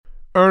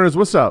Earners,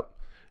 what's up?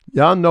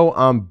 Y'all know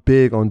I'm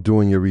big on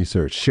doing your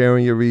research,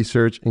 sharing your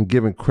research, and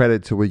giving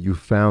credit to where you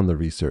found the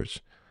research.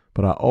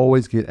 But I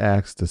always get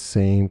asked the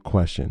same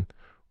question.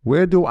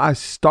 Where do I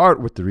start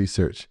with the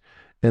research?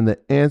 And the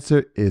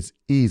answer is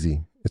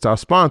easy. It's our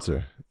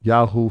sponsor,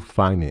 Yahoo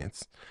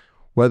Finance.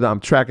 Whether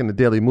I'm tracking the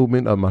daily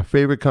movement of my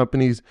favorite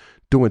companies,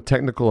 doing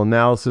technical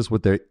analysis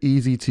with their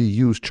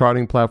easy-to-use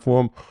charting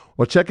platform,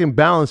 or checking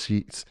balance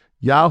sheets,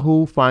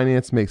 Yahoo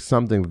Finance makes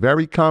something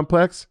very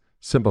complex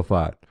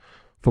simplified.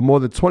 For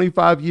more than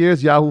 25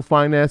 years, Yahoo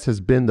Finance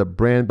has been the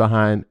brand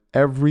behind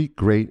every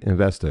great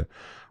investor.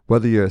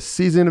 Whether you're a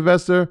seasoned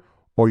investor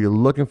or you're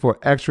looking for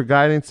extra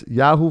guidance,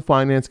 Yahoo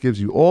Finance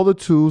gives you all the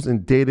tools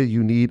and data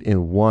you need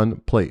in one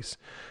place.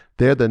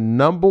 They're the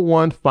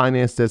 #1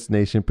 finance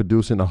destination,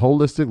 producing a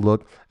holistic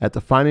look at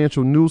the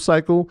financial news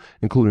cycle,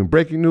 including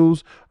breaking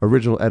news,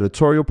 original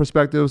editorial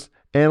perspectives,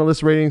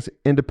 analyst ratings,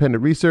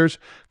 independent research,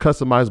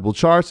 customizable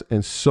charts,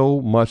 and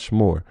so much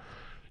more.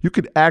 You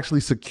could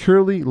actually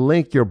securely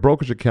link your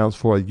brokerage accounts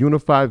for a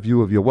unified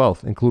view of your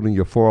wealth, including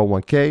your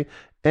 401k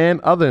and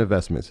other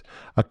investments.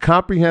 A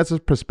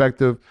comprehensive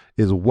perspective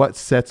is what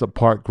sets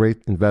apart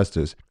great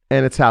investors,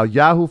 and it's how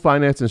Yahoo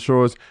Finance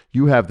ensures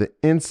you have the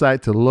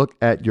insight to look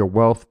at your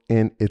wealth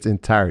in its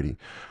entirety.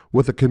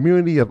 With a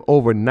community of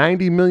over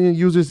 90 million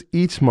users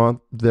each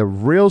month, the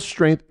real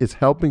strength is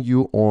helping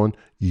you on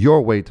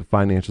your way to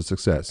financial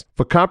success.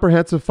 For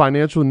comprehensive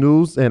financial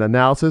news and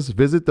analysis,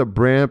 visit the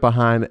brand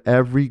behind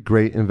every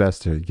great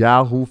investor,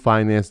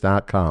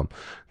 yahoofinance.com.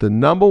 The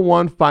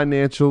 #1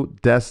 financial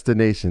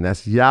destination.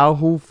 That's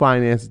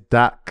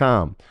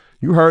yahoofinance.com.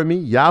 You heard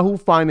me,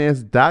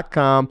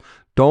 yahoofinance.com.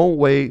 Don't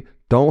wait.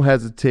 Don't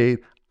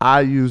hesitate.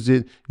 I use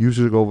it. You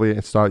should go over there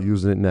and start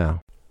using it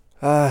now.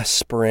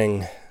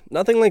 Spring.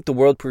 Nothing like the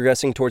world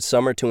progressing towards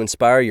summer to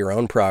inspire your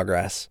own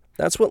progress.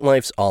 That's what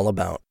life's all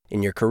about.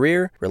 In your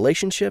career,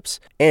 relationships,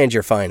 and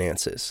your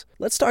finances.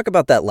 Let's talk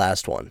about that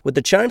last one. With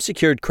the Chime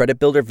Secured Credit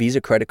Builder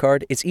Visa Credit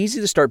Card, it's easy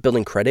to start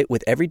building credit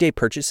with everyday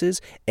purchases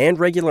and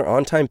regular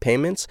on-time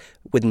payments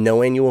with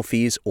no annual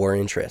fees or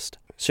interest.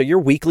 So your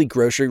weekly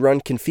grocery run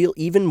can feel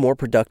even more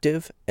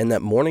productive, and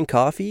that morning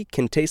coffee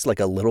can taste like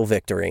a little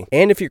victory.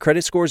 And if your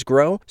credit scores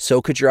grow,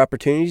 so could your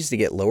opportunities to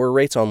get lower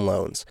rates on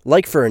loans.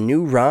 Like for a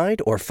new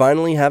ride or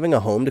finally having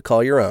a home to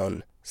call your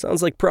own.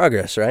 Sounds like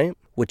progress, right?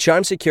 With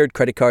Chime Secured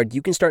Credit Card,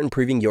 you can start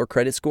improving your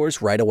credit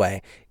scores right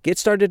away. Get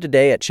started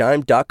today at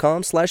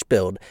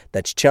chime.com/build.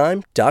 That's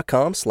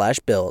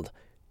chime.com/build.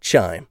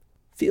 Chime.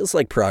 Feels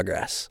like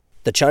progress.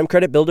 The Chime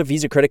Credit Builder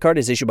Visa Credit Card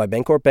is issued by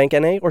Bancorp Bank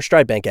N.A. or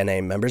Stride Bank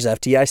N.A., members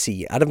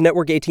FDIC.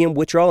 Out-of-network ATM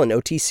withdrawal and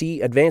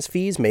OTC advance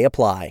fees may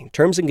apply.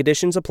 Terms and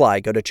conditions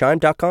apply. Go to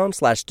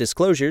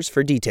chime.com/disclosures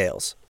for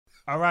details.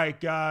 All right,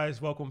 guys,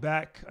 welcome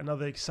back.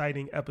 Another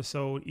exciting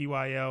episode,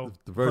 EYL.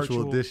 The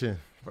virtual edition.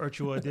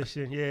 Virtual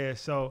edition, yeah.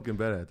 So getting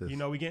better at this. You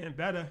know, we're getting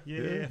better.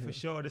 Yeah, for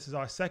sure. This is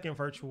our second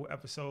virtual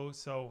episode.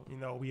 So, you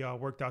know, we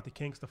worked out the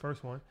kinks the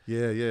first one.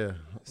 Yeah.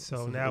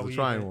 So now we're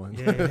trying one.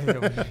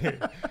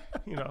 Yeah.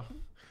 You know.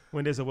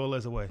 When there's a will,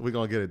 there's a way. We're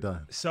going to get it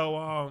done.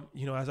 So,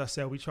 you know, as I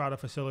said, we try to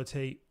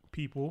facilitate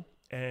people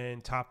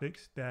and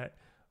topics that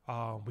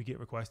we get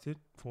requested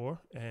for.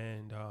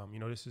 And, you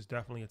know, this is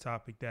definitely a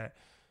topic that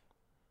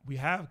we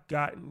have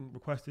gotten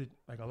requested,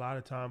 like, a lot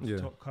of times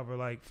to cover,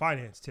 like,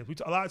 finance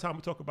tips. A lot of times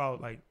we talk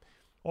about, like,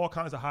 all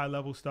kinds of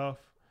high-level stuff.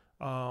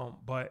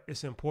 But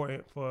it's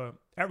important for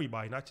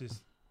everybody, not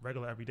just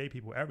regular everyday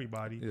people,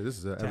 everybody. Yeah, this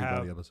is an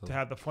everybody episode. To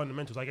have the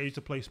fundamentals. Like I used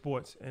to play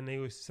sports, and they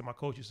always say, my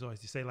coaches always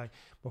say, like,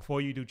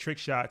 before you do trick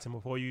shots and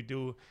before you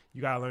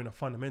gotta learn the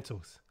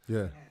fundamentals.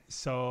 Yeah.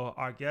 So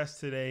our guest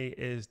today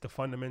is the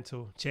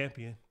fundamental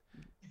champion.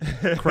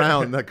 The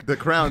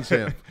crown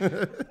champ.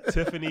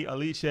 Tiffany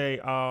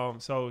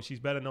Aliche. So she's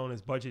better known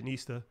as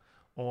Budgetnista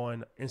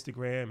on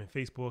Instagram and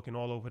Facebook and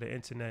all over the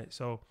internet.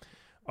 So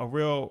a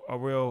real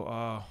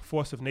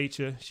force of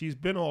nature. She's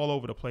been all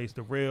over the place.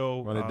 The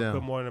Real,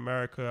 Good Morning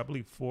America, I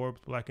believe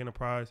Forbes, Black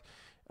Enterprise.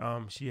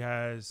 She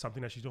has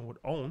something that she's doing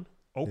with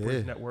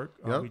Oprah's network.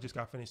 We just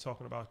got finished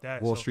talking about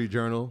that. Wall Street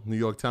Journal, New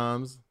York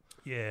Times.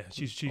 Yeah,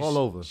 she's all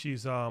over.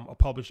 She's a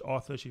published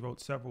author. She wrote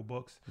several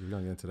books. We're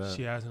gonna get into that.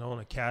 She has an own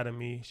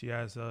academy. She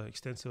has an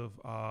extensive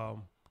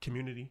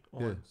community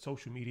on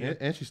social media.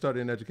 And she started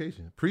in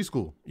education,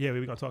 preschool. Yeah,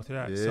 we're going to talk to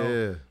that.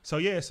 Yeah. So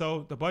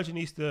the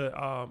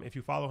Budgetnista, if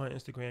you follow her on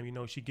Instagram, you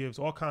know, she gives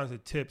all kinds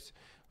of tips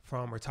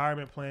from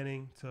retirement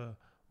planning to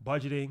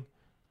budgeting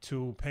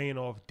to paying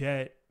off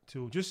debt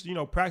to just, you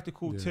know,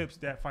 practical tips,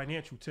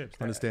 financial tips.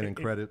 Understanding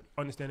credit,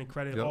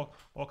 yep.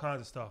 all kinds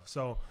of stuff.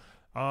 So,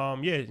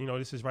 you know,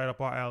 this is right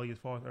up our alley as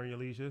far as Earn Your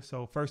Leisure.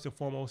 So first and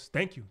foremost,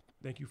 thank you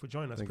Thank you for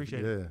joining us. Thank you.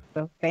 Appreciate it. Yeah.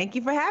 So thank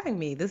you for having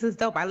me. This is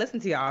dope. I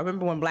listened to y'all. I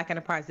remember when Black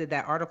Enterprise did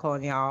that article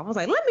on y'all. I was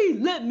like, let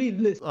me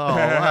listen. Oh,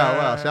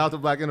 wow. Shout out to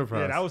Black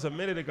Enterprise. Yeah, that was a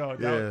minute ago.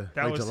 Yeah,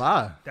 That like was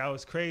July. That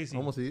was crazy.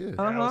 Almost a year.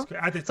 That was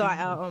crazy. So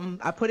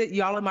I put it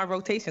y'all in my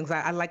rotation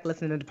because I like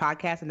listening to the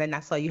podcast. And then I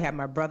saw you have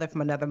my brother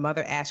from another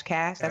mother, Ash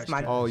Cash. That's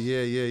my. Oh,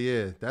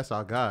 yeah. That's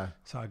our guy.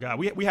 That's our guy.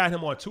 We had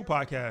him on 2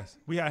 podcasts.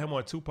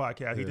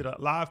 He did a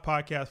live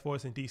podcast for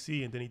us in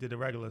DC, and then he did the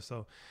regular.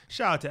 So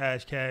shout out to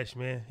Ash Cash,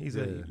 man.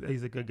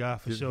 He's a good guy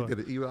for sure. He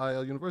got an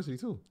EIL University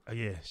too.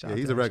 Yeah, shout out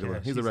He's to a regular. Ash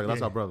Cash. He's a regular.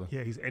 That's our brother.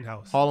 Yeah, he's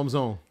in-house. Harlem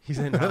Zone. He's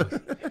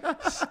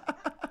in-house.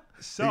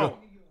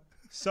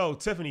 So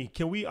Tiffany,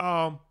 can we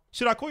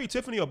should I call you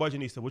Tiffany or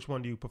Budgetnista? Which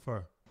one do you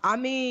prefer? I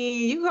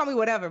mean, you can call me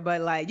whatever,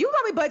 but like you can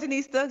call me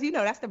Budgetnista. You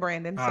know, that's the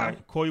branding. All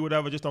right, call you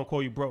whatever, just don't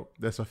call you broke.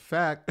 That's a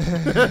fact.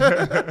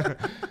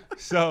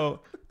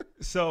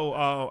 So,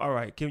 all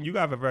right, Kim, you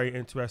have a very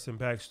interesting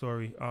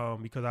backstory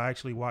because I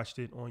actually watched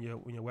it on your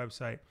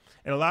website,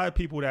 and a lot of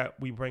people that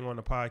we bring on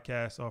the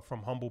podcast are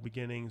from humble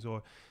beginnings,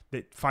 or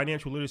that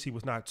financial literacy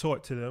was not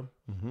taught to them.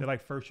 Mm-hmm. They're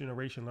like first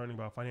generation learning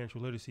about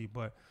financial literacy,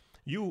 but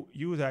you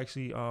was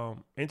actually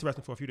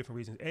interesting for a few different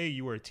reasons. A,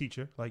 you were a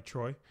teacher like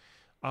Troy.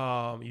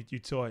 You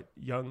taught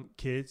young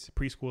kids,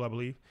 preschool, I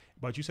believe,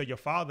 but you said your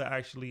father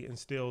actually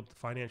instilled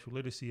financial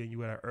literacy in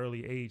you at an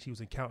early age. He was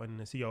an accountant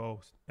and a COO.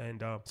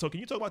 And so can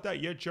you talk about that,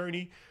 your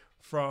journey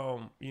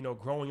from,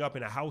 growing up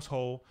in a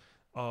household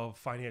of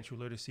financial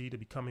literacy to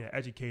becoming an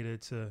educator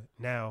to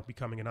now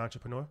becoming an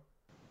entrepreneur?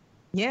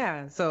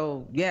 Yeah.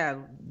 So yeah,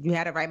 you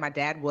had it right. My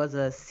dad was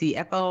a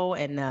CFO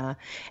and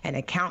an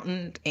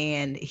accountant,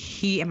 and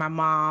he and my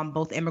mom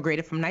both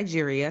immigrated from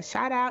Nigeria.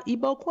 Shout out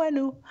Igbo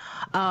Kwenu.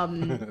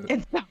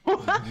 And so,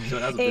 that's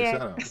a big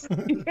shout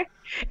out.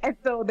 And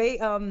so they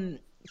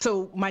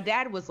so my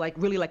dad was like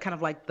really like kind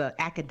of like the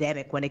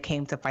academic when it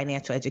came to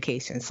financial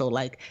education. So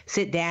like,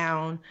 sit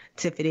down,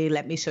 Tiffany,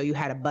 let me show you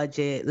how to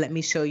budget. Let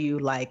me show you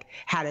like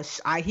how to.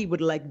 He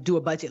would like do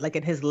a budget like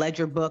in his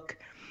ledger book.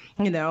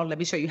 Let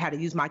me show you how to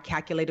use my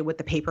calculator with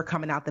the paper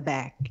coming out the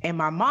back. And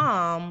my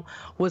mom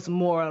was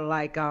more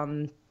like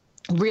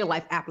real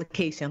life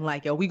application,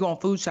 like, yo, we going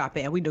food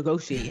shopping and we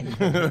negotiating.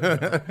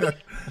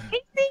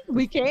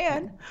 We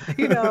can,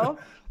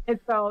 And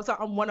so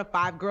I'm one of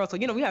 5 girls. So,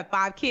 we have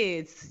 5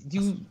 kids.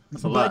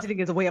 Budgeting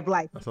is a way of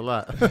life. That's a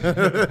lot.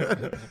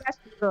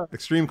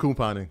 Extreme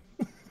couponing.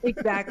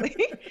 Exactly.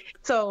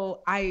 So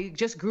I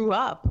just grew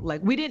up,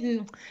 like we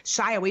didn't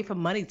shy away from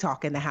money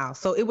talk in the house.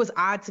 So it was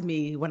odd to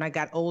me when I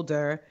got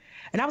older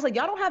and I was like,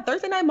 y'all don't have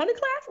Thursday night money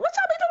class? What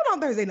y'all be doing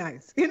on Thursday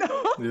nights?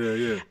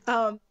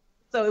 Yeah.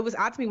 So it was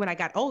odd to me when I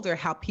got older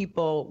how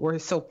people were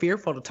so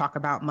fearful to talk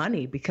about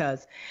money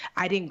because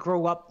I didn't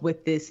grow up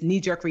with this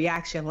knee-jerk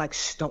reaction like,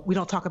 we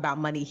don't talk about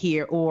money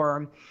here,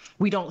 or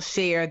we don't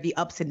share the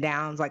ups and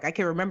downs. Like I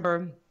can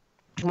remember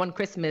one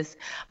Christmas,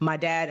 my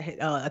dad,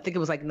 I think it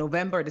was like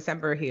November or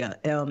December,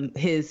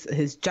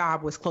 his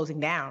job was closing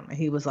down. And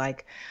he was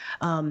like,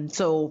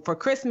 so for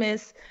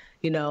Christmas,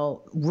 we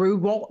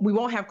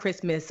won't have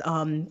Christmas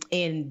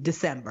in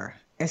December.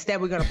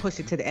 Instead, we're going to push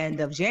it to the end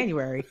of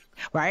January,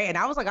 right? And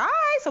I was like, all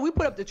right. So we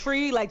put up the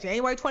tree like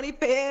January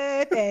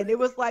 25th, and it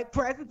was like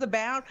presents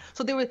abound.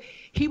 So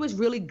he was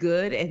really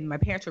good, and my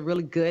parents were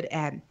really good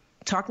at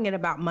talking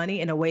about money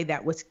in a way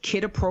that was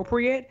kid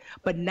appropriate,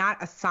 but not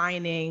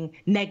assigning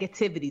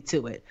negativity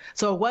to it.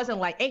 So it wasn't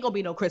like, ain't gonna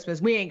be no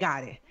Christmas, we ain't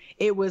got it.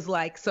 It was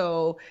like,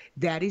 so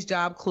daddy's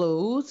job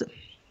closed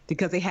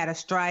because they had a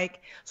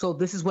strike. So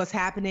this is what's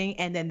happening.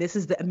 And then this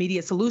is the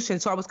immediate solution.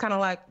 So I was kind of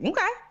like,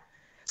 okay.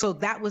 So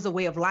that was a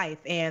way of life.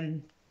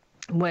 And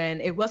when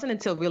it wasn't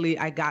until really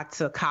I got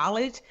to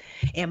college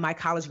and my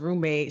college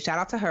roommate, shout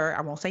out to her,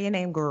 I won't say your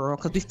name, girl,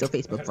 because we still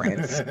Facebook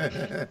friends,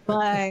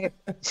 but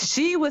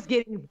she was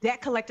getting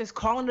debt collectors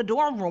calling the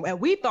dorm room, and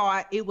we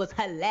thought it was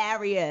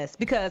hilarious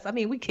because,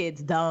 we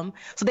kids dumb.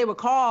 So they would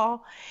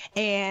call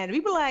and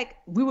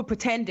we would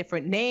pretend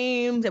different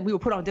names and we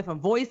would put on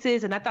different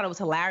voices, and I thought it was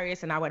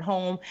hilarious. And I went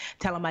home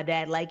telling my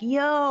dad like,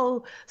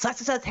 yo, such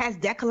and such has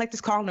debt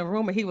collectors calling the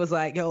room, and he was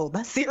like, yo,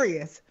 that's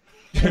serious.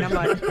 And I'm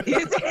like, he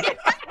was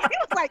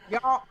like,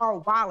 y'all are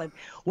wilding.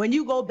 When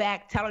you go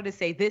back, tell her to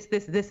say this,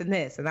 this, this, and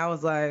this. And I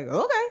was like,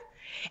 okay.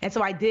 And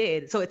so I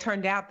did. So it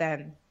turned out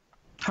that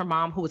her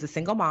mom, who was a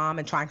single mom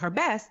and trying her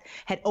best,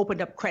 had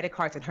opened up credit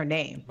cards in her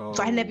name. Oh.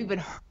 So I had never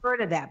even heard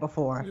of that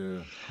before.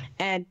 Yeah.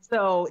 And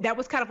so that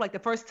was kind of like the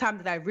first time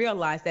that I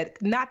realized that,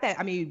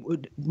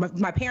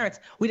 my parents,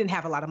 we didn't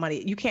have a lot of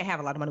money. You can't have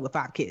a lot of money with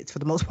 5 kids for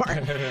the most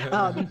part.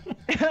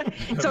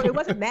 So it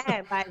wasn't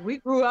bad. Like we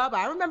grew up,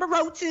 I remember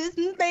roaches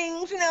and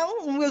things,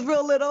 when we was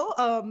real little.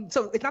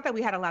 So it's not that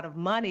we had a lot of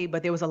money,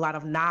 but there was a lot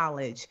of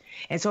knowledge.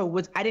 And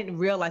so I didn't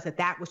realize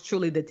that was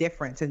truly the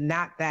difference, and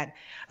not that,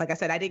 like I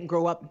said, I didn't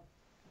grow up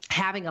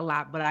having a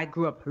lot, but I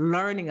grew up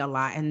learning a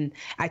lot. And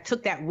I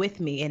took that with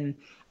me. And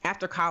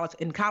after college,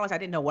 in college, I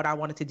didn't know what I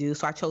wanted to do.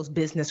 So I chose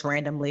business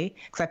randomly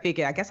because I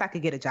figured I guess I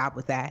could get a job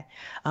with that.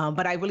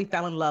 But I really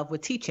fell in love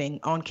with teaching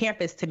on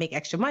campus. To make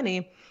extra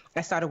money,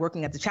 I started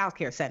working at the child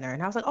care center.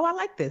 And I was like, oh, I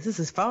like this. This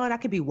is fun. I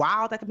could be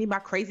wild. I could be my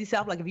crazy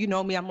self. Like, if you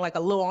know me, I'm like a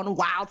little on the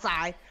wild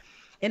side.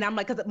 And I'm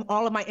like, because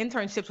all of my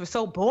internships were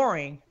so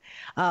boring.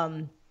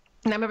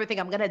 And I remember thinking,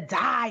 I'm going to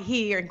die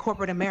here in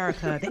corporate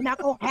America. They're not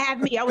going to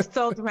have me. I was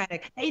so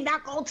dramatic. They're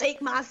not going to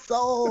take my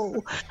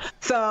soul.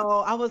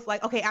 So I was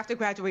like, okay, after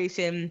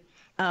graduation,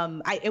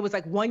 it was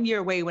like 1 year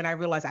away when I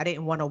realized I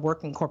didn't want to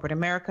work in corporate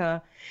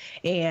America.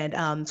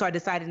 And so I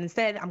decided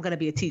instead I'm going to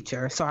be a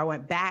teacher. So I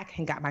went back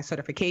and got my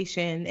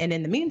certification. And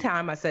in the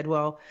meantime, I said,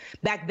 well,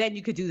 back then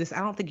you could do this. I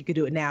don't think you could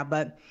do it now,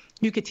 but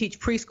you could teach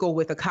preschool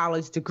with a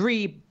college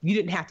degree. You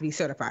didn't have to be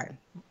certified.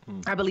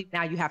 I believe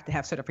now you have to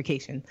have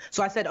certification.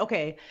 So I said,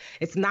 okay,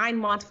 it's 9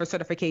 months for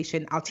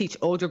certification. I'll teach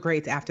older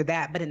grades after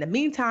that. But in the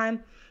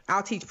meantime,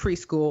 I'll teach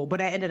preschool.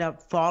 But I ended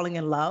up falling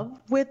in love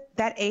with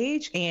that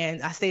age.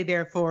 And I stayed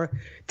there for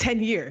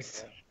 10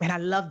 years and I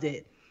loved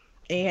it.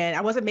 And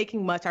I wasn't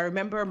making much. I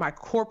remember my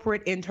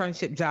corporate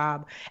internship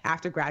job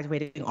after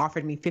graduating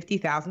offered me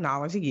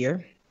 $50,000 a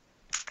year.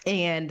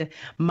 And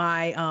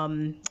my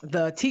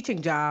the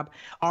teaching job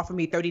offered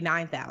me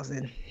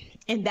 $39,000.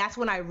 And that's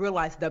when I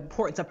realized the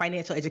importance of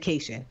financial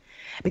education,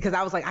 because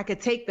I was like, I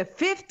could take the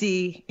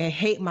 50 and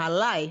hate my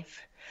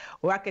life,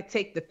 or I could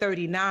take the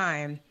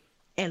 39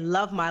 and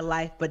love my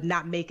life but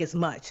not make as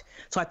much.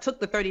 So I took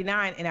the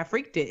 39 and I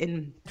freaked it.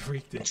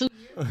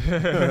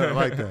 I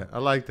like that. I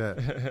like that.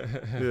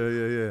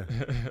 Yeah.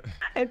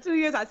 In 2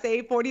 years, I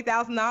saved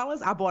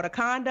 $40,000. I bought a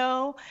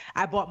condo.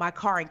 I bought my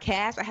car in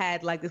cash. I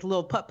had like this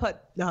little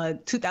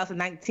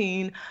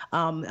 2019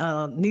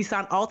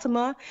 Nissan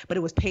Altima, but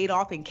it was paid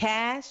off in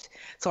cash.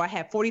 So I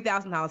had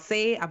 $40,000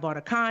 saved. I bought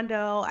a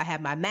condo. I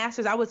had my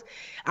master's. I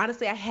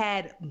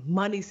had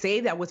money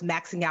saved. I was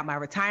maxing out my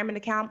retirement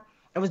account.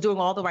 I was doing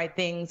all the right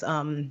things.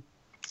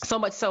 So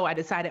much so I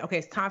decided, okay,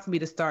 it's time for me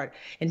to start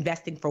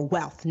investing for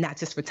wealth, not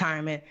just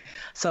retirement.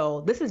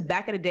 So this is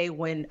back in the day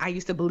when I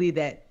used to believe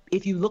that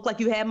if you look like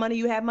you had money,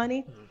 you have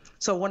money.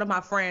 So one of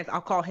my friends,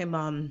 I'll call him,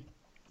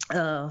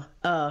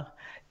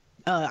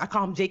 I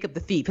call him Jacob the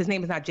Thief. His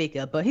name is not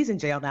Jacob, but he's in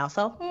jail now.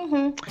 So,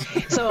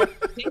 so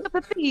Jacob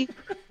the Thief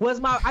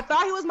I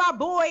thought he was my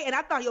boy, and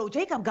I thought, yo,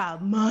 Jacob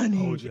got money.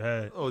 Hold your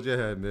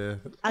head,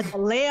 man. A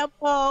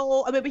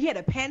Lambo. But he had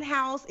a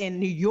penthouse in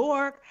New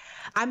York.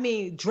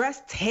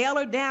 Dressed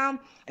tailored down.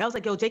 And I was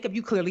like, yo, Jacob,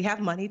 you clearly have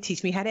money.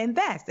 Teach me how to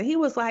invest. And he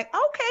was like,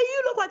 okay,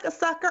 you look like a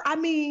sucker.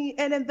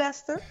 an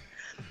investor.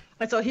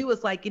 And so he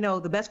was like,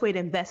 the best way to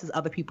invest is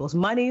other people's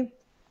money.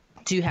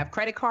 Do you have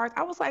credit cards?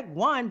 I was like,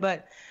 one,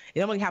 but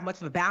you don't really have much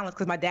of a balance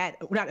because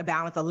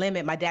a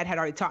limit. My dad had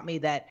already taught me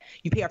that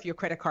you pay off your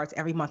credit cards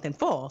every month in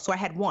full. So I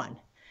had one.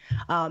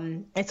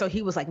 And so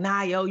he was like,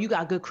 nah, yo, you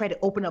got good credit.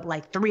 Open up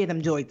like 3 of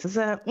them joints. I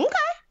said, okay.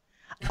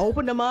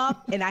 Opened them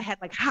up and I had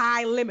like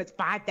high limits,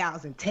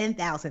 5,000,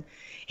 10,000.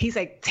 He's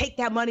like, take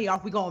that money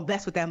off. We're going to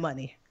invest with that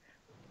money.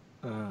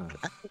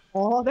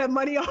 All that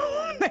money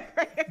on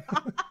there.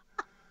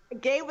 I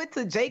gave it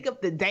to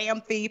Jacob, the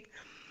damn thief,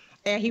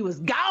 and he was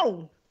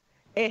gone.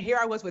 And here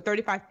I was with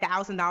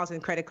 $35,000 in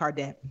credit card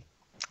debt,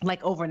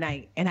 like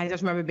overnight. And I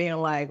just remember being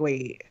like,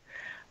 wait,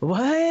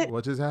 what?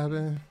 What just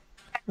happened?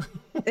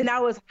 And I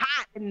was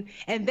hot. And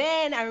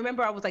then I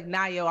remember I was like,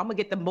 nah, yo, I'm going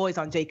to get them boys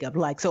on Jacob.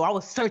 So I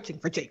was searching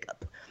for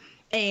Jacob.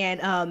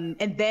 And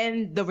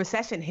then the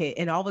recession hit.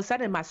 And all of a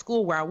sudden, my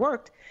school where I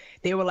worked,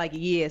 they were like,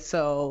 yeah,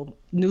 so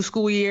new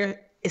school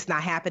year, it's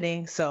not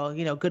happening. So,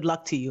 good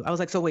luck to you. I was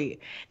like, so wait,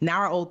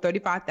 now I owe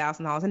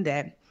 $35,000 in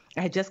debt.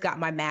 I had just got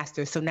my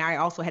master's. So now I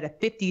also had a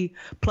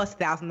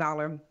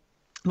 $50,000+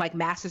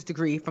 master's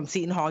degree from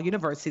Seton Hall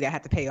University that I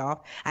had to pay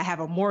off. I have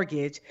a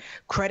mortgage,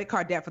 credit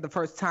card debt for the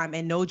first time,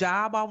 and no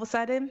job all of a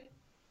sudden.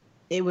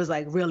 It was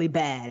really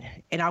bad.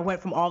 And I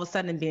went from all of a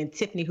sudden being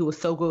Tiffany, who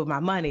was so good with my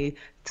money,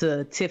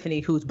 to Tiffany,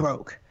 who's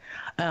broke.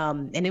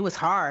 And it was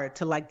hard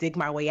to dig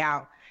my way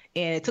out.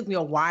 And it took me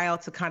a while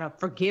to kind of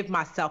forgive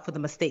myself for the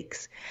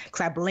mistakes.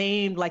 Because I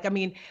blamed,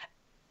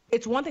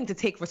 it's one thing to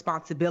take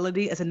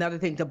responsibility. It's another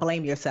thing to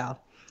blame yourself.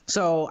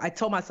 So I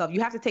told myself, you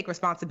have to take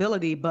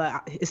responsibility,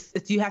 but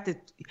you got to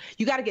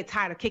get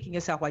tired of kicking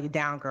yourself while you're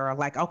down, girl.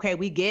 Okay,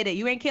 we get it.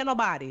 You ain't kill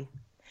nobody.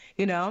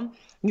 You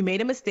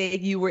made a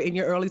mistake. You were in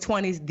your early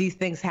 20s. These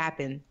things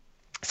happen.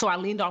 So I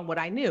leaned on what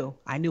I knew.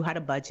 I knew how to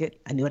budget.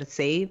 I knew how to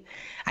save.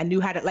 I knew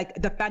how to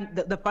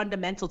the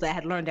fundamentals that I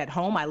had learned at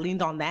home. I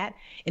leaned on that.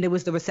 And it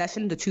was the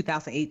recession, the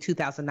 2008,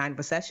 2009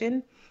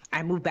 recession.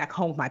 I moved back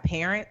home with my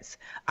parents.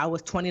 I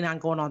was 29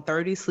 going on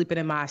 30, sleeping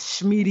in my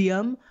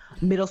medium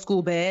middle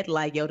school bed.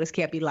 Yo, this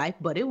can't be life,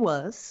 but it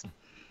was.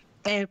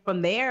 And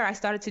from there, I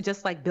started to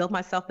just build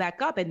myself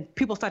back up. And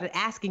people started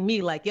asking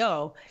me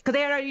yo, because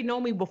they had already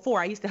known me before.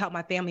 I used to help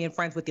my family and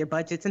friends with their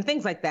budgets and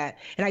things like that.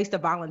 And I used to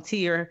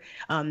volunteer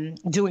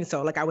doing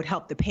so. I would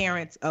help the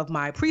parents of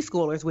my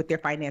preschoolers with their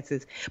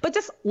finances, but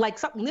just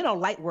something,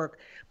 light work.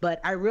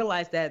 But I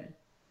realized that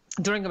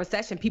during a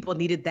recession, people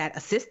needed that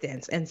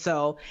assistance. And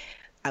so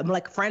I'm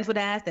like, friends would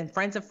ask, and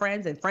friends of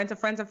friends and friends of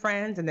friends of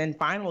friends. And then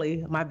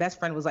finally, my best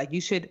friend was like,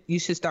 you should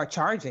start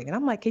charging. And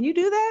I'm like, can you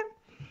do that?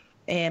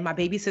 And my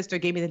baby sister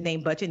gave me the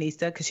name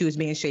Budgetnista because she was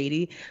being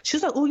shady. She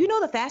was like, oh, you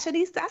know the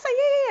Fashionista? I said,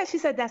 yeah. She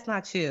said, that's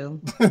not you.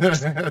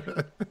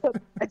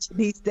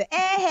 Budgetnista.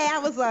 Hey, I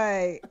was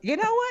like, you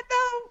know what,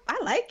 though? I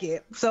like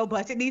it. So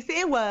Budgetnista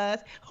it was.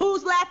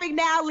 Who's laughing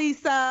now,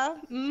 Lisa?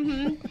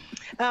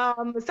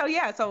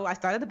 So I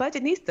started the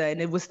Budgetnista,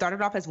 and it was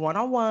started off as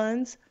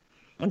one-on-ones.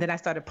 And then I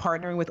started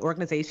partnering with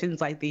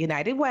organizations like the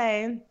United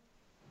Way,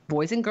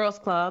 Boys and Girls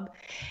Club.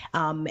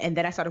 And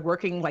then I started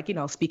working,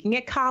 speaking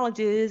at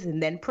colleges,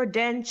 and then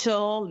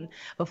Prudential. And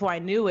before I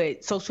knew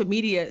it, social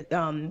media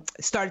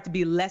started to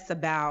be less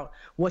about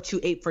what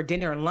you ate for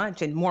dinner and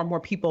lunch, and more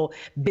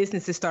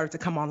businesses started to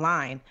come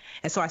online.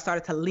 And so I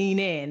started to lean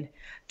in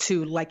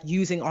to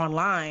using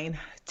online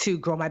to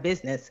grow my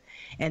business.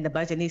 And the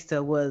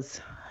Budgetnista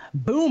was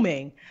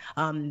booming.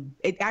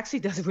 It actually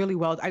does really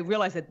well. I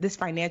realized that this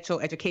financial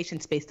education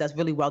space does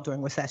really well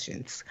during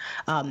recessions.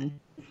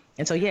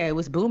 And so, it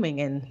was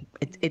booming, and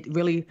it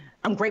really,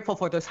 I'm grateful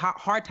for those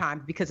hard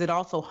times because it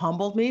also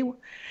humbled me,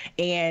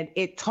 and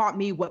it taught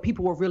me what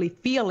people were really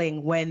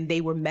feeling when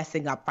they were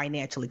messing up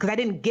financially, because I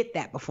didn't get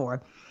that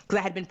before, because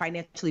I had been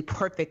financially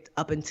perfect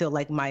up until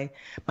my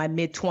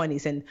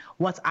mid-20s. And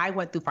once I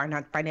went through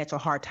financial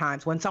hard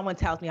times, when someone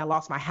tells me I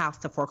lost my house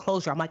to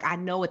foreclosure, I'm like, I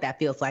know what that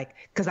feels like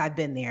because I've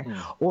been there.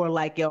 Or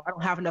I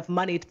don't have enough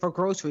money for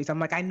groceries. I'm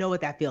like, I know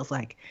what that feels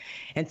like.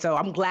 And so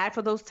I'm glad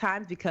for those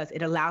times because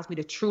it allows me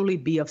to truly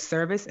be of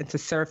service and to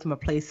serve from a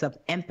place of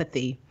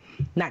empathy,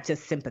 not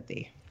just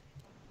sympathy.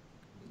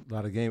 A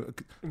lot of game.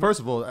 First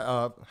of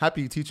all,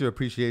 happy Teacher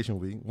Appreciation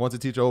Week. Once a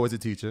teacher, always a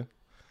teacher.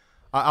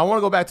 I want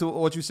to go back to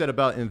what you said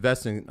about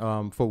investing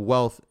for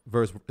wealth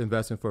versus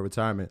investing for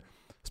retirement,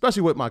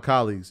 especially with my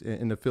colleagues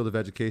in the field of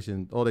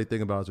education. All they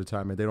think about is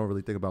retirement. They don't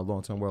really think about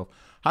long-term wealth.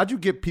 How'd you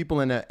get people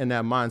in that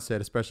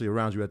mindset, especially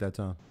around you at that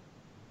time?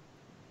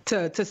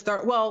 To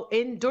start,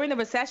 during the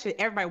recession,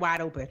 everybody wide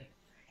open.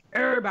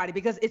 Everybody,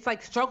 because it's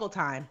like struggle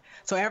time.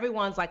 So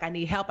everyone's like, I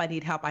need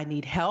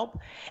help.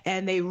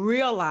 And they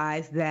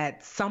realize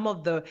that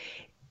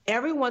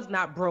everyone's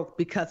not broke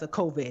because of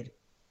COVID.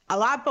 A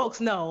lot of folks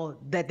know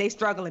that they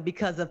struggling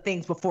because of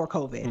things before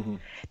COVID. Mm-hmm.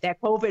 That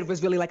COVID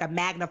was really like a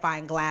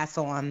magnifying glass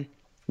on,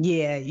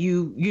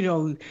 you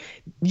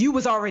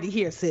was already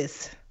here,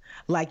 sis.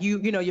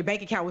 Your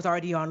bank account was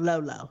already on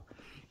low.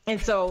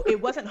 And so it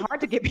wasn't hard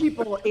to get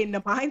people in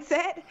the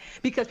mindset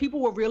because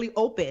people were really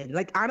open.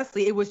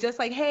 Honestly, it was just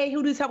like, hey,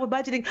 who needs help with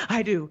budgeting?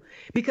 I do.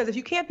 Because if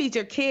you can't feed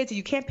your kids and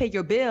you can't pay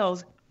your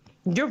bills,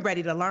 you're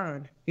ready to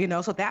learn,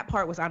 so that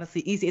part was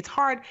honestly easy. It's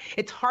hard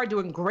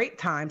during great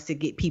times to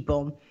get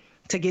people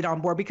to get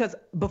on board because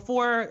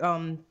before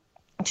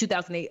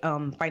 2008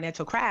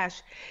 financial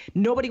crash,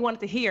 nobody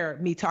wanted to hear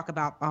me talk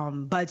about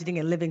budgeting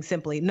and living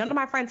simply. None of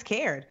my friends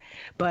cared.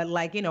 But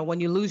when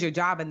you lose your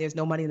job and there's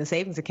no money in the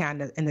savings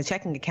account and the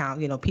checking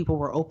account, people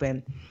were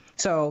open.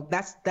 So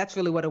that's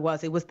really what it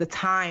was. It was the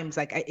times,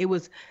 it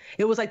was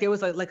like there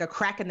was a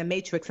crack in the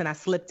matrix and I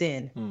slipped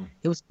in.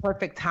 It was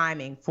perfect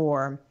timing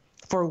for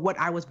what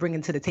I was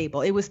bringing to the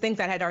table. It was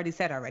things I had already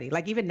said already.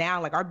 Even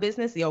now, our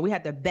business, we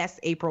had the best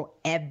April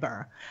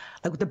ever,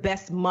 the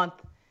best month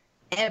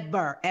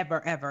ever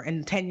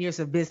in 10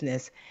 years of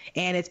business.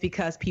 And it's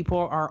because people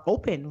are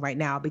open right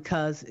now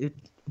because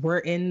we're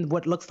in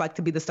what looks like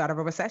to be the start of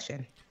a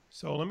recession.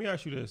 So let me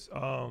ask you this.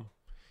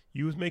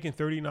 You was making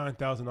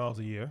 $39,000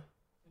 a year.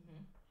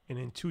 Mm-hmm. And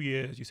in 2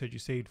 years, you said you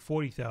saved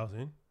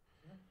 $40,000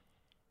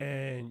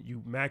 and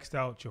you maxed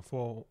out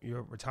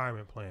your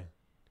retirement plan.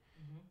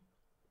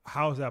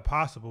 How is that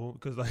possible?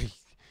 Because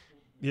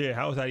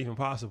how is that even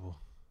possible?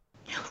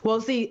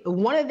 Well, see,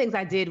 one of the things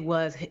I did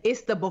was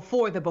it's the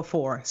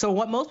before. So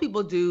what most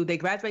people do, they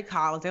graduate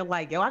college, they're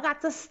like, I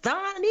got the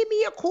stuff, I need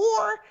me a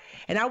car.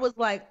 And I was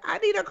like, I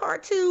need a car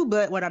too.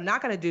 But what I'm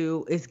not going to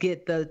do is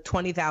get the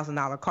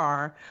 $20,000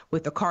 car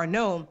with the car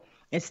note.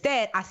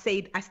 Instead, I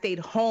stayed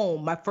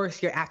home my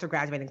first year after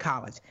graduating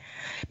college,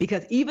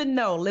 because even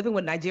though living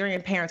with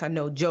Nigerian parents are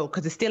no joke,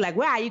 because it's still like,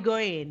 where are you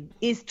going?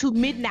 It's 2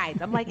 midnight.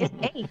 I'm like, it's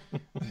 8.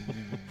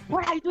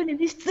 What are you doing in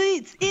the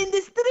streets?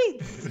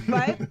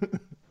 Right?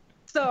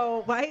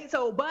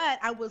 But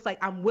I was like,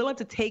 I'm willing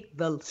to take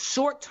the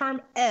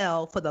short-term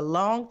L for the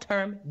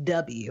long-term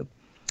W.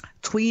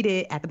 Tweet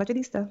it at the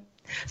Budgetnista.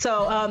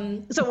 So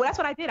that's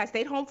what I did. I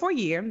stayed home for a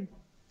year.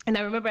 And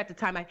I remember at the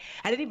time, I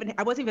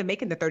wasn't even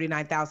making the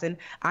 $39,000.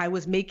 I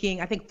was making,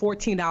 I think,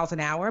 $14 an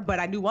hour. But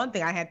I knew one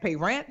thing: I had to pay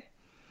rent,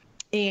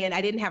 and I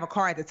didn't have a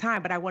car at the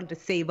time. But I wanted to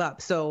save up,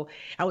 so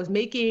I was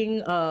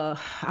making. I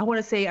want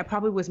to say I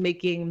probably was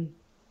making,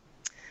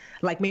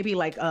 maybe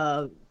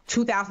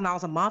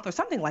 $2,000 a month or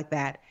something like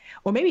that,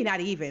 or maybe not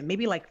even,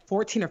 maybe $1,400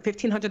 or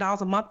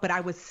 $1,500 a month. But I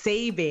was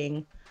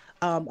saving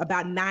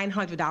about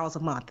 $900 a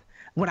month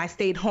when I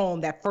stayed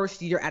home that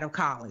first year out of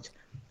college.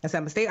 That's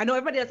a mistake. I know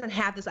everybody doesn't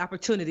have this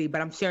opportunity,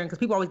 but I'm sharing because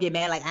people always get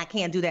mad, I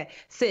can't do that.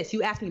 Sis,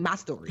 you asked me my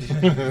story.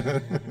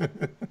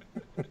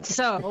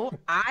 So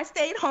I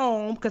stayed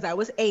home because I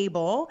was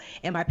able,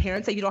 and my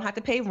parents said you don't have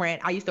to pay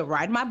rent. I used to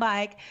ride my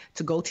bike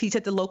to go teach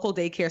at the local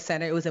daycare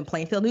center. It was in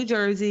Plainfield, New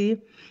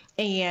Jersey.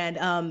 And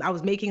I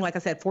was making, like I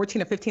said,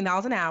 $14 or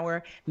 $15 an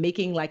hour,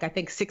 making like I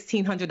think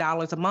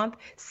 $1,600 a month,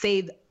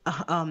 saved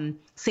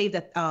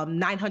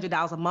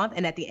 $900 a month.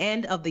 And at the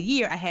end of the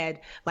year, I had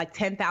like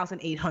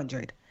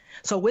 $10,800.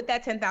 So with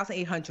that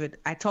 $10,800,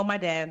 I told my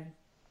dad,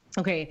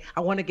 okay,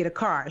 I want to get a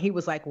car. He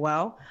was like,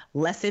 well,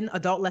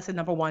 adult lesson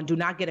number one, do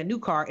not get a new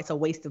car. It's a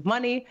waste of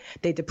money.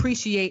 They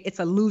depreciate. It's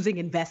a losing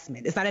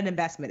investment. It's not an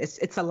investment.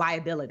 It's a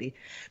liability.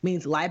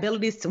 Means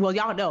liabilities, well,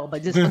 y'all know,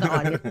 but just for the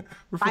audience,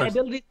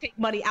 liabilities take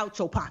money out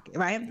your pocket,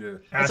 right?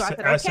 Yeah. So I said,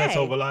 assets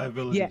over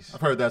liabilities. Yeah.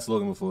 I've heard that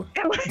slogan before.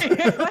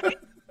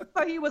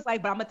 So he was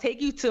like, but I'm going to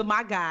take you to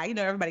my guy. You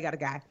know, everybody got a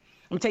guy. I'm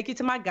going to take you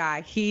to my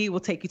guy. He will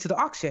take you to the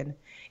auction.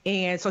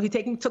 And so he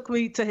took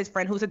me to his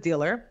friend who's a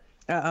dealer.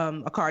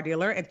 A car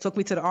dealer, and took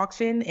me to the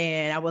auction,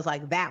 and I was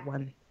like, that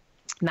one,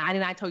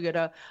 99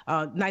 Toyota,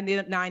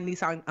 99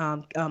 Nissan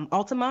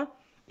Altima.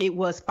 It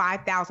was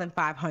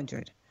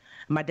 $5,500.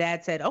 My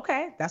dad said,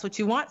 okay, that's what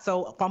you want.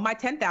 So from my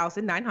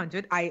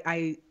 $10,900,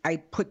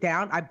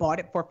 I bought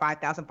it for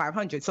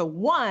 $5,500. So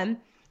one,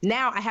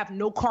 now I have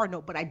no car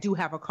note, but I do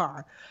have a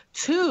car.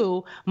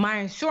 Two, my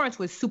insurance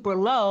was super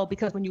low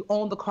because when you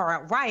own the car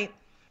outright,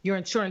 your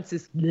insurance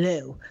is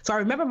low. So I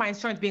remember my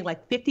insurance being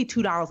like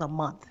 $52 a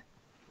month.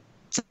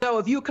 So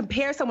if you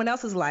compare someone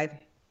else's life,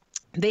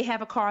 they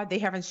have a car, they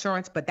have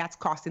insurance, but that's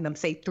costing them,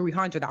 say,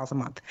 $300 a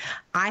month.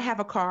 I have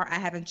a car, I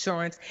have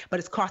insurance, but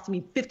it's costing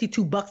me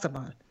 $52 a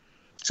month.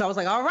 So I was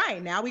like, all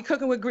right, now we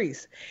cooking with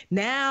grease.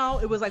 Now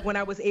it was like when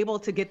I was able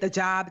to get the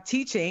job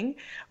teaching,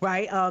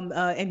 right,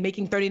 and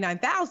making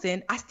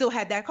 $39,000, I still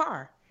had that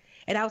car.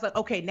 And I was like,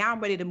 okay, now I'm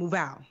ready to move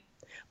out.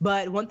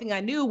 But one thing I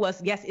knew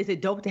was, yes, is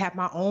it dope to have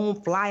my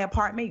own fly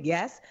apartment?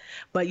 Yes.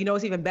 But you know,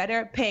 it's even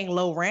better paying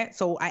low rent.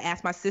 So I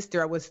asked my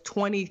sister, I was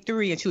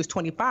 23 and she was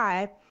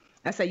 25.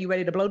 I said, you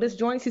ready to blow this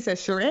joint? She said,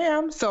 sure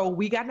am. So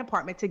we got an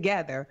apartment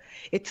together.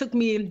 It took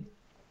me,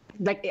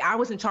 like, I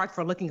was in charge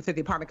for looking for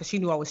the apartment because she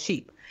knew I was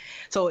cheap.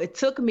 So it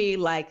took me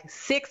like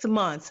 6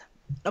 months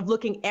of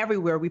looking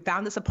everywhere. We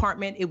found this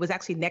apartment. It was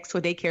actually next to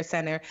a daycare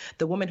center.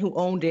 The woman who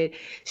owned it,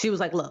 she was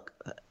like, look,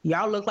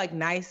 y'all look like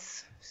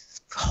nice,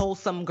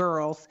 wholesome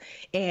girls,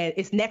 and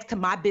it's next to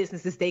my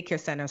business, this daycare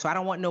center. So I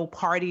don't want no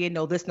partying,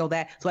 no this, no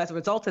that. So as a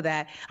result of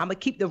that, I'm gonna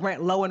keep the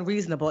rent low and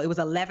reasonable. It was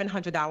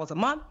 $1,100 a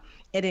month.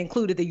 It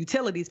included the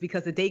utilities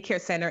because the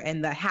daycare center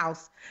and the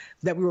house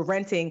that we were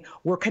renting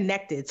were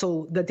connected.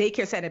 So the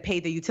daycare center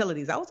paid the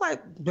utilities. I was like,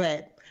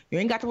 but you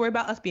ain't got to worry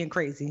about us being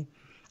crazy.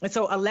 And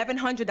so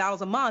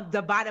 $1,100 a month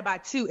divided by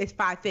 2 is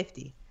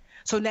 $550.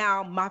 So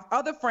now my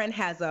other friend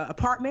has an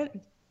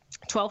apartment,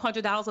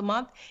 $1,200 a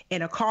month,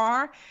 and a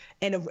car,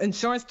 and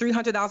insurance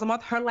 $300 a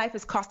month. Her life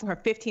is costing her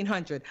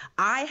 $1,500.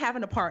 I have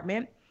an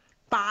apartment,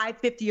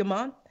 $550 a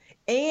month,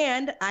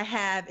 and I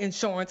have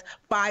insurance,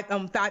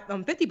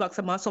 $50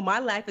 a month. So my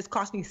life is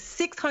costing me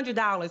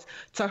 $600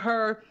 to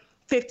her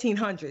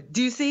 $1,500.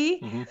 Do you see?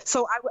 Mm-hmm.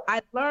 So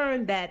I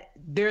learned that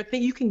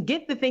you can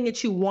get the thing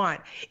that you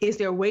want. Is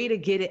there a way to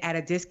get it at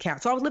a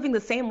discount? So I was living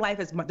the same life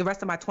as the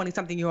rest of my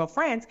 20-something-year-old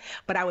friends,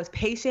 but I was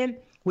patient,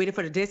 waited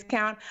for the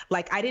discount.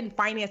 Like, I didn't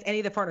finance any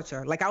of the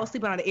furniture. Like, I was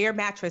sleeping on an air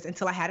mattress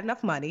until I had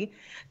enough money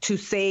to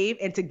save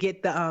and to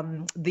get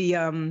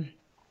the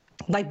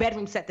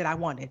bedroom set that I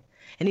wanted.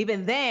 And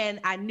even then,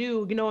 I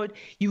knew,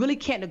 you really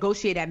can't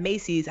negotiate at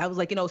Macy's. I was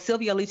like,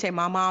 Sylvia Liche,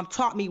 my mom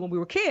taught me when we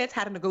were kids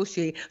how to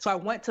negotiate. So I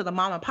went to the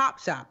mom and pop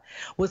shop.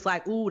 Was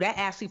like, ooh, that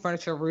Ashley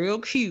furniture real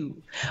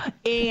cute.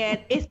 And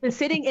it's been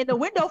sitting in the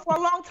window for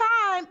a long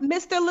time,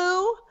 Mr.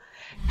 Lou.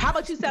 How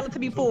about you sell it to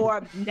me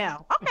for?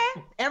 No.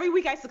 Okay. Every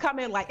week I used to come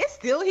in like, it's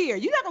still here.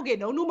 You're not going to get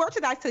no new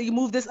merchandise till you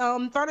move this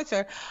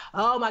furniture.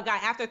 Oh, my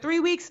God. After 3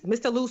 weeks,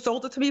 Mr. Lou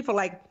sold it to me for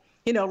like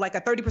a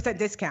 30%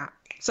 discount.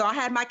 So I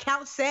had my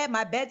couch set,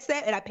 my bed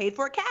set, and I paid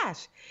for it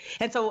cash.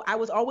 And so I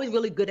was always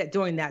really good at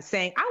doing that,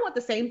 saying, I want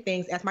the same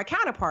things as my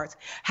counterparts.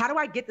 How do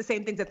I get the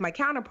same things as my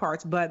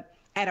counterparts, but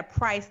at a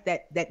price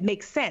that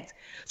makes sense?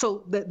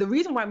 So the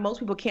reason why most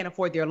people can't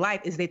afford their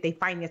life is that they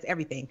finance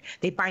everything.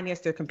 They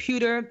finance their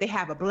computer. They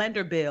have a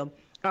blender bill,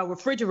 a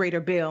refrigerator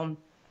bill,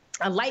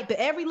 a light bill,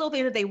 every little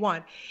thing that they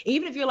want.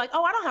 Even if you're like,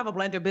 oh, I don't have a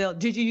blender bill.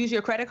 Did you use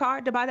your credit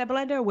card to buy that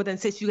blender? Well, then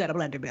since you got a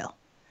blender bill.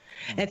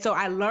 And so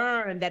I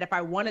learned that if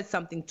I wanted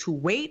something to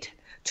wait,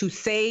 to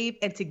save,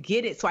 and to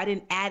get it, so I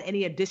didn't add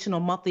any additional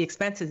monthly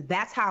expenses,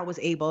 that's how I was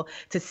able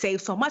to save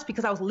so much,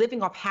 because I was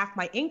living off half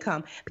my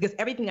income, because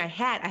everything I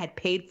had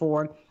paid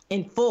for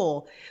in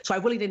full. So I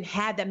really didn't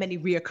have that many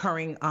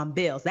reoccurring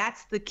bills.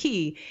 That's the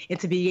key, and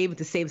to be able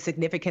to save a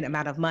significant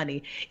amount of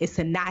money is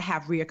to not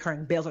have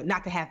reoccurring bills, or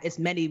not to have as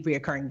many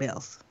reoccurring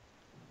bills.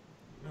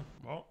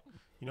 Well,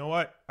 you know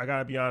what? I got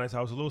to be honest. I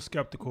was a little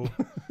skeptical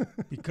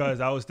because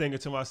I was thinking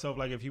to myself,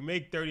 like, if you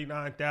make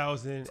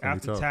 $39,000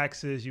 after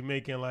taxes, you're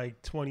making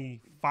like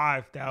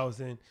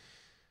 $25,000.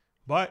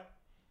 But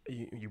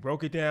you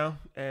broke it down,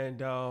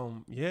 and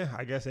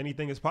I guess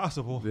anything is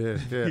possible.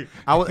 Yeah.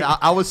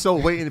 I was so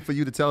waiting for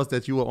you to tell us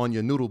that you were on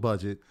your noodle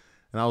budget.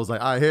 And I was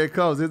like, all right, here it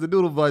comes. Here's the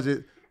noodle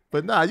budget.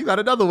 But nah, you got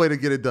another way to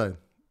get it done.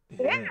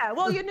 Yeah,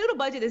 well, your noodle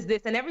budget is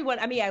this, and everyone.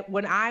 I mean,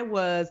 when I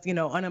was,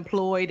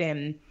 unemployed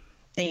and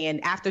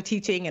after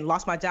teaching and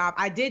lost my job,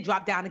 I did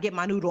drop down to get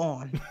my noodle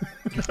on,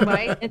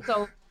 right? And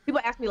so people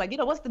ask me like,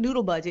 what's the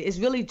noodle budget? It's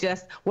really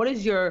just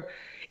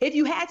if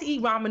you had to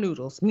eat ramen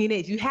noodles, meaning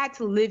if you had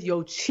to live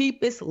your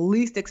cheapest,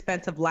 least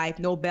expensive life,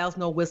 no bells,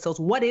 no whistles,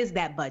 what is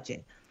that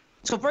budget?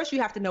 So first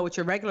you have to know what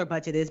your regular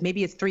budget is.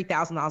 Maybe it's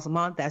 $3,000 a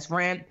month. That's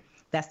rent.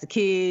 That's the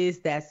kids.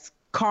 That's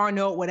car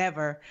note,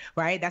 whatever,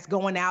 right? That's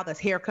going out,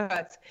 that's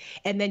haircuts.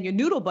 And then your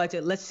noodle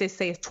budget, let's just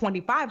say it's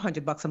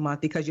 $2,500 a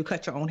month because you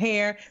cut your own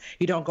hair,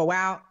 you don't go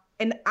out.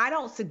 And I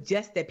don't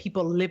suggest that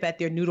people live at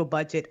their noodle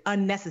budget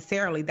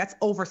unnecessarily. That's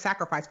over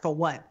sacrifice for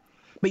what?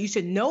 But you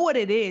should know what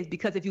it is,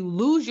 because if you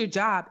lose your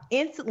job,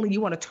 instantly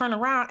you want to turn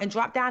around and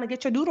drop down and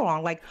get your noodle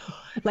on. Like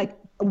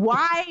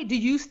why do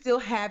you still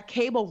have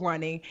cable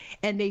running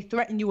and they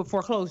threaten you with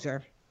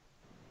foreclosure?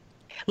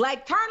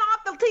 Like, turn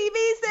off the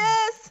TV,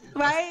 sis,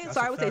 right? That's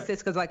so I would say sis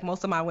because, like,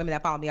 most of my women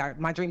that follow me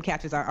my dream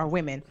catchers are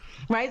women,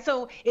 right?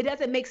 So it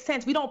doesn't make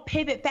sense. We don't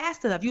pivot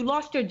fast enough. You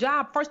lost your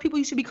job. First people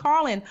you should be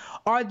calling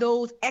are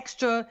those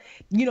extra,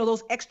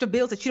 those extra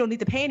bills that you don't need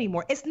to pay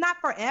anymore. It's not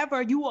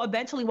forever. You will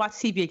eventually watch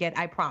TV again.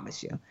 I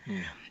promise you,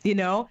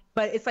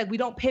 but it's like we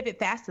don't pivot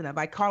fast enough.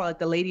 I call it like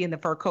the lady in the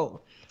fur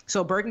coat.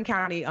 So Bergen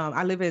County,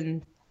 I live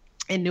in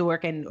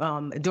Newark, and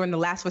during the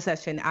last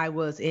recession, I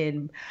was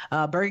in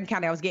Bergen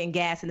County. I was getting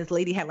gas, and this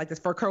lady had like this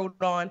fur coat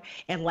on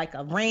and like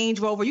a Range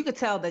Rover. You could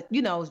tell that,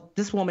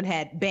 this woman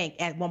had bank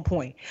at one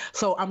point.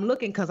 So I'm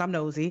looking, because I'm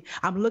nosy,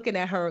 I'm looking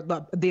at her,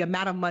 the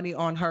amount of money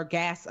on her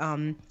gas,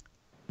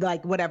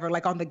 like whatever,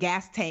 like on the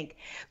gas tank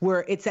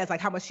where it says like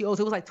how much she owes.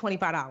 It was like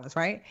 $25,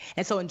 right?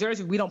 And so in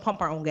Jersey, we don't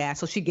pump our own gas.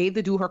 So she gave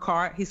the dude her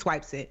card, he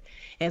swipes it,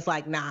 and it's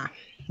like, nah,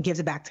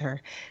 gives it back to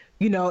her.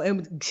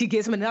 And she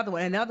gives him another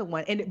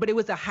one. But it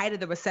was the height of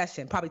the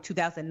recession, probably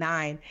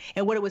 2009.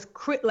 And what it was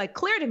clear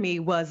to me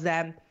was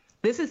that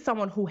this is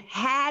someone who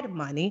had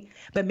money,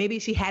 but maybe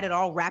she had it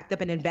all wrapped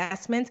up in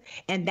investments,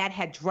 and that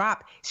had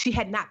dropped. She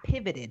had not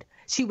pivoted.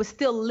 She was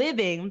still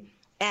living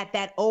at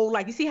that old,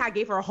 like, you see how I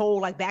gave her a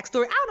whole like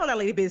backstory? I don't know that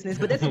lady business,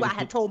 but this is what I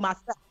had told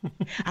myself.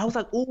 I was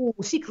like, oh,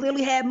 she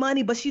clearly had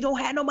money, but she don't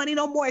have no money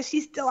no more.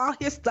 She's still out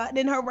here stunting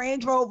in her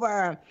Range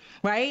Rover,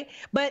 right?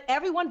 But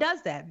everyone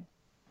does that.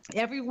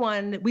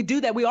 We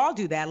do that. We all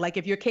do that. Like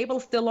if your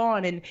cable's still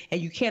on and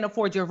you can't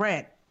afford your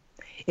rent,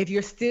 if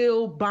you're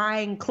still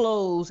buying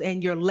clothes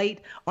and you're late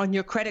on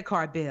your credit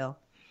card bill,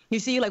 you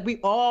see, like we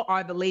all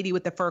are the lady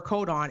with the fur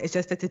coat on. It's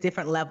just at the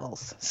different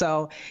levels.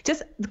 So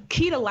just the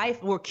key to life,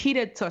 or key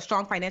to a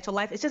strong financial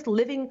life, is just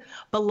living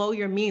below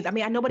your means. I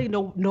mean,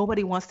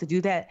 nobody wants to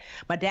do that.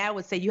 My dad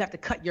would say you have to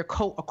cut your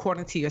coat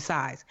according to your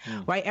size,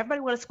 right?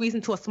 Everybody want to squeeze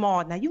into a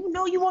small. Now, you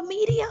a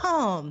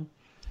medium.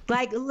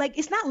 Like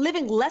it's not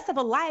living less of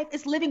a life.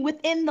 It's living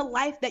within the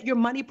life that your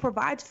money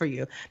provides for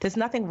you. There's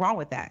nothing wrong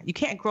with that. You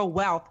can't grow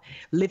wealth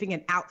living an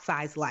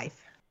outsized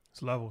life.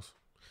 It's levels.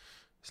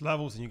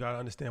 And you got to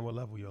understand what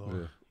level you're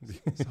on. Yeah.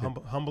 It's a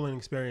humbling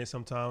experience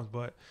sometimes,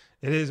 but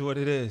it is what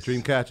it is.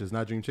 Dream catchers,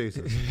 not dream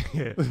chasers.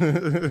 Yeah.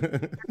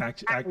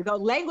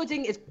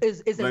 Languaging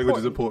is important. Language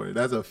is important.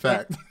 That's a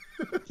fact.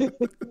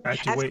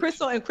 As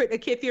Crystal and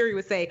Kid Fury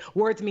would say,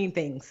 words mean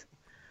things.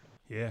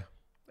 Yeah.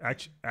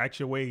 Act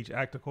your wage,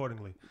 act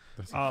accordingly.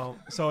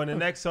 So in the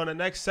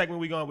next segment,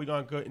 we're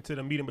gonna go into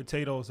the meat and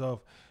potatoes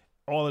of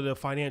all of the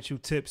financial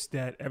tips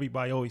that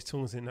everybody always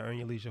tunes in to Earn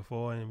Your Leisure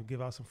for, and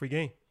give out some free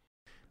game.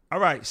 All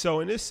right,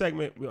 so in this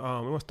segment, we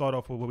want to start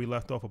off with where we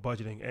left off with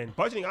budgeting. And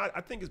budgeting, I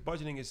think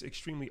budgeting is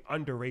extremely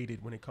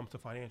underrated when it comes to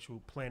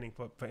financial planning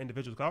for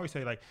individuals. I always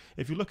say, like,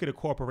 if you look at a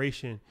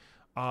corporation,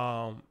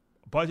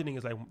 budgeting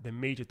is like the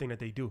major thing that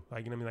they do.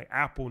 Like, like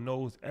Apple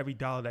knows every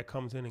dollar that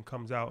comes in and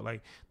comes out.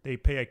 Like, they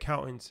pay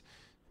accountants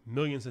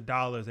millions of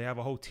dollars. They have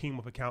a whole team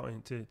of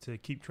accountants to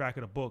keep track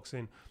of the books.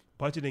 And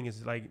budgeting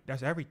is like,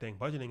 that's everything.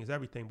 Budgeting is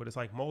everything. But it's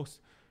like most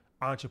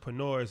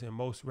entrepreneurs and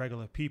most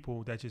regular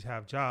people that just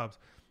have jobs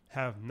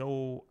have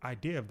no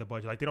idea of the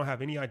budget. Like, they don't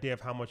have any idea of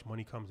how much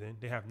money comes in.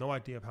 They have no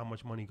idea of how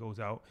much money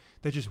goes out.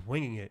 They're just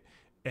winging it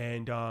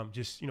and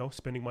just,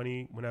 spending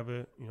money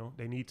whenever,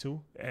 they need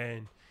to.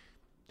 And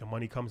the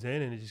money comes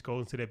in and it just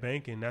goes into their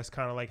bank. And that's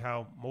kind of like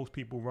how most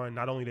people run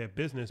not only their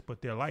business,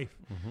 but their life.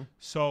 Mm-hmm.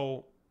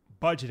 So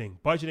budgeting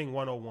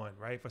 101,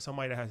 right? For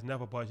somebody that has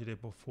never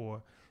budgeted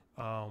before.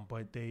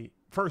 But they,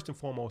 first and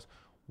foremost,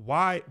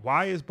 why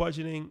is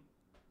budgeting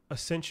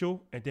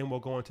essential? And then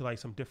we'll go into like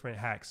some different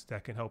hacks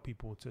that can help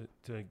people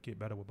to get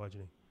better with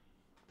budgeting.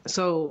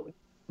 So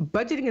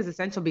budgeting is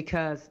essential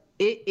because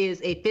it is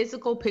a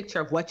physical picture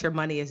of what your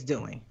money is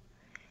doing,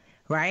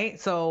 right?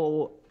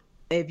 So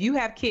if you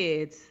have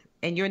kids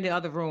and you're in the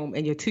other room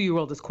and your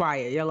 2-year-old is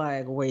quiet, you're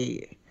like,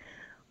 wait,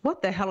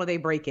 what the hell are they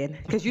breaking?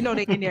 Because they're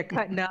in there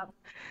cutting up,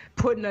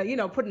 putting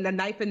a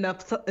knife in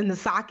the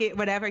socket,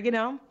 whatever,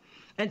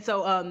 And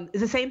so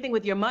it's the same thing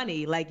with your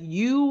money. Like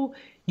you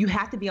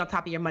have to be on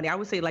top of your money. I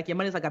would say like your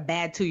money is like a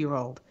bad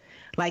 2-year-old.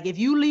 Like if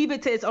you leave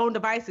it to its own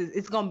devices,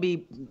 it's gonna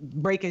be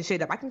breaking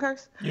shit up. I can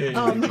curse.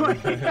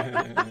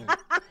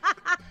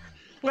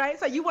 Right?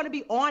 So you want to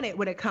be on it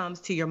when it comes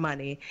to your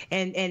money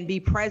and be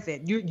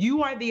present.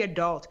 You are the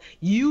adult.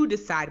 You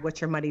decide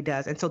what your money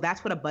does. And so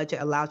that's what a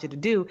budget allows you to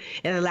do.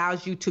 It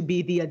allows you to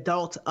be the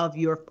adult of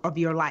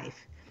your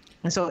life.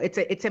 And so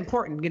it's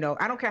important.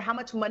 I don't care how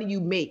much money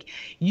you make.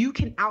 You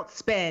can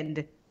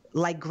outspend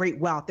like great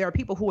wealth. There are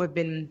people who have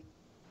been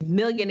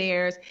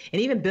millionaires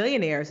and even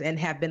billionaires and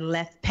have been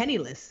left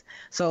penniless.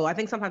 So I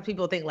think sometimes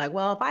people think like,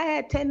 well, if I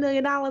had $10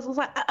 million, it was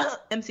like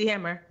MC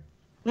Hammer.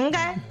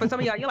 Okay. For some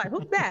of y'all, you're like,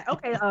 who's that?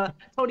 Okay.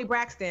 Tony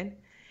Braxton,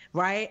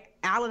 right?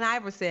 Allen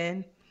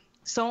Iverson.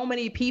 So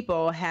many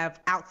people have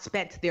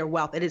outspent their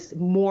wealth. It is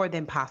more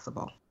than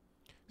possible.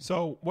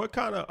 So what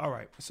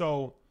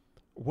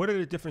are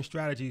the different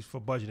strategies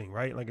for budgeting,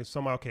 right? Like if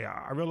somebody, okay,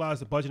 I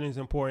realize the budgeting is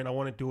important. I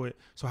want to do it.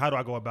 So how do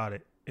I go about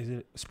it? Is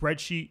it a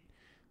spreadsheet,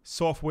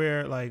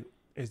 software? Like,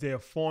 is there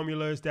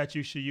formulas that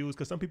you should use?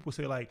 Because some people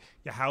say like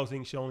your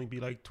housing should only be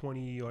like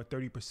 20 or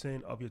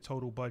 30% of your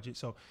total budget.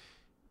 So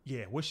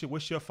yeah, what's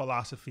your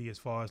philosophy as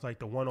far as like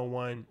the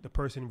one-on-one, the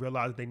person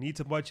realizes they need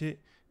to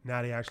budget,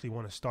 now they actually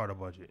want to start a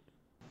budget?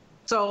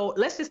 So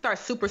let's just start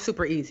super,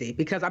 super easy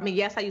because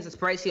yes, I use a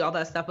spreadsheet, all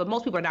that stuff, but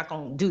most people are not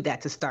going to do that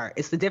to start.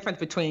 It's the difference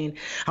between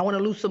I want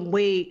to lose some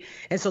weight.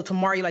 And so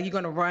tomorrow you're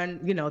going to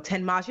run,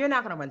 10 miles. You're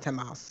not going to run 10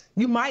 miles.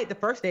 You might the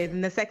first day,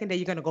 and the second day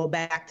you're going to go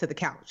back to the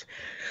couch.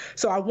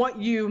 So I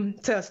want you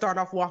to start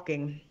off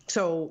walking.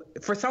 So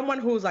for someone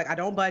who's like, I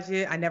don't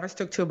budget, I never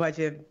stuck to a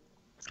budget.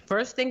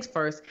 First things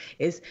first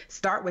is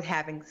start with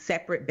having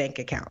separate bank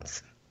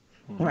accounts,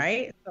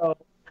 right? So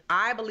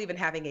I believe in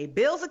having a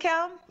bills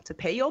account to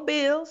pay your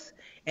bills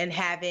and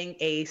having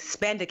a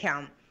spend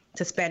account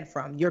to spend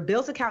from. Your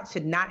bills account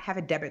should not have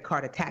a debit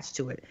card attached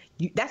to it.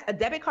 A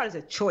debit card is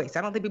a choice.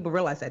 I don't think people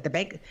realize that. The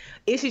bank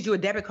issues you a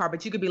debit card,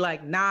 but you could be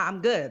like, nah,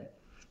 I'm good.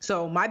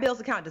 So my bills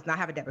account does not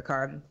have a debit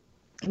card.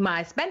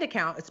 My spend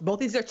account, both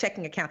these are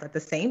checking accounts at the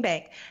same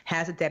bank,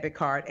 has a debit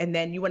card. And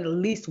then you want at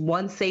least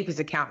one savings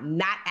account,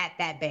 not at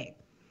that bank.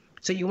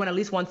 So you want at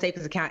least one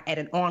savings account at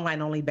an online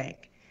only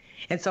bank.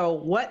 And so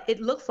what it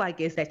looks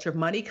like is that your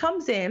money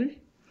comes in,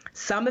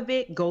 some of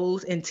it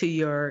goes into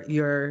your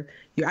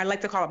I like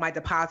to call it my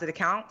deposit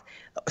account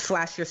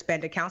 / your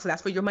spend account. So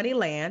that's where your money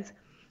lands.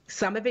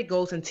 Some of it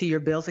goes into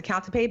your bills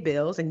account to pay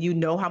bills, and you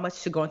know how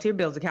much should go into your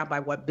bills account by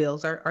what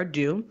bills are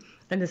due.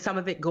 And then some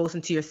of it goes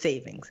into your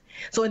savings.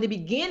 So in the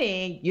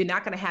beginning, you're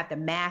not going to have the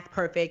math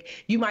perfect.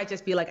 You might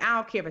just be like, I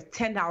don't care if it's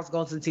 $10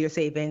 goes into your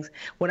savings.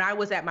 When I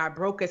was at my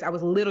brokest, I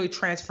was literally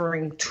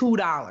transferring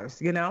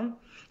 $2,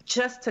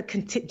 just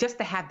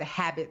to have the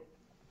habit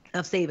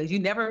of savings. You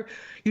never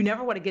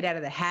want to get out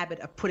of the habit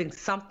of putting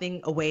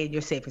something away in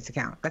your savings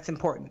account. That's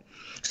important.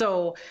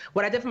 So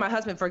what I did for my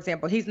husband, for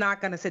example, he's not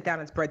going to sit down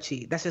and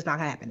spreadsheet. That's just not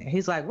happening.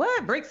 He's like,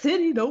 what? Brick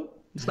City? Nope.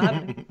 It's not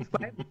happening.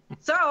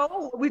 So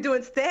what we do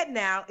instead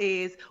now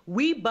is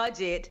we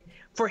budget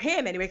for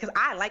him anyway, because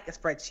I like a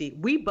spreadsheet.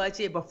 We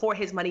budget before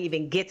his money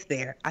even gets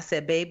there. I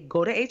said, babe,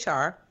 go to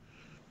HR.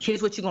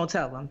 Here's what you're going to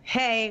tell them.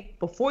 Hey,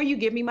 before you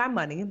give me my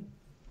money,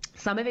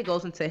 some of it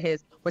goes into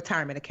his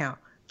retirement account.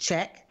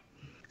 Check.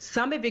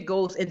 Some of it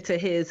goes into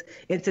his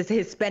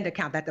spend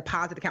account, that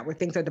deposit account where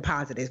things are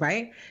deposited,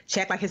 right?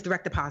 Check, like his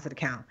direct deposit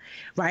account,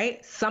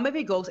 right? Some of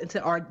it goes into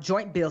our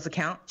joint bills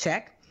account.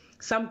 Check.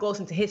 Some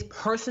goes into his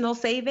personal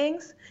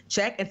savings.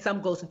 Check. And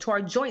some goes into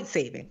our joint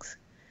savings.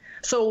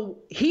 So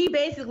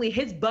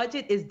his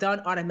budget is done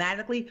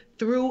automatically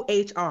through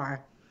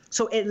HR.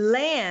 So it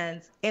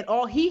lands, and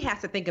all he has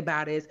to think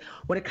about is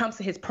when it comes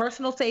to his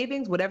personal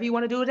savings, whatever you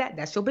want to do with that,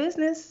 that's your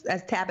business.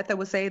 As Tabitha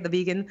would say, the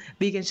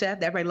vegan chef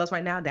that everybody loves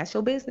right now, that's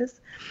your business,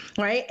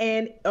 right?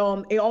 And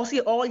also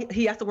all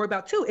he has to worry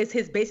about too is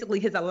his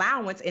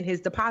allowance in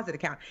his deposit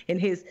account, in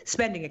his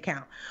spending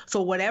account.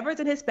 So whatever's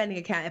in his spending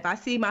account, if I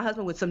see my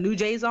husband with some new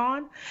J's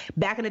on,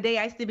 back in the day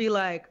I used to be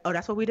like, oh,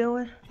 that's what we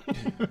doing?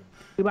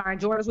 We buying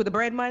Jordans with the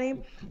bread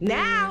money?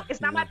 Now it's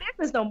not my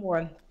business no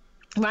more.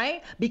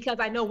 Right? Because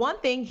I know one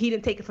thing, he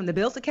didn't take it from the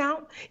bills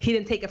account. He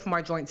didn't take it from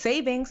our joint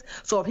savings.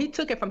 So if he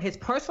took it from his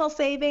personal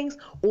savings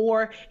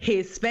or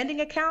his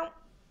spending account,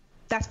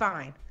 that's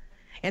fine.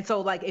 And so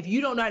like, if you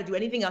don't know how to do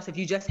anything else, if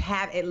you just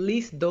have at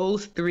least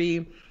those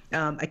three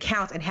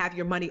accounts and have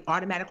your money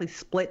automatically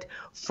split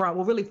from,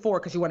 well, really four,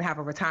 because you want to have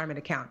a retirement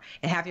account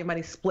and have your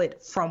money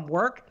split from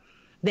work,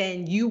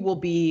 then you will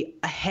be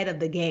ahead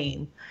of the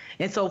game.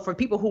 And so for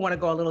people who want to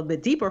go a little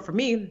bit deeper, for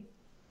me,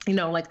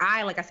 like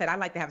I said, I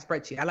like to have a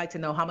spreadsheet. I like to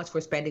know how much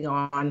we're spending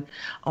on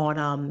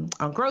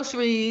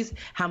groceries,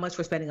 how much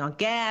we're spending on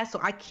gas. So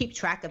I keep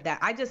track of that.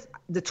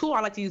 The tool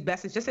I like to use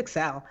best is just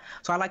Excel.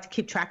 So I like to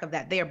keep track of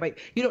that there, but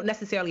you don't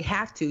necessarily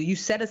have to. You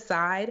set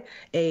aside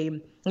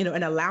an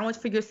allowance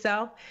for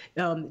yourself.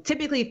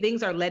 Typically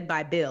things are led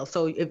by bills.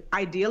 So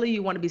ideally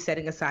you want to be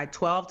setting aside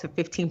 12 to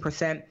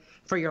 15%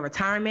 for your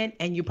retirement,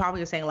 and you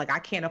probably are saying like, I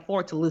can't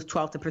afford to lose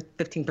 12 to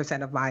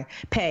 15% of my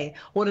pay.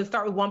 Well, then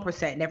start with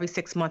 1%, and every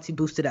 6 months you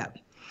boost it up.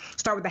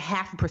 Start with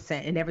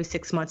 0.5%, and every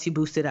 6 months you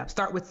boost it up.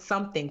 Start with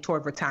something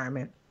toward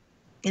retirement.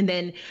 And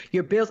then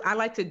your bills, I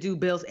like to do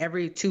bills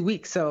every 2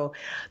 weeks. So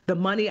the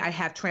money I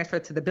have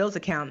transferred to the bills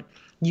account,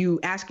 you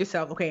ask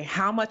yourself, okay,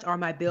 how much are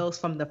my bills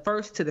from the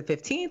 1st to the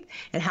 15th?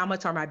 And how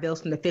much are my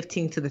bills from the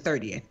 15th to the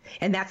 30th?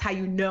 And that's how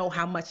you know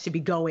how much should be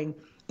going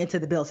into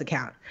the bills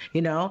account,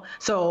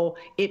 So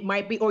it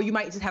might be, or you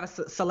might just have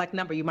a select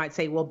number. You might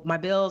say, well, my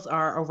bills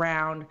are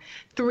around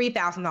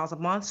 $3,000 a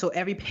month. So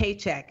every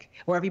paycheck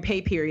or every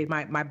pay period,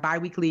 my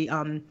biweekly,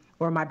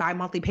 or my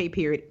bi-monthly pay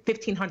period,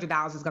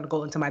 $1,500 is going to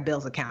go into my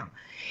bills account.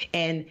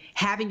 And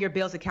having your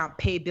bills account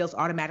pay bills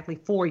automatically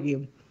for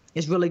you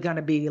is really going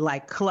to be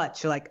like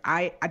clutch. Like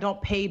I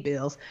don't pay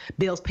bills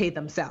pay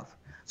themselves.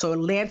 So it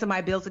lands in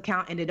my bills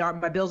account, and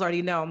my bills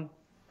already know,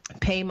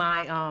 pay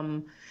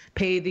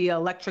the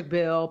electric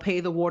bill, pay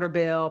the water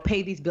bill,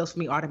 pay these bills for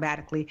me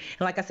automatically.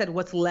 And like I said,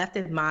 what's left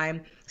in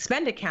my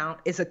spend account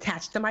is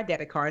attached to my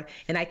debit card,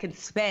 and I can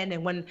spend,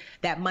 and when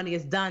that money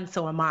is done,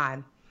 so am I.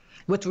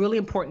 What's really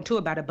important too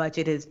about a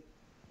budget is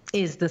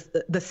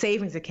the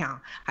savings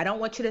account. I don't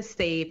want you to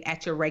save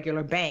at your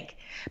regular bank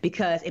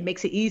because it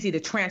makes it easy to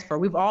transfer.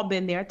 We've all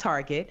been there at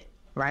Target,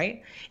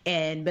 right?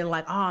 And been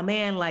like, oh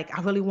man, like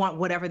I really want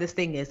whatever this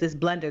thing is, this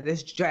blender,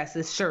 this dress,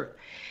 this shirt.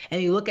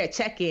 And you look at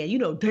check-in, you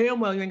know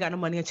damn well you ain't got no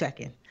money in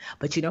check-in.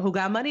 But you know who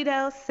got money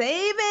though?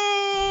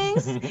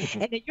 Savings.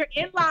 And then you're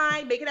in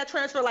line making that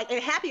transfer, like,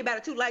 and happy about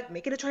it too, like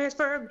making a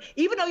transfer,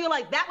 even though you're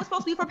like, that was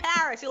supposed to be for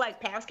Paris. You're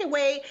like, Paris can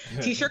wait,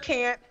 she sure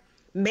can't.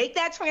 Make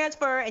that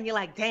transfer, and you're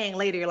like, dang,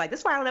 later, you're like, this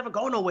is why I don't ever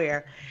go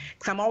nowhere.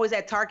 Because I'm always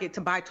at Target to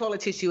buy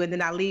toilet tissue, and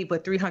then I leave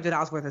with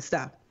 $300 worth of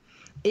stuff.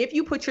 If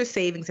you put your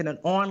savings in an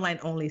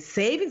online-only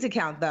savings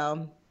account,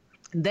 though,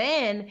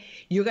 then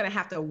you're going to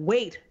have to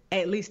wait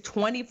at least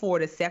 24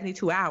 to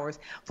 72 hours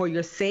for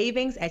your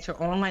savings at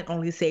your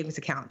online-only savings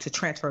account to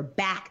transfer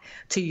back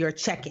to your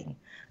checking,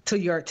 to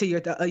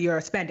your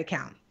spend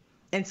account.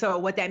 And so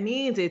what that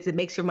means is it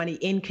makes your money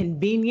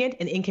inconvenient,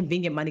 and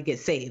inconvenient money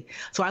gets saved.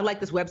 So I like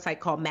this website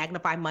called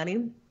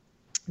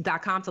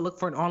magnifymoney.com to look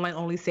for an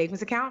online-only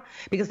savings account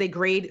because they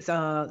grade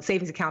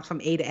savings accounts from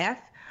A to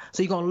F.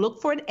 So you're going to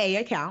look for an A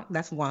account.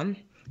 That's 1.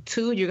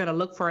 2, you're going to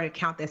look for an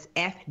account that's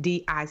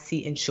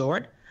FDIC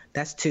insured.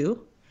 That's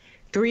 2.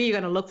 3, you're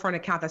going to look for an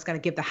account that's going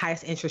to give the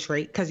highest interest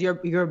rate because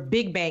your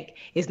big bank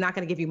is not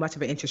going to give you much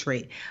of an interest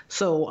rate.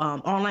 So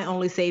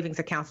online-only savings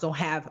accounts don't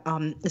have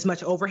as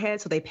much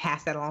overhead, so they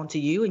pass that along to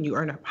you and you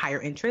earn a higher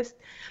interest.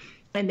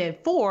 And then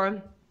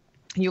 4,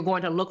 you're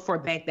going to look for a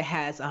bank that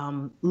has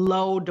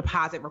low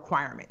deposit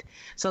requirement.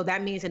 So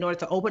that means in order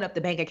to open up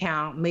the bank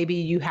account, maybe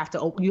you have to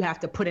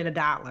put in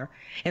 $1.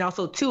 And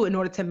also 2, in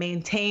order to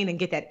maintain and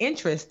get that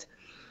interest,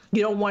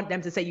 you don't want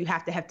them to say you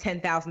have to have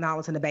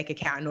 $10,000 in the bank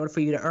account in order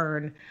for you to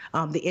earn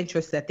the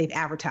interest that they've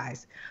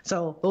advertised.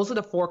 So those are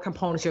the 4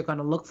 components you're going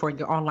to look for in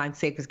your online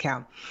savings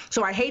account.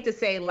 So I hate to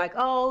say like,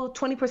 oh,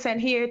 20%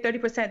 here,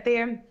 30%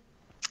 there.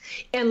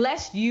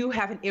 Unless you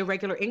have an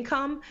irregular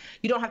income,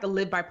 you don't have to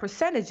live by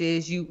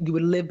percentages. You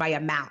would live by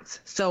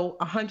amounts. So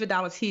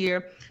 $100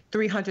 here,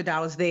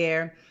 $300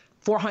 there,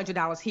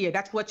 $400 here.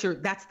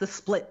 That's the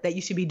split that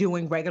you should be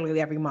doing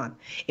regularly every month.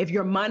 If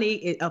your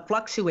money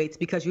fluctuates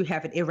because you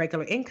have an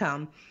irregular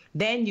income,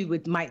 then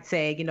you might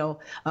say,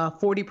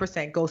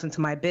 40% goes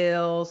into my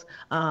bills,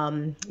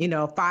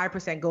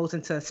 5% goes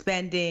into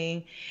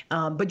spending.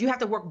 But you have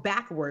to work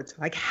backwards.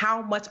 Like,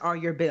 how much are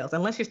your bills?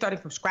 Unless you're starting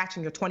from scratch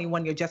and you're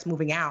 21, you're just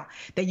moving out,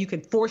 then you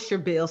can force your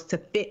bills to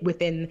fit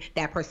within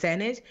that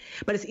percentage.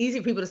 But it's easy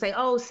for people to say,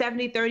 oh,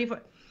 70, 30.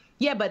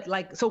 Yeah, but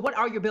so what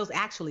are your bills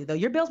actually, though?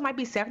 Your bills might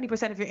be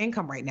 70% of your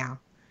income right now,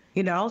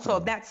 So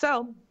if that's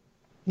so,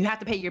 you have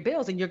to pay your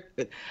bills. And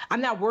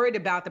I'm not worried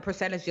about the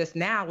percentage just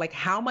now. Like,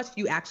 how much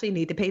do you actually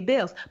need to pay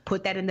bills?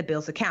 Put that in the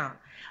bills account.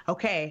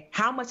 Okay,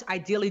 how much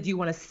ideally do you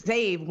want to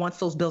save once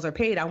those bills are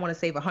paid? I want to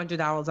save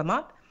 $100 a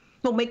month.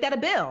 Well, make that a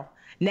bill.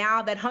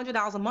 Now that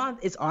 $100 a month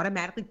is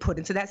automatically put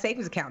into that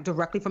savings account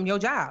directly from your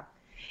job.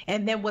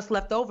 And then what's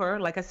left over,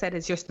 like I said,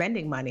 is your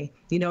spending money.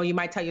 You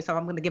might tell yourself,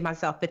 I'm going to give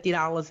myself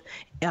 $50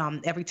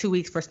 every 2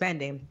 weeks for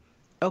spending.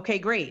 Okay,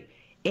 great.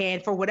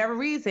 And for whatever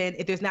reason,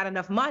 if there's not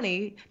enough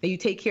money, then you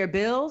take care of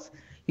bills.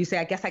 You say,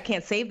 I guess I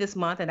can't save this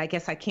month, and I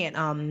guess I can't.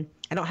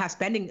 I don't have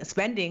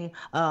spending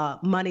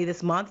money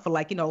this month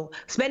for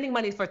spending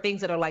money for things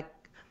that are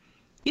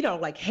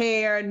like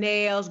hair,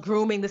 nails,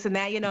 grooming, this and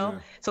that. Yeah.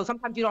 So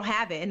sometimes you don't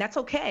have it, and that's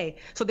okay.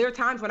 So there are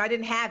times when I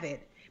didn't have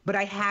it, but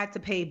I had to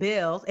pay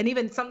bills. And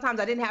even sometimes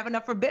I didn't have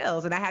enough for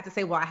bills. And I had to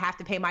say, well, I have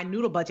to pay my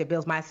noodle budget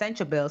bills, my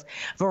essential bills.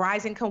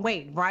 Verizon can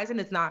wait. Verizon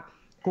is not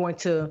going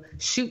to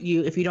shoot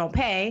you if you don't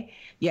pay.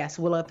 Yes,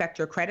 will affect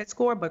your credit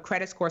score, but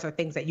credit scores are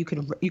things that you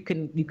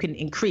can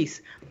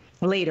increase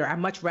later. I'd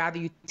much rather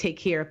you take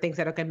care of things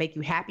that are going to make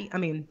you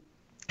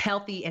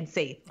healthy and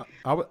safe.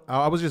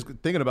 I was just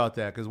thinking about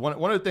that because one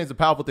of the things, the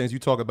powerful things you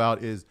talk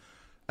about is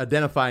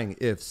identifying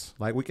ifs.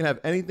 Like, we can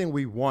have anything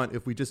we want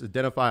if we just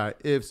identify our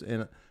ifs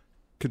and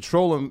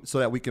control them so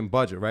that we can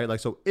budget, right? Like,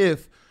 so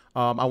if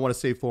I want to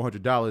save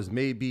 $400,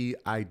 maybe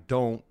I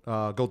don't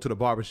go to the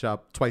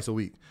barbershop twice a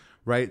week,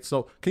 right?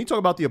 So can you talk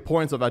about the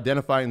importance of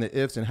identifying the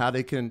ifs and how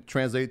they can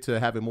translate to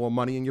having more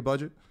money in your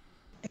budget?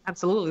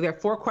 Absolutely. There are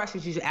 4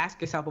 questions you should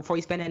ask yourself before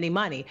you spend any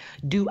money.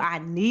 Do I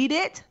need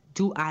it?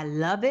 Do I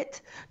love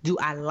it? Do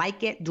I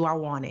like it? Do I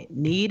want it?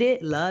 Need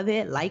it, love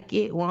it, like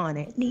it, want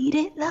it. Need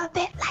it, love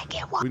it, like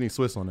it, want it. We need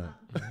Swiss on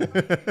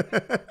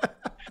that.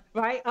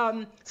 Right?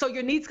 So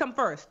your needs come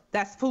first.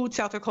 That's food,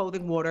 shelter,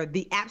 clothing, water,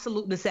 the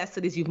absolute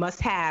necessities you must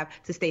have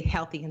to stay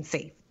healthy and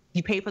safe.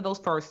 You pay for those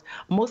first.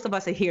 Most of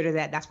us adhere to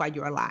that. That's why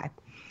you're alive.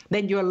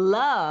 Then your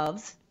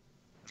loves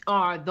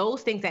are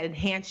those things that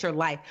enhance your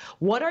life.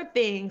 What are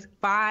things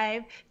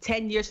 5,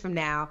 10 years from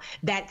now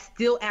that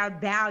still add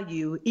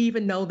value,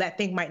 even though that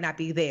thing might not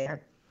be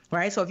there?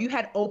 Right? So if you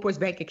had Oprah's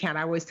bank account,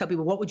 I always tell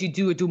people, what would you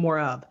do or do more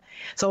of?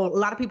 So a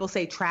lot of people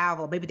say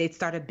travel. Maybe they'd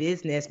start a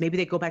business. Maybe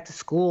they go back to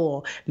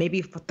school.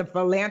 Maybe the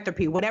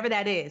philanthropy, whatever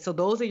that is. So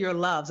those are your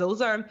loves.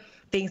 Those are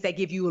things that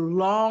give you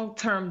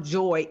long-term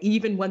joy,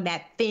 even when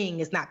that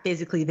thing is not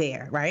physically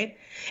there, right?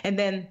 And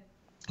then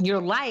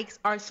your likes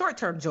are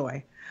short-term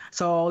joy.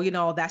 So, you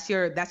know, that's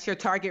your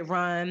Target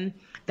run.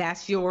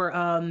 That's your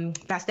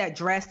that's that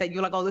dress that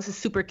you're like, oh, this is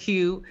super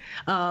cute.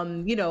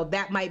 You know,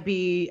 that might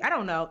be, I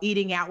don't know,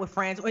 eating out with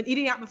friends. Or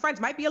eating out with friends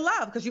might be a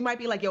love, because you might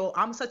be like, yo,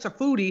 I'm such a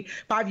foodie.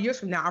 5 years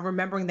from now, I'm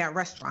remembering that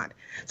restaurant.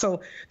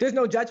 So there's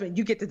no judgment.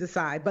 You get to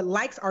decide. But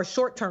likes are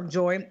short-term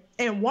joy,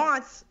 and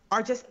wants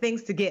are just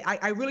things to get.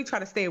 I really try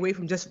to stay away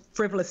from just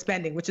frivolous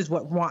spending, which is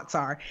what wants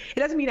are. It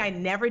doesn't mean I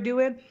never do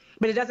it,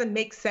 but it doesn't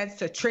make sense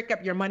to trick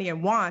up your money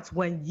and wants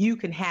when you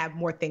can have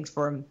more things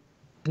for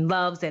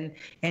loves and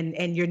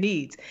your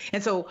needs.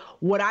 And so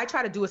what I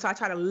try to do is I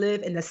try to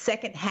live in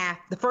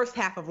the first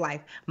half of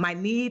life, my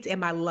needs and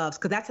my loves,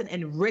 because that's an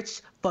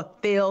enriched,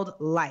 fulfilled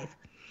life.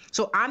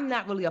 So I'm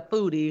not really a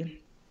foodie,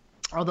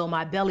 although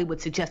my belly would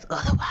suggest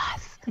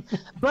otherwise.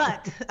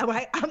 But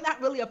right, I'm not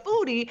really a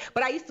foodie,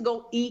 but I used to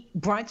go eat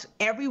brunch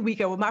every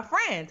weekend with my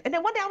friends. And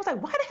then one day I was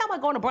like, why the hell am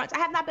I going to brunch? I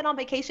have not been on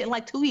vacation in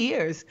like 2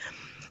 years.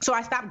 So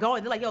I stopped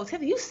going. They're like, yo,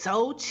 Tiffany, you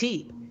so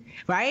cheap,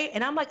 right?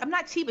 And I'm like, I'm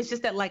not cheap. It's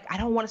just that, like, I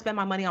don't want to spend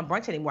my money on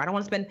brunch anymore. I don't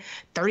want to spend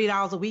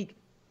 $30 a week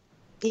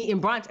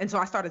eating brunch. And so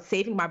I started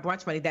saving my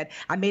brunch money. That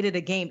I made it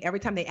a game. Every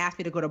time they asked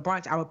me to go to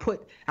brunch,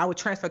 I would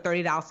transfer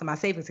 $30 to my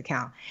savings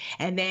account.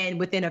 And then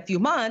within a few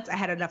months, I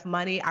had enough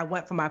money. I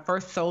went for my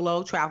first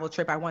solo travel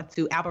trip. I went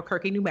to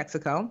Albuquerque, New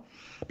Mexico,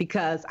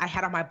 because I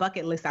had on my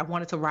bucket list, I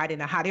wanted to ride in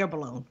a hot air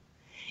balloon.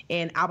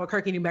 And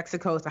Albuquerque, New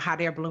Mexico is the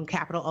hot air balloon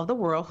capital of the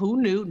world.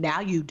 Who knew? Now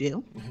you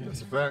do.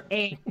 That's a fact.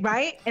 And,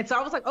 right? And so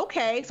I was like,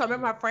 okay. So I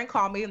remember my friend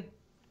called me,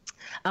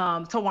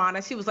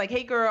 Tawana. She was like,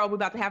 hey girl, we're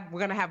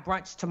gonna have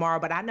brunch tomorrow,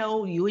 but I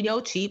know you and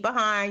your cheap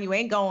behind, you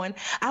ain't going.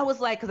 I was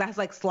like, because I was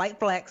like slight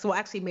flex, well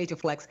actually major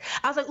flex.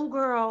 I was like, ooh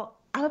girl,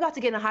 I'm about to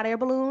get in a hot air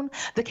balloon.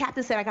 The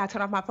captain said I gotta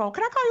turn off my phone.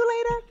 Can I call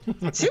you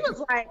later? She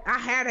was like, I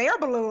had an air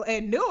balloon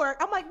in Newark.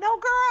 I'm like, no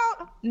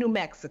girl, New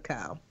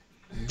Mexico.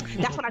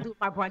 That's what I do with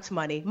my brunch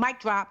money.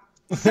 Mic drop.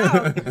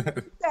 So,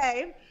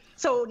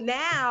 so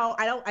now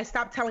I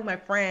stopped telling my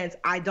friends,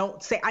 I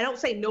don't say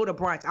no to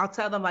brunch. I'll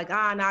tell them like,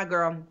 nah,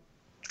 girl,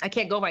 I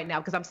can't go right now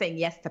because I'm saying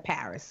yes to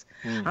Paris.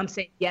 I'm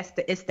saying yes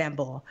to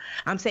Istanbul.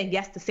 I'm saying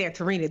yes to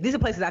Santorini. These are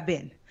places I've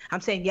been.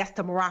 I'm saying yes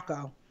to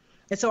Morocco.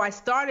 And so I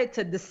started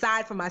to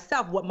decide for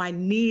myself what my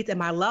needs and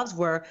my loves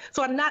were.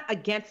 So I'm not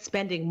against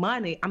spending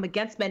money. I'm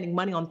against spending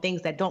money on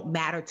things that don't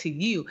matter to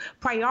you.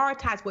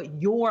 Prioritize what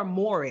your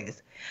more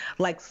is.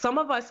 Like some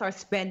of us are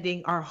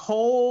spending our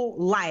whole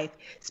life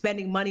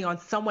spending money on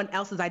someone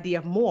else's idea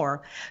of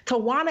more.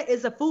 Tawana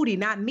is a foodie,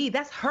 not me.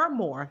 That's her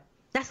more.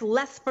 That's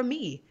less for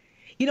me.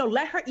 You know,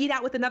 let her eat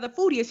out with another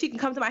foodie and she can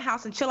come to my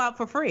house and chill out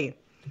for free.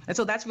 And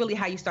so that's really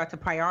how you start to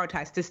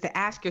prioritize, just to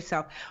ask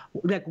yourself,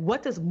 like,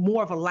 what does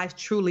more of a life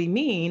truly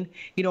mean?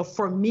 You know,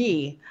 for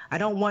me, I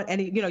don't want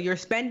any, you know, your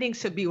spending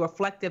should be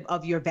reflective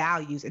of your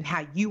values and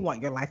how you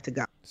want your life to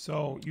go.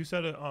 So you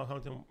said it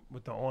something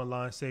with the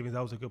online savings.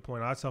 That was a good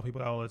point. I tell people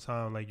that all the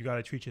time, like, you got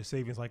to treat your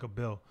savings like a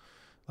bill.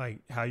 Like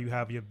how you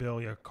have your bill,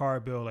 your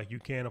car bill, like you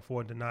can't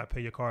afford to not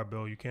pay your car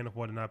bill. You can't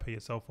afford to not pay your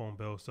cell phone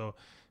bill. So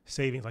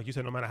savings, like you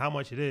said, no matter how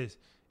much it is,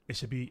 it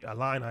should be a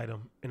line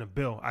item in a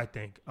bill, I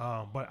think.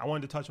 But I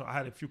wanted to touch on, I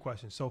had a few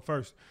questions. So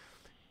first,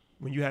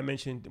 when you had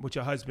mentioned with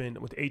your husband,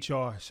 with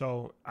HR,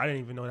 so I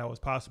didn't even know that was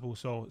possible.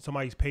 So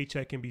somebody's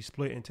paycheck can be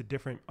split into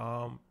different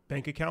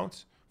bank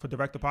accounts for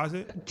direct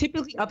deposit?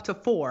 Typically up to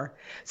 4.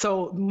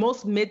 So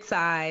most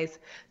mid-size,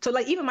 so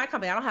like even my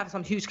company, I don't have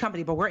some huge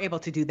company, but we're able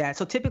to do that.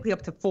 So typically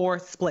up to 4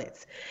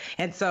 splits.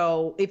 And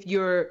so if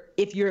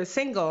you're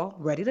single,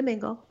 ready to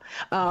mingle,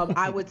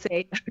 I would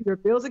say your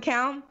bills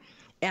account,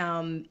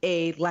 and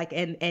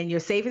your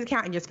savings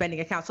account and your spending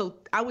account. So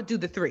I would do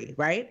the 3,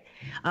 right?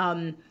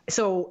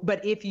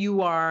 But if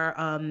you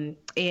are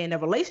in a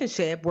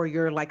relationship where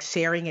you're like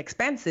sharing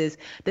expenses,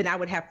 then I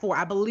would have 4.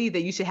 I believe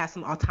that you should have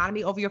some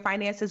autonomy over your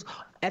finances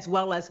as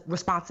well as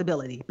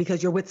responsibility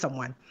because you're with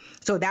someone.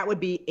 So that would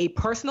be a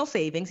personal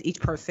savings, each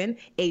person,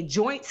 a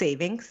joint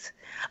savings,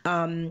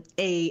 and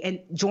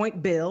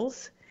joint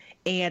bills,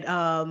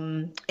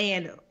 and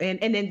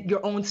then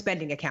your own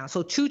spending account.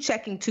 So 2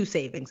 checking, 2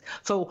 savings.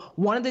 So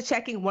one of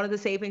the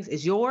savings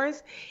is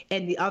yours,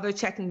 and the other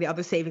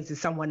savings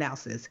is someone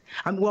else's.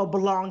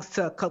 Belongs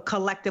to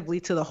collectively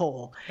to the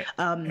whole.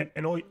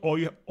 And all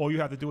you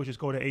have to do is just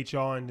go to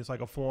HR, and it's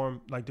like a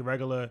form, like the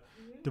regular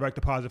direct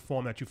deposit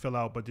form that you fill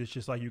out, but it's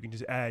just like you can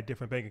just add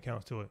different bank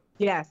accounts to it.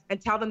 Yes,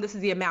 and tell them this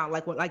is the amount.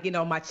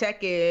 My check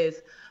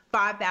is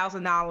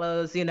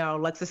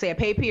 $5,000. Let's just say a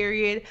pay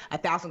period.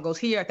 1,000 goes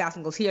here,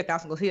 1,000 goes here,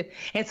 1,000 goes here.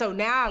 And so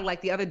now, like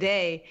the other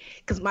day,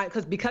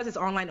 because it's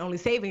online only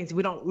savings,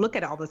 we don't look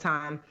at it all the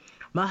time.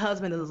 My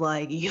husband is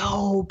like,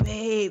 "Yo,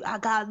 babe, I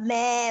got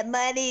mad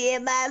money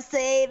in my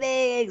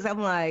savings." I'm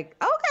like,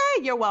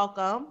 "Okay, you're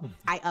welcome."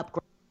 I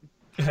upgrade.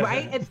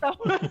 Right? And so,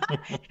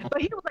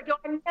 but he was like, "Yo,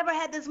 I never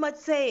had this much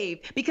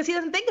saved," because he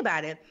doesn't think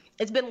about it.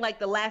 It's been like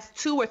the last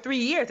 2 or 3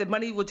 years that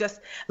money will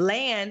just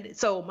land.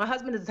 So my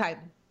husband is the type,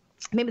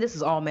 maybe this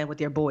is all men with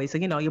their boys. So,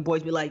 your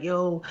boys be like,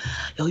 yo,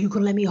 you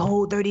can let me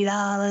hold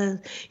 $30.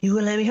 You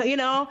can let me,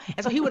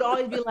 And so he would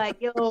always be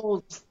like,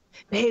 yo,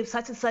 babe,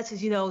 such and such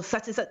is,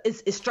 such and such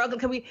is struggling.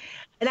 Can we?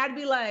 And I'd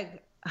be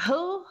like,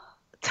 who?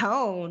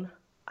 Tone?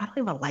 I don't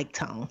even like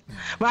Tone.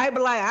 Right?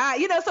 But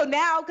so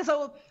now,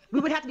 so we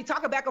would have to be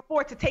talking back and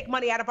forth to take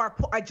money out of our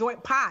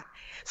joint pot.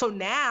 So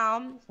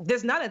now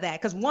there's none of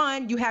that. Because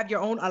one, you have your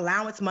own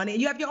allowance money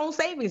and you have your own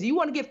savings. You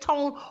want to give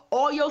Tone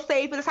all your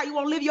savings. That's how you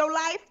want to live your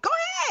life? Go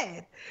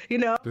ahead.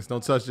 Just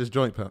don't touch this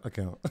joint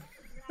account.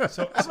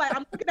 So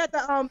I'm looking at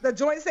the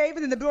joint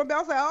savings and the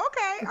doorbell. Say,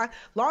 okay, as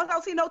long as I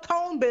don't see no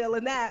Tone bill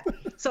in that.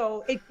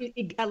 So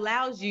it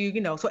allows you,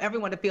 so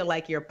everyone to feel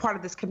like you're part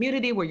of this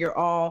community where you're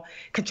all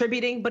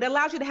contributing, but it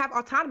allows you to have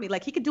autonomy.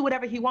 Like he can do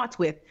whatever he wants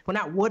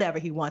not whatever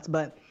he wants,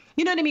 but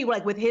you know what I mean?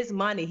 Like with his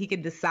money, he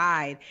can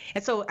decide.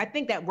 And so I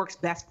think that works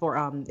best for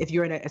if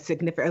you're in a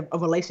significant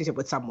relationship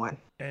with someone.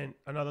 And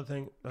another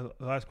thing, the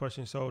last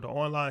question. So the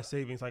online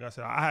savings, like I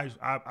said,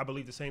 I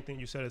believe the same thing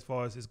you said as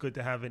far as it's good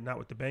to have it not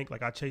with the bank.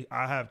 Like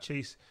I have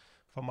Chase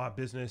for my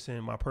business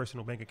and my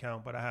personal bank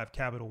account, but I have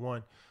Capital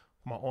One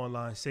for my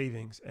online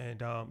savings. And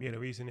the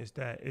reason is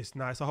that it's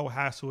a whole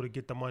hassle to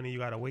get the money. You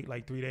got to wait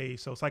like 3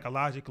 days. So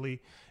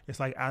psychologically, it's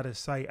like out of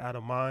sight, out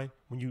of mind.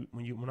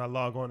 When I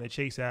log on the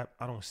Chase app,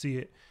 I don't see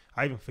it.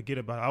 I even forget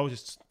about it. I was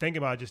just thinking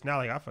about it just now.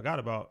 Like I forgot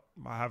about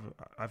it. I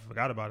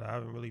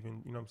haven't really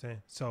even, you know what I'm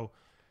saying? So,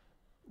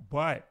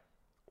 but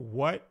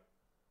what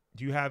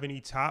do you have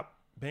any top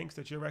banks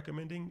that you're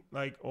recommending?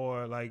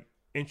 Or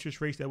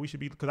interest rates that we should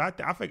be, because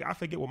I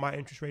forget what my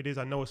interest rate is.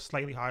 I know it's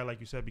slightly higher, like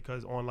you said,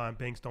 because online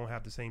banks don't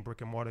have the same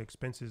brick and mortar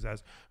expenses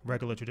as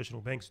regular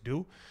traditional banks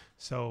do.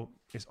 So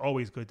it's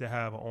always good to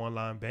have an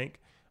online bank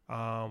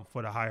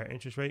for the higher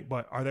interest rate.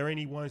 But are there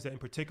any ones that in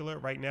particular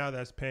right now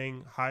that's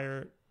paying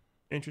higher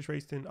interest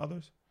rates than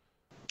others?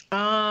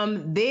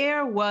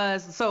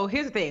 So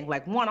here's the thing,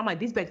 one, I'm like,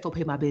 these banks don't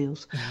pay my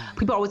bills.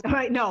 People always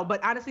no,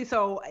 but honestly,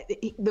 so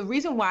the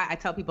reason why I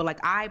tell people,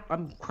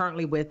 I'm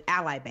currently with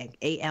Ally Bank,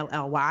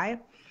 ALLY,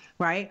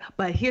 right?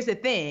 But here's the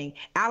thing,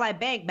 Ally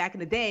Bank back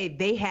in the day,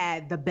 they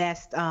had the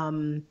best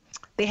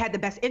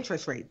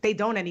interest rate. They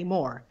don't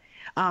anymore.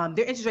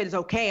 Their interest rate is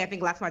okay. I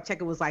think last time I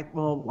checked, it was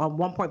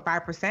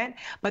 1.5%.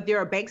 But there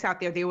are banks out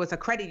there. There was a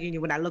credit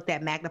union when I looked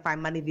at Magnify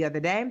Money the other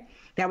day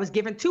that was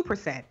given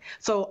 2%.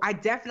 So I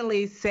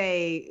definitely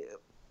say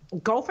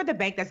go for the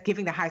bank that's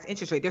giving the highest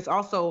interest rate. There's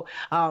also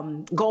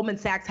Goldman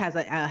Sachs has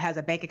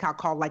a bank account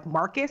called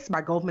Marcus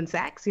by Goldman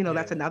Sachs.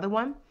 That's another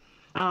one.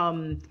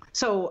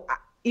 So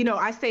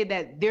I say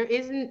that there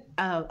isn't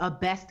a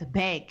best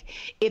bank.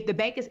 If the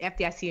bank is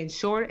FDIC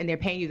insured and they're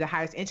paying you the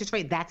highest interest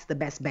rate, that's the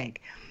best bank.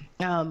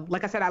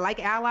 Like I said, I like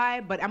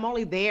Ally, but I'm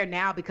only there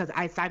now because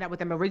I signed up with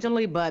them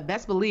originally. But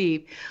best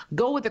believe,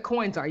 go with the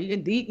coins are. You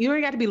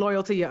don't got to be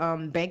loyal to your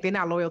bank. They're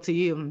not loyal to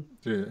you.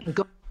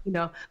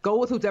 Yeah. Go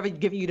with who's ever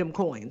giving you them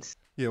coins.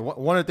 Yeah,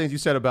 one of the things you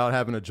said about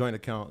having a joint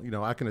account,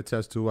 I can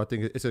attest to. I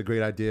think it's a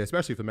great idea,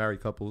 especially for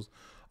married couples.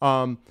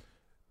 I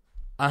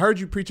heard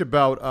you preach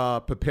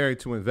about preparing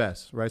to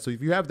invest, right? So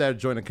if you have that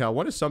joint account,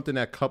 what is something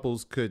that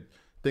couples could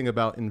think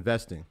about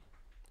investing?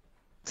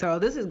 So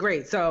this is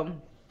great. So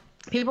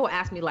people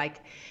ask me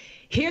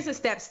here's the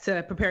steps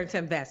to preparing to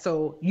invest.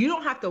 So you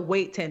don't have to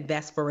wait to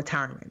invest for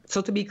retirement.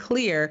 So to be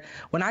clear,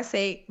 when I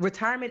say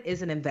retirement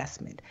is an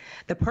investment,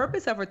 the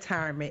purpose of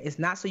retirement is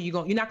not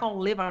you're not going to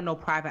live on no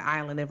private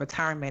island in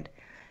retirement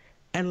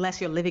unless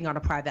you're living on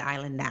a private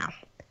island now.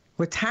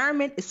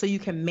 Retirement is so you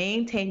can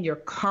maintain your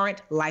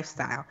current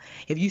lifestyle.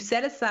 If you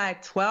set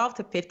aside 12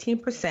 to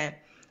 15%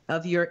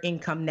 of your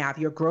income now, of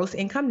your gross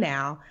income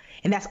now,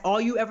 and that's all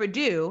you ever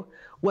do,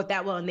 what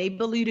that will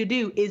enable you to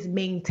do is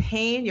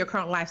maintain your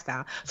current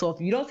lifestyle. So if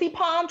you don't see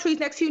palm trees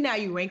next to you now,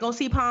 you ain't gonna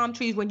see palm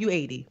trees when you're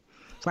 80,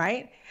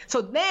 right?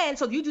 So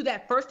you do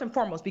that first and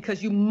foremost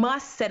because you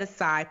must set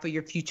aside for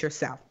your future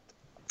self.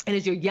 And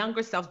it's your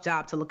younger self's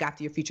job to look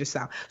after your future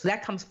self. So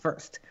that comes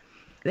first.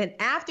 Then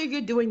after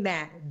you're doing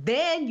that,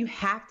 then you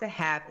have to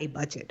have a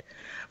budget,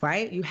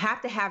 right? You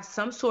have to have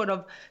some sort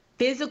of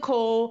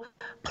physical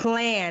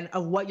plan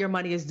of what your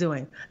money is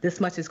doing.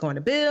 This much is going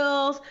to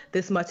bills,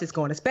 this much is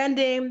going to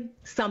spending,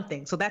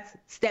 something. So that's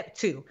step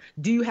 2.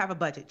 Do you have a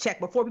budget?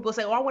 Check. Before people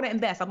say, oh, I want to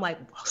invest, I'm like,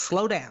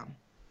 slow down.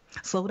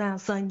 Slow down,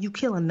 son. You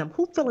killing them.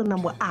 Who filling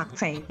them with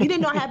octane? You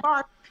didn't know I had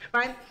bars,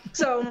 right?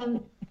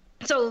 So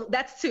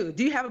that's 2.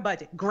 Do you have a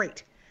budget?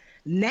 Great.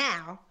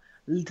 Now,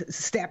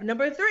 step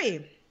number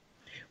 3,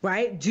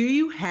 right? Do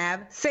you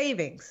have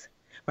savings?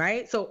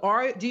 Right? So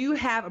do you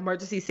have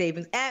emergency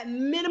savings at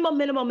minimum?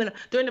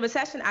 During the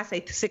recession, I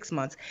say 6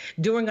 months.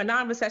 During a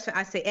non-recession,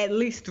 I say at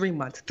least 3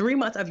 months. 3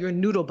 months of your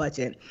noodle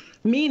budget.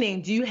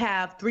 Meaning, do you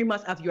have 3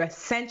 months of your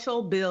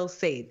essential bills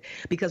saved?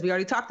 Because we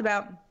already talked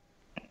about,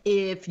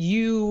 if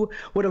you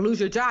were to lose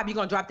your job, you're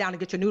going to drop down and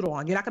get your noodle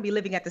on. You're not going to be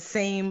living at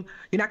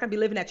you're not going to be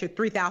living at your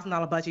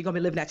 $3,000 budget. You're going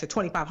to be living at your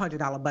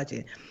 $2,500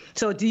 budget.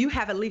 So do you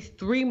have at least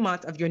 3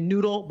 months of your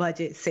noodle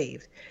budget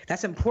saved?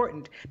 That's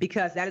important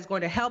because that is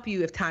going to help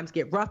you if times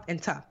get rough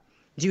and tough.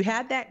 Do you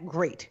have that?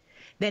 Great.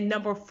 Then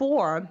number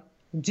 4,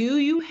 do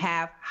you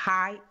have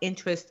high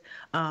interest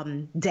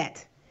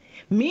debt?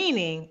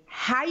 Meaning,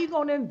 how are you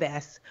going to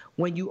invest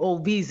when you owe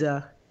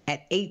Visa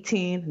at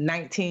 18,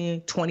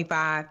 19,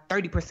 25,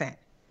 30%?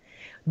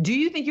 Do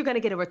you think you're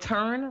going to get a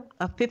return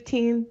of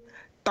 15,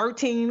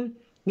 13,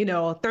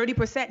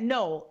 30%?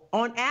 No.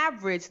 On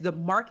average, the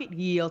market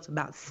yields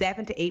about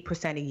 7 to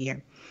 8% a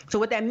year. So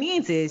what that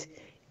means is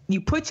you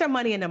put your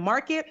money in the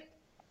market,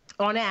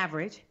 on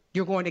average,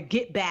 you're going to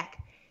get back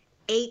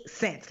 8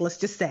 cents, let's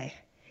just say.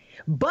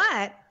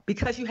 But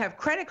because you have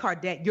credit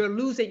card debt, you're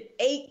losing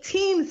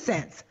 18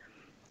 cents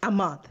a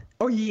month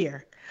or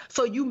year.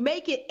 So you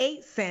make it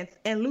 8 cents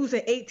and lose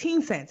it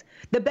 18 cents.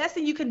 The best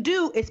thing you can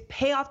do is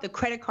pay off the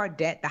credit card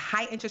debt, the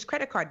high interest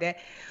credit card debt,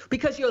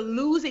 because you're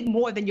losing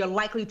more than you're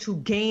likely to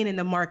gain in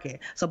the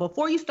market. So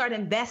before you start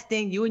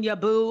investing, you and your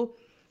boo,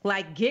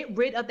 get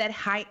rid of that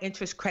high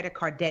interest credit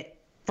card debt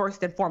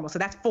first and foremost. So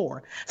that's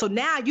 4. So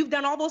now you've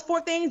done all those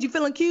 4 things. You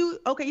feeling cute?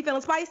 Okay, you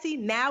feeling spicy?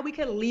 Now we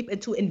can leap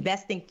into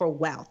investing for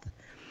wealth.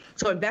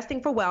 So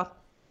investing for wealth.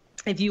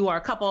 If you are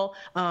a couple,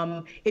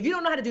 if you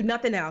don't know how to do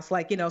nothing else,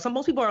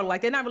 most people are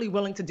they're not really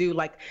willing to do,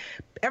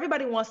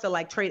 everybody wants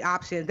to trade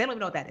options. They don't even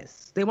know what that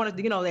is. They want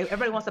to,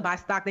 everybody wants to buy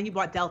stock. Then you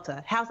bought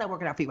Delta. How's that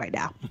working out for you right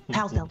now?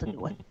 How's Delta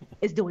doing?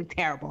 It's doing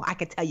terrible. I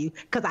can tell you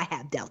because I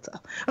have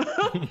Delta.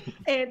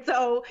 And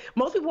so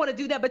most people want to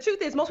do that. But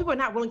truth is, most people are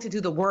not willing to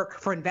do the work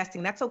for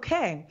investing. That's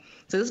okay.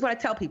 So this is what I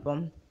tell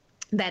people.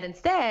 That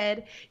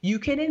instead you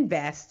can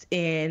invest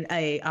in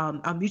a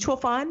mutual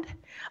fund.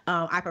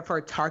 I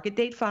prefer target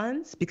date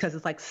funds because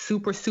it's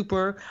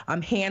super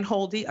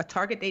hand-holdy. A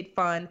target date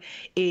fund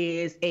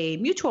is a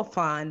mutual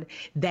fund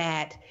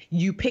that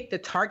you pick the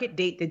target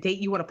date, the date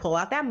you want to pull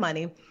out that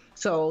money.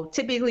 So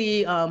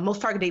typically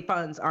most target date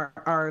funds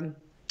are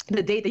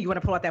the date that you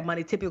want to pull out that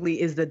money typically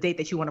is the date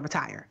that you want to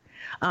retire.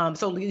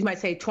 So you might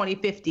say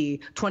 2050,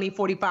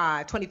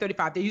 2045,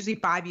 2035. They're usually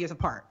 5 years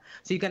apart.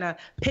 So you're going to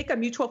pick a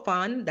mutual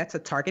fund that's a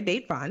target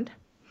date fund,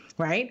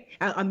 right?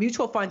 A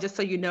mutual fund, just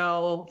so you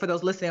know, for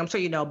those listening, I'm sure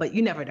you know, but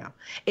you never know.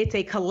 It's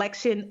a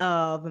collection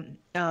of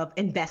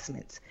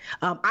investments.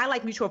 I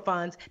like mutual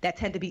funds that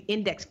tend to be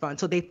index funds.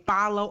 So they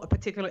follow a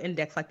particular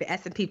index like the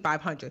S&P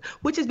 500,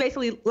 which is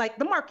basically like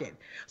the market.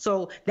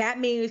 So that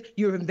means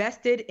you're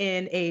invested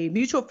in a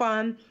mutual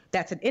fund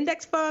that's an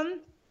index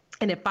fund,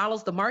 and it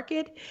follows the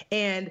market,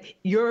 and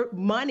your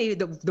money,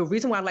 the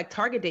reason why I like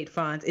target date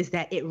funds is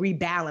that it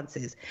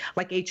rebalances.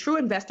 A true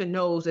investor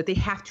knows that they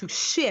have to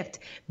shift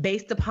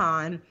based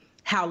upon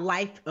how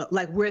life,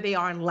 where they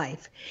are in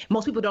life.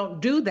 Most people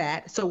don't do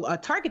that. So a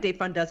target date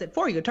fund does it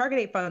for you. A target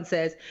date fund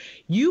says,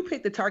 you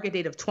pick the target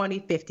date of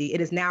 2050.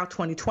 It is now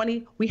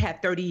 2020. We have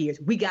 30 years.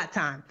 We got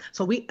time.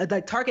 So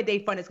the target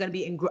date fund is going to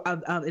be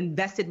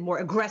invested more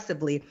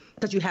aggressively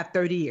because you have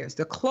 30 years.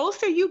 The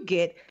closer you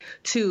get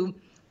to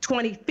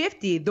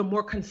 2050, the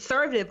more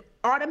conservative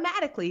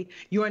automatically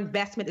your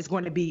investment is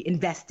going to be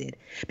invested,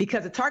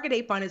 because the target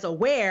date fund is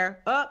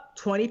aware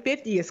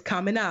 2050 is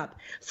coming up.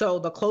 So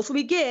the closer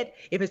we get,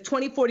 if it's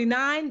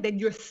 2049, then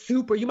you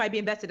might be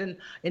invested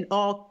in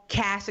all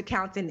cash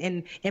accounts and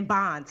in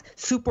bonds,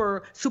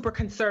 super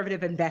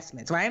conservative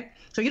investments, right?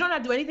 So you don't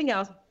have to do anything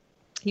else.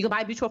 You can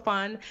buy a mutual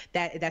fund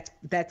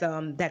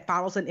that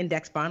follows an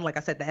index fund, like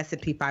I said, the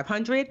S&P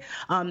 500.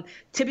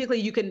 Typically,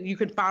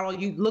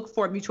 you look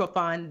for a mutual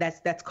fund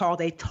that's called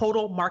a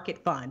total market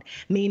fund,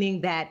 meaning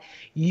that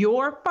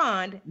your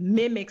fund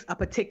mimics a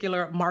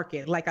particular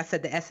market. Like I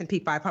said, the S&P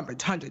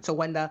 500. So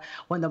when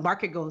the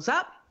market goes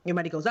up, your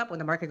money goes up. When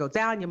the market goes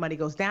down, your money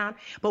goes down.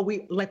 But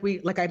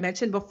like I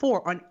mentioned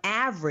before, on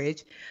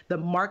average, the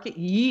market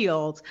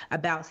yields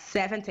about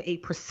 7 to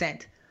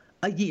 8%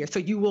 a year. So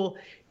you will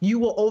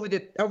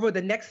over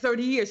the next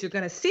 30 years, you're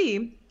going to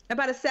see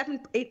about a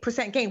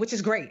 7-8% gain, which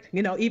is great.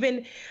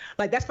 Even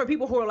that's for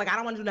people who are I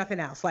don't want to do nothing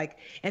else.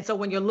 And so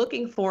when you're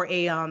looking for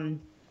a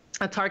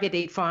a target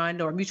date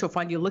fund or a mutual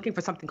fund, you're looking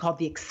for something called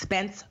the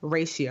expense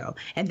ratio.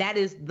 And that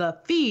is the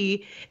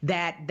fee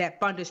that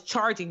fund is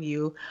charging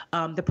you,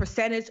 the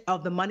percentage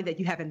of the money that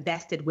you have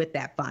invested with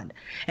that fund.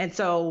 And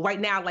so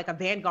right now, like a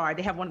Vanguard,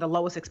 they have one of the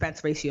lowest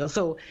expense ratios.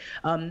 So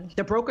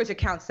the brokerage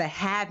accounts that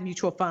have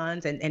mutual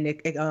funds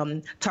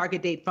and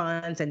target date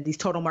funds and these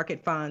total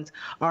market funds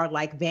are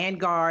like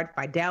Vanguard,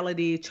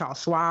 Fidelity,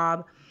 Charles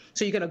Schwab.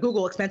 So you're going to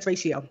Google expense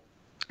ratio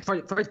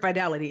for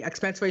Fidelity,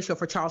 expense ratio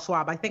for Charles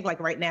Schwab. I think like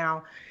right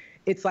now,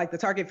 it's like the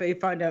target date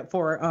fund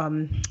for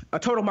a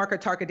total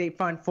market target date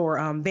fund for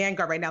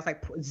Vanguard right now is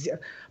like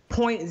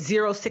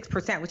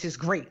 0.06%, which is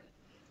great,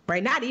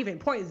 right? Not even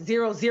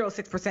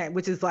 0.006%,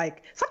 which is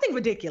like something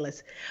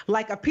ridiculous,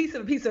 like a piece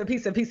of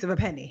a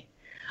penny.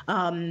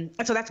 And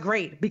so that's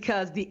great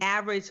because the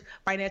average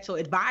financial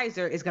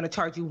advisor is going to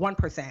charge you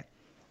 1%.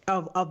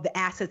 Of the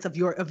assets of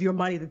your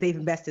money that they've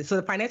invested. So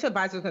the financial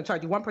advisor is going to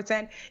charge you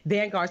 1%.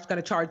 Vanguard's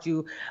going to charge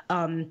you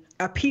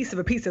a piece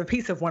of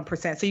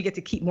 1%. So you get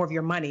to keep more of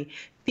your money.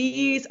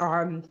 Fees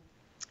are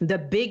the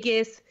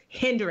biggest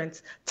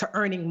hindrance to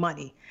earning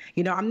money.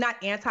 You know, I'm not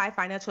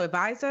anti-financial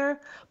advisor,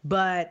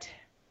 but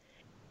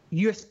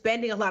you're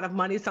spending a lot of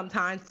money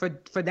sometimes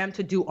for them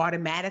to do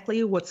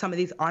automatically what some of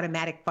these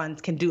automatic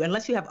funds can do.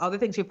 Unless you have other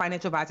things your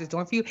financial advisor is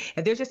doing for you,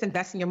 if they're just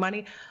investing your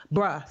money,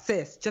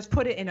 sis, just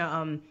put it in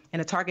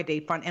a target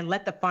date fund and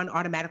let the fund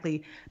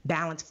automatically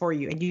balance for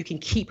you, and you can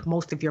keep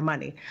most of your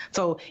money.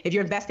 So if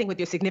you're investing with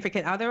your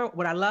significant other,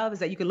 what I love is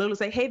that you can literally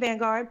say, hey,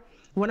 Vanguard,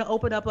 want to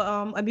open up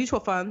a mutual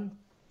fund.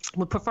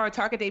 Would prefer a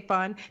target date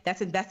fund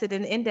that's invested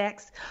in an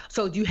index.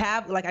 So do you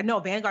have, like, I know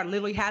Vanguard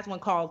literally has one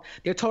called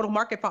their total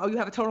market fund. Oh, you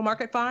have a total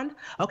market fund?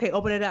 Okay,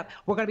 open it up.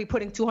 We're going to be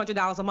putting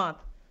 $200 a month.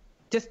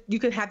 Just, you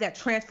can have that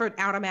transferred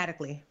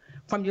automatically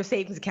from your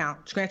savings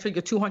account. Transfer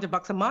your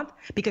 $200 a month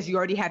because you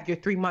already have your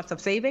 3 months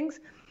of savings.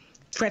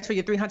 Transfer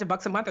your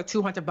 $300 a month or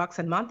 $200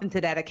 a month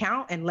into that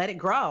account and let it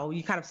grow.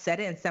 You kind of set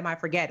it and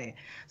semi-forget it.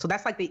 So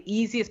that's like the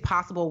easiest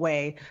possible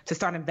way to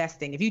start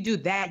investing. If you do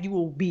that, you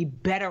will be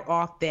better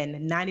off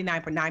than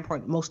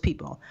 99.9% most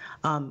people.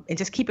 And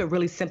just keep it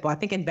really simple. I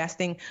think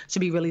investing should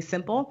be really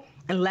simple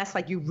unless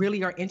like you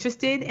really are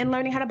interested in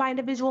learning how to buy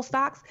individual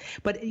stocks.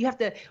 But you have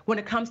to, when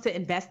it comes to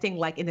investing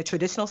like in the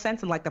traditional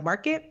sense and like the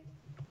market,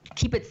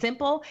 keep it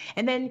simple.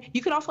 And then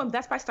you can also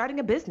invest by starting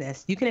a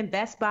business. You can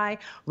invest by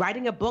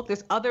writing a book.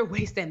 There's other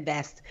ways to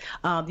invest.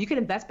 You can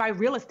invest by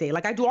real estate.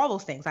 Like I do all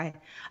those things. I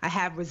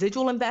have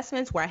residual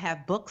investments where I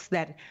have books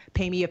that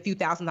pay me a few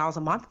 $1,000s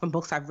a month from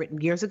books I've written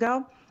years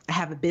ago. I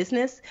have a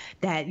business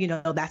that, you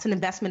know, that's an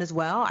investment as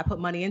well. I put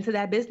money into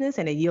that business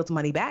and it yields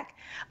money back.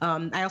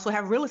 I also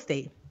have real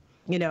estate.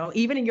 You know,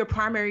 even in your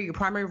primary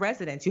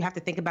residence, you have to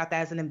think about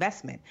that as an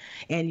investment.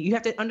 And you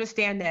have to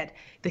understand that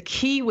the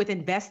key with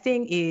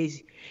investing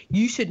is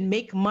you should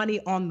make money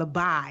on the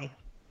buy,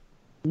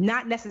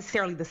 not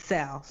necessarily the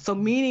sell. So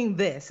meaning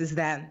this is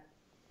that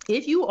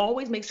if you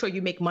always make sure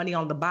you make money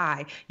on the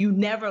buy, you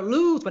never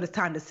lose when it's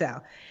time to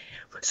sell.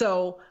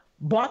 So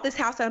bought this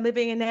house I'm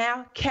living in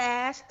now,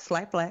 cash,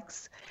 slight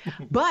flex,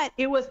 but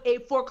it was a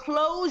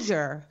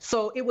foreclosure.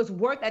 So it was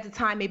worth at the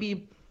time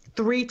maybe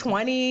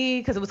 $320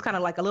 because it was kind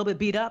of like a little bit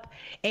beat up,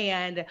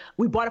 and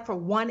we bought it for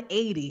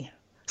 $180.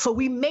 So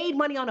we made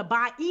money on a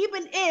buy,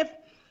 even if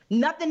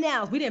nothing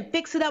else. We didn't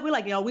fix it up. We're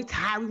like, you know, we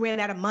tired. We ran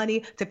out of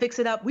money to fix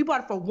it up. We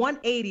bought it for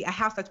 $180, a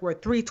house that's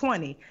worth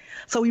 $320.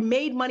 So we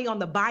made money on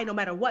the buy no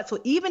matter what. So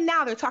even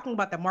now they're talking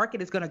about the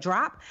market is going to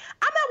drop.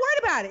 I'm not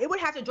worried about it. It would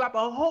have to drop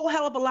a whole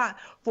hell of a lot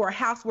for a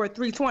house worth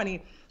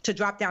 $320 to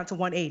drop down to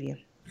 $180.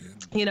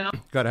 You know,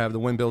 got to have the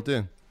wind built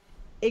in.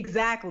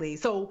 Exactly.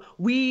 So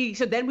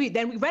then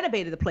we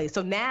renovated the place.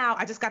 So now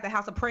I just got the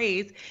house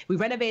appraised. We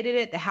renovated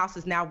it. The house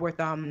is now worth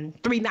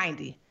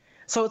 $390.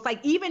 So it's like,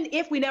 even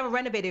if we never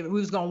renovated it,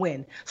 we was going to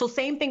win. So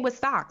same thing with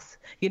stocks,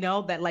 you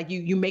know, that like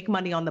you make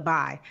money on the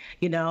buy,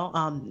 you know,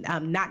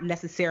 not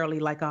necessarily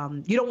like,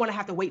 you don't want to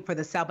have to wait for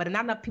the sell, but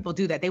not enough people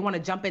do that. They want to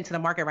jump into the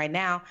market right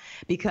now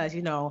because,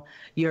 you know,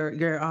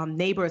 your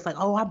neighbor is like,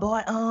 oh, I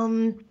bought,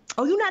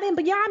 oh, you not in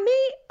Beyond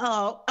Meat?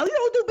 Oh, you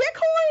don't do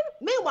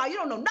Bitcoin? Meanwhile, you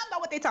don't know nothing about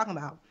what they're talking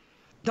about.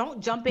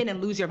 Don't jump in and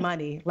lose your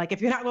money. Like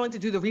if you're not willing to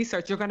do the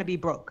research, you're going to be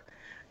broke.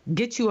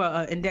 Get you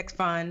an index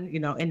fund, you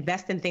know,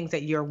 invest in things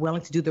that you're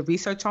willing to do the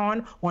research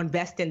on, or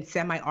invest in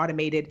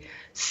semi-automated,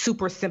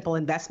 super simple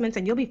investments,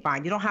 and you'll be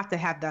fine. You don't have to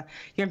have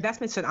your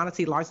investments should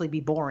honestly largely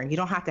be boring. You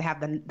don't have to have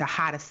the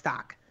hottest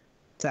stock.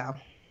 So.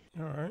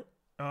 All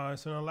right.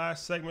 So in the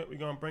last segment, we're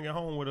going to bring it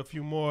home with a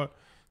few more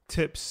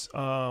tips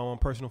on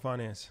personal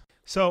finance.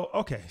 So,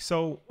 okay.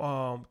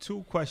 So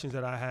two questions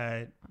that I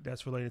had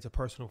that's related to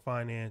personal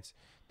finance.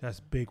 That's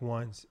big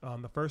ones.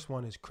 The first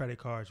one is credit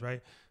cards,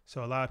 right?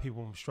 So a lot of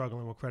people are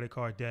struggling with credit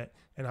card debt,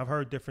 and I've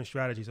heard different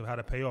strategies of how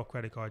to pay off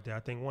credit card debt. I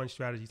think one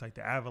strategy is like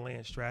the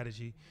avalanche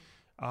strategy.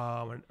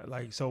 One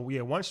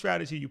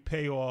strategy, you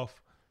pay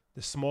off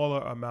the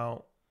smaller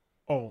amount,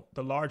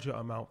 the larger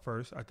amount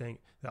first. I think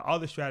the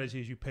other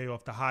strategy is you pay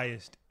off the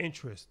highest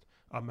interest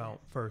amount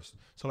first.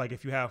 So like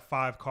if you have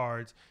 5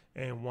 cards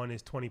and one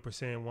is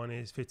 20%, one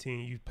is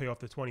 15%, you pay off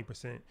the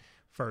 20%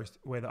 first,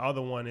 where the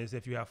other one is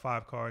if you have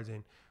 5 cards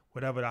and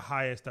whatever the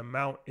highest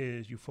amount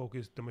is, you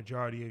focus the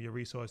majority of your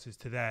resources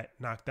to that,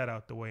 knock that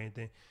out the way. And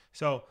then,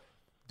 so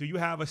do you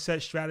have a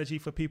set strategy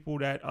for people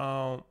that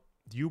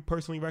do you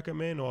personally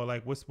recommend, or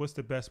like what's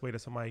the best way that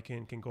somebody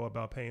can go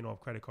about paying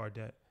off credit card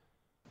debt?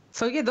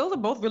 So yeah, those are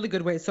both really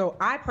good ways. So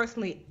I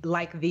personally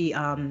like the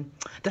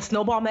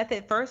snowball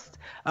method first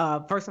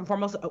and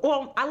foremost.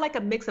 Well, I like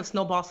a mix of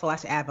snowball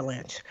 /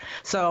 avalanche.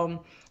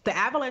 So the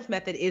avalanche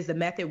method is the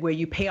method where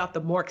you pay off the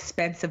more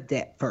expensive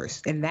debt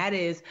first, and that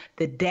is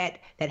the debt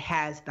that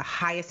has the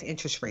highest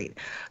interest rate.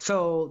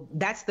 So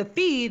that's the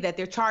fee that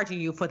they're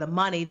charging you for the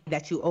money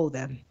that you owe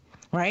them,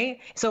 right?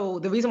 So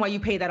the reason why you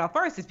pay that off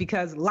first is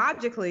because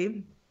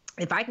logically,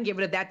 if I can get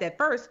rid of that debt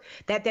first,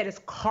 that debt is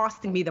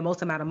costing me the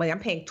most amount of money. I'm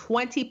paying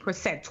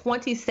 20%,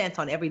 20 cents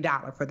on every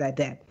dollar for that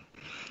debt.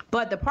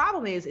 But the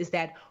problem is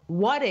that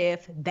what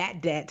if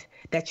that debt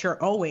that you're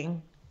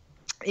owing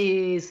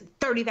is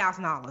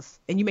 $30,000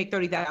 and you make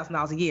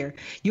 $30,000 a year?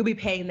 You'll be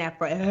paying that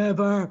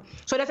forever.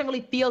 So it doesn't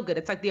really feel good.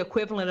 It's like the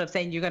equivalent of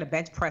saying you're going to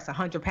bench press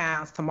 100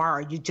 pounds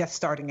tomorrow. You're just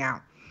starting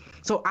out.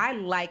 So I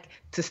like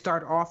to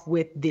start off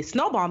with the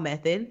snowball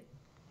method,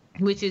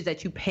 which is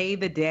that you pay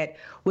the debt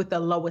with the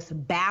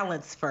lowest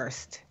balance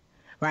first,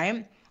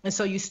 right? And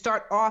so you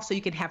start off so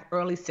you can have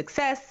early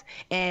success.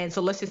 And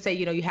so let's just say,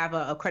 you have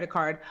a credit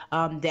card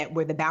that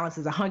where the balance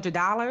is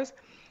 $100.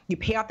 You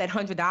pay off that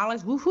 $100,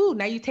 woohoo,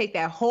 now you take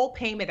that whole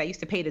payment that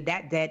used to pay to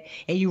that debt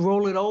and you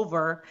roll it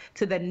over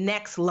to the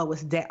next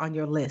lowest debt on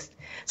your list.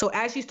 So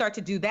as you start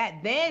to do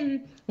that,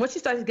 then once you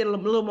start to get a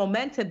little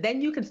momentum,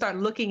 then you can start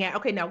looking at,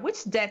 okay, now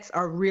which debts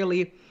are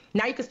really,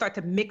 now you can start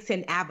to mix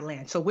in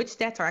avalanche. So which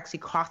debts are actually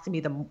costing me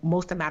the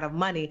most amount of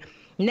money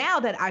now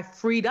that I've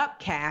freed up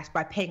cash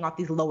by paying off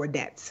these lower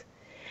debts?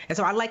 And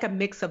so I like a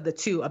mix of the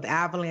two, of the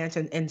avalanche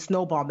and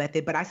snowball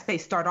method. But I say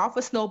start off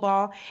with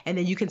snowball, and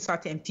then you can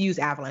start to infuse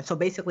avalanche. So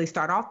basically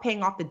start off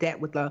paying off the debt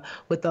with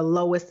the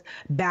lowest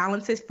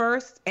balances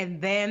first.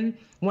 And then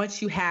once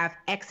you have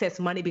excess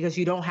money because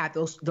you don't have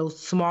those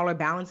smaller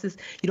balances,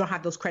 you don't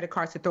have those credit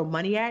cards to throw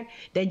money at,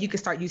 then you can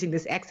start using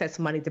this excess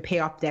money to pay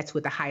off debts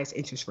with the highest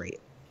interest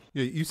rate.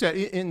 Yeah, you said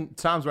in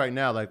times right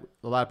now, like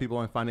a lot of people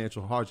in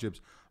financial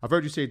hardships, I've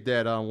heard you say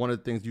that one of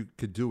the things you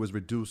could do is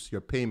reduce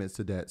your payments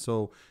to debt.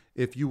 So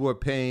if you were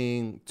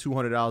paying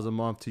 $200 a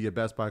month to your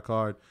Best Buy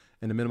card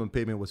and the minimum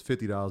payment was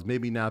 $50,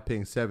 maybe now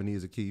paying $70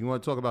 is a key. You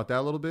want to talk about that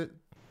a little bit?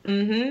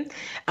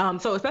 Mm-hmm.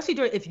 So especially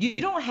if you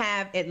don't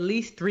have at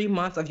least 3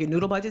 months of your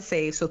noodle budget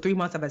saved, so 3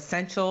 months of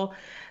essential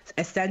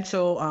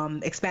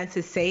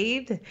expenses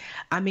saved,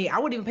 I mean, I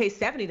wouldn't even pay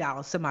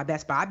 $70 to my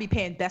Best Buy. I'd be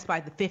paying Best Buy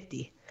the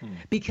 $50.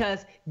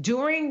 Because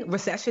during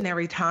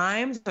recessionary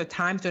times or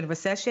times during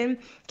recession,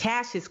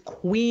 cash is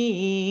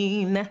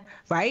queen,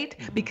 right?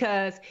 Mm-hmm.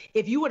 Because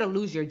if you were to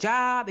lose your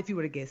job, if you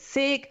were to get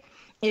sick,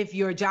 if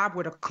your job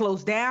were to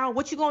close down,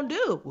 what you gonna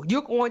do?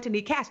 You're going to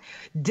need cash.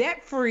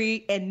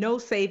 Debt-free and no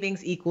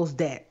savings equals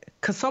debt.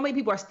 Because so many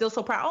people are still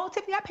so proud. Oh,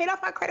 Tiffany, I paid off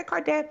my credit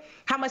card debt.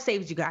 How much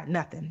savings you got?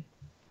 Nothing.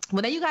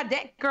 Well, then you got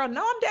debt, girl.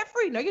 No, I'm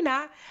debt-free. No, you're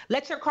not.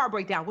 Let your car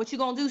break down. What you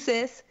gonna do,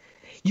 sis?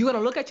 You're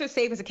going to look at your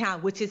savings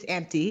account, which is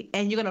empty,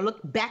 and you're going to look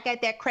back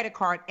at that credit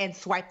card and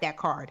swipe that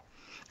card.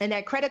 And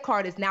that credit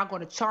card is now going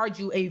to charge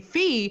you a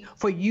fee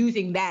for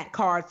using that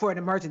card for an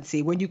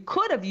emergency when you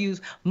could have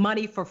used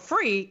money for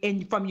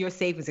free from your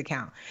savings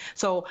account.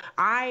 So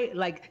I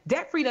like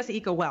debt-free doesn't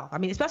equal wealth. I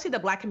mean, especially the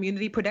Black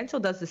community. Prudential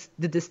does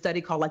this study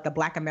called like the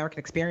Black American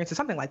Experience or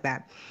something like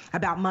that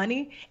about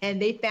money.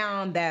 And they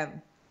found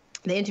that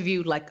they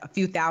interviewed like a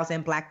few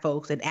thousand Black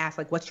folks and asked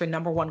like, what's your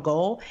number one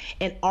goal?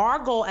 And our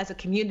goal as a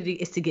community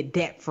is to get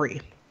debt free.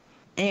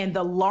 And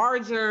the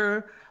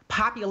larger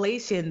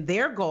population,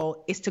 their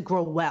goal is to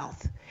grow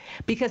wealth.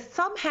 Because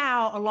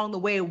somehow along the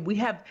way, we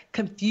have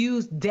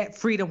confused debt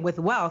freedom with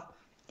wealth.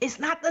 It's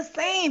not the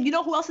same. You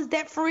know who else is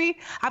debt free?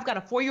 I've got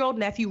a 4-year-old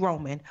nephew,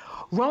 Roman.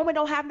 Roman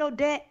don't have no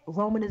debt.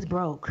 Roman is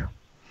broke.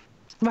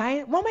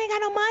 Right? Roman ain't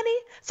got no money.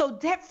 So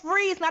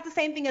debt-free is not the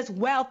same thing as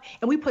wealth.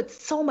 And we put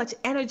so much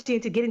energy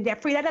into getting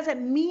debt-free. That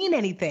doesn't mean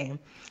anything,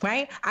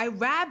 right? I'd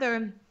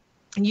rather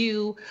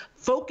you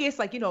focus,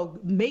 like,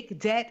 make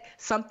debt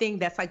something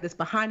that's like this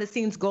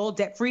behind-the-scenes goal,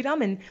 debt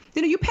freedom, and,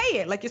 you pay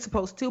it like you're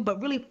supposed to,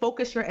 but really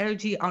focus your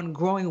energy on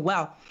growing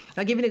wealth.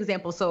 I'll give you an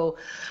example. So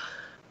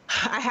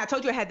I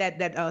told you I had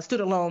that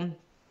student loan,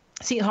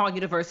 Seton Hall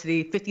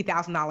University,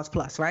 $50,000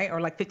 plus, right? Or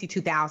like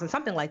 $52,000,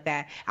 something like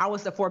that. I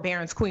was the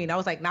forbearance queen. I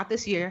was like, not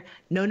this year.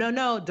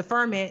 No,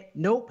 deferment.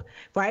 Nope.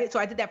 Right? So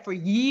I did that for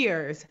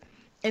years.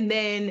 And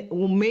then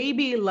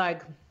maybe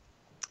like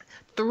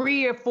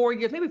 3 or 4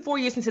 years, maybe 4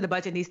 years into the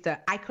Budgetnista,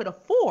 I could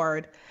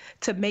afford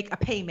to make a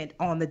payment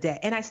on the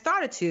debt. And I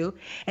started to,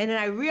 and then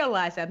I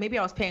realized that maybe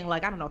I was paying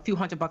like, I don't know, a few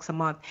 $100 a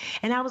month.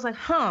 And I was like,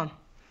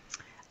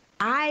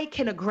 I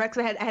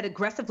had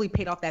aggressively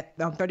paid off that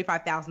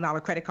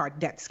 $35,000 credit card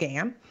debt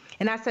scam.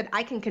 And I said,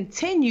 I can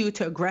continue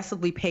to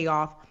aggressively pay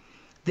off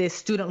this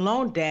student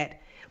loan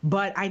debt,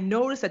 but I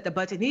noticed that the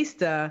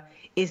Budgetnista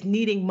is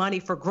needing money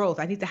for growth.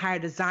 I need to hire a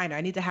designer.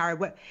 I need to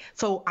hire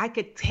so I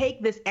could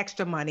take this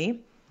extra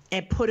money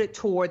and put it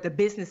toward the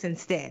business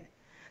instead.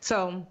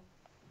 So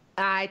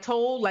I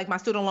told like my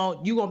student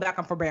loan, you going back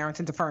on forbearance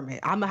and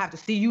deferment. I'm gonna have to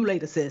see you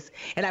later, sis.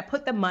 And I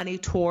put the money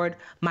toward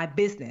my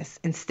business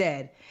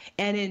instead.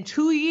 And in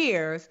 2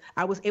 years,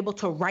 I was able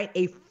to write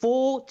a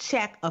full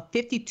check of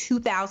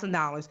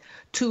 $52,000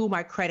 to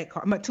my credit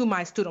card, to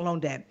my student loan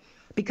debt,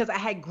 because I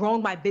had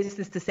grown my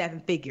business to 7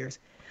 figures.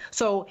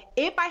 So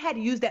if I had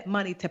used that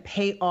money to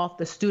pay off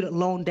the student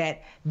loan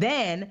debt,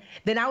 then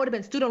I would have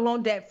been student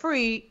loan debt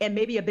free and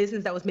maybe a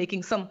business that was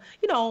making some,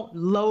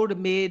 low to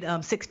mid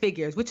 6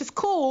 figures, which is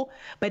cool.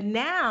 But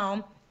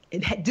now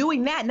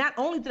doing that, not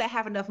only did I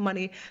have enough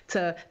money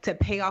to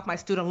pay off my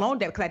student loan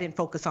debt because I didn't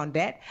focus on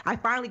debt. I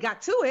finally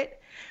got to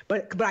it,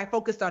 but I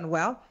focused on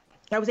wealth.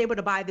 I was able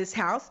to buy this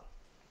house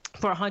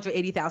for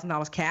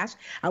 $180,000 cash.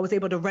 I was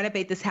able to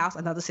renovate this house,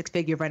 another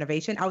 6-figure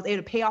renovation. I was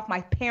able to pay off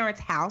my parents'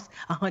 house,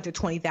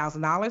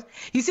 $120,000.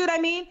 You see what I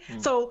mean?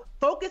 So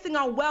focusing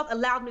on wealth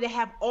allowed me to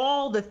have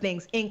all the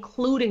things,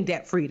 including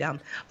debt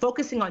freedom.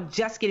 Focusing on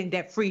just getting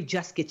debt free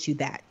just gets you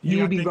that. You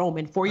will be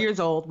roaming 4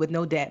 years old with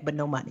no debt but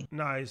no money.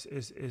 No,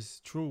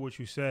 it's true what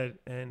you said.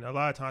 And a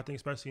lot of times, I think,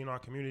 especially in our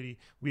community,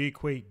 we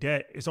equate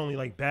debt. It's only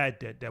like bad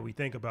debt that we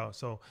think about.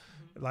 So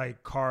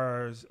like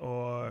cars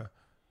or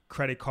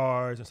credit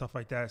cards and stuff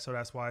like that. So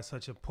that's why it's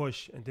such a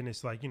push. And then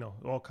it's like,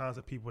 all kinds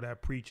of people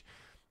that preach,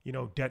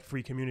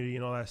 debt-free community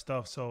and all that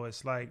stuff. So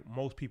it's like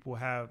most people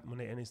have,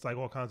 and it's like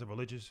all kinds of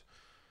religious,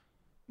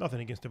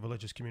 nothing against the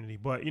religious community,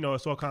 but,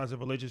 it's all kinds of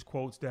religious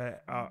quotes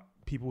that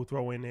people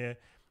throw in there.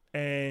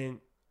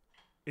 And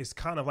it's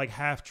kind of like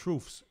half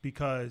truths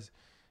because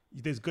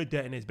there's good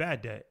debt and there's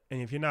bad debt.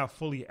 And if you're not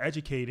fully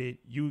educated,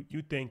 you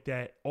think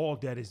that all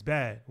debt is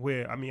bad.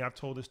 Where, I've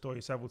told this story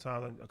several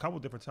times, a couple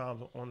of different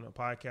times on the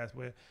podcast,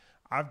 where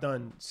I've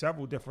done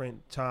several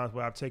different times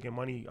where I've taken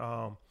money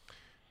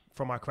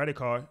from my credit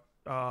card,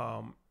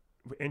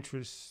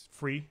 interest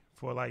free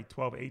for like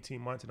 12, 18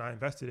 months, and I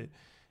invested it.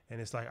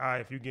 And it's like, all right,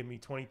 if you give me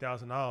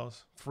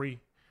 $20,000 free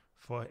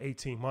for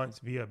 18 months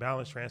via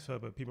balance transfer,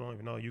 but people don't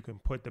even know you can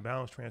put the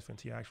balance transfer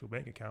into your actual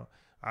bank account.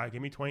 All right,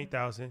 give me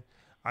 $20,000.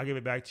 I'll give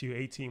it back to you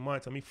 18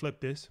 months. Let me flip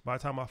this. By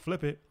the time I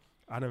flip it,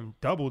 I done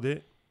doubled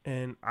it,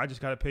 and I just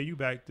got to pay you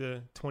back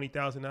the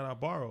 $20,000 that I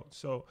borrowed.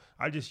 So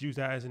I just use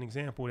that as an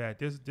example that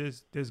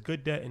there's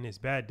good debt and there's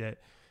bad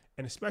debt.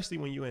 And especially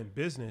when you're in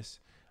business,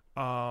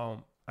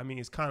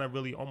 it's kind of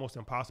really almost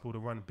impossible to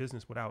run a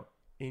business without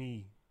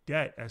any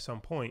debt at some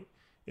point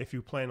if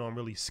you plan on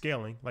really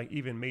scaling. Like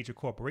even major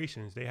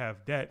corporations, they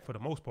have debt for the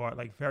most part.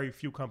 Like very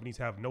few companies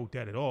have no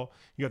debt at all.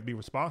 You have to be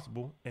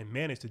responsible and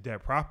manage the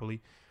debt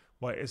properly.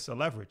 But it's a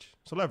leverage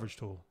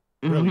tool.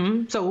 Really.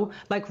 Mm-hmm. So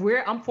like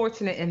I'm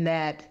fortunate in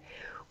that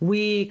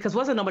because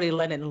wasn't nobody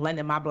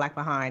lending my black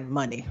behind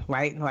money,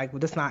 right? Like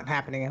that's not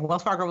happening. And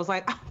Wells Fargo was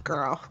like, oh,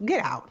 girl,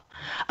 get out.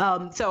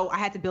 So I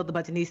had to build the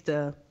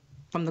Budgetnista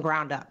from the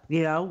ground up, so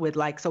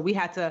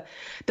the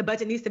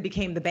Budgetnista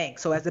became the bank.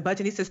 So as the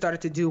Budgetnista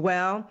started to do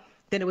well,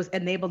 then it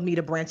enabled me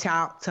to branch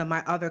out to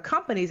my other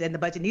companies, and the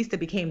Budgetnista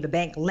became the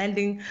bank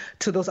lending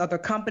to those other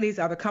companies.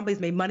 Other companies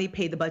made money,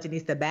 paid the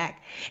Budgetnista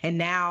back. And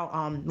now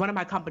one of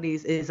my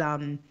companies is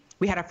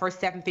we had our first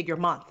 7-figure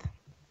month.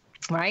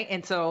 Right.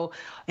 And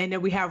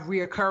then we have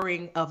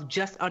reoccurring of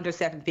just under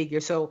 7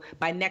 figures. So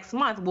by next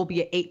month, we'll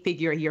be an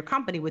 8-figure a year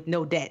company with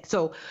no debt.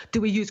 So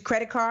do we use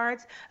credit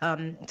cards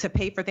to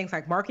pay for things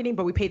like marketing?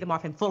 But we pay them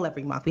off in full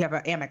every month. We have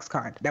an Amex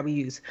card that we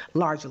use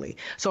largely.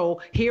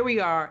 So here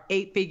we are,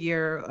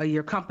 8-figure a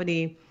year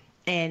company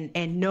and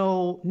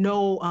no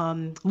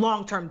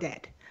long-term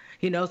debt,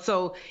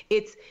 so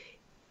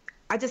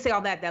I just say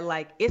all that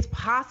like it's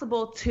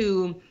possible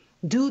to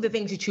do the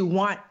things that you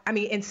want.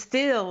 And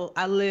still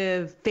I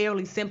live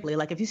fairly simply.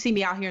 Like if you see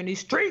me out here in these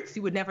streets,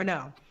 you would never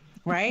know.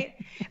 Right.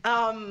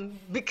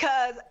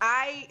 Because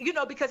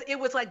because it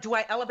was like, do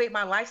I elevate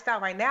my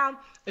lifestyle right now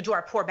or do I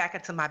pour back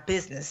into my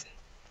business?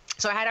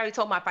 So I had already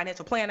told my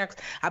financial planner,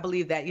 I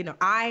believe that,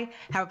 I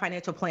have a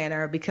financial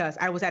planner because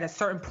I was at a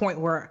certain point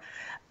where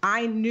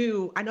I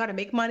know how to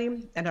make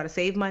money, I know how to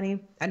save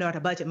money, I know how to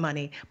budget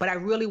money, but I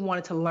really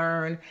wanted to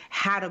learn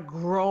how to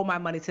grow my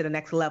money to the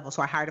next level.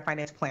 So I hired a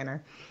financial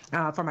planner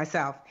for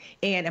myself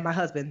and my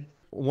husband.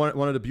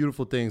 One of the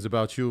beautiful things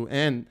about you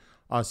and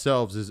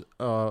ourselves is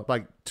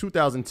like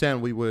 2010,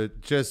 we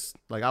would just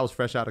like I was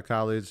fresh out of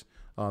college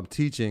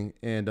teaching.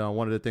 And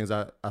one of the things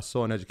I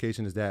saw in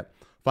education is that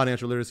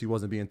financial literacy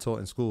wasn't being taught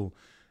in school.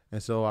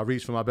 And so I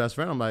reached for my best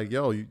friend. I'm like,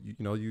 yo,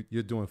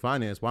 you're doing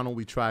finance. Why don't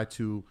we try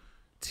to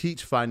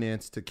teach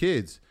finance to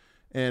kids?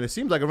 And it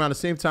seems like around the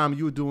same time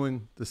you were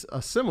doing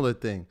a similar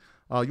thing.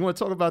 You want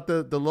to talk about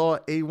the law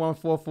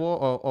 8144,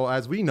 or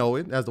as we know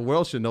it, as the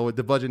world should know it,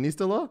 the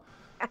Budgetnista law?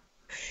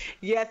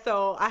 Yeah,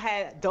 so I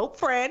had dope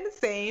friends,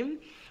 same.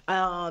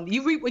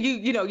 You reap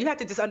you have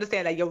to just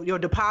understand that your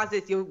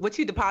deposits, what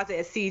you deposit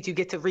as seeds, you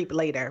get to reap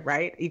later,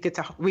 right? You get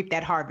to reap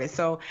that harvest.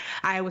 So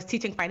I was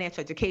teaching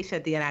financial education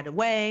at the United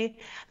Way.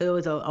 There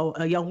was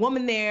a young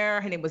woman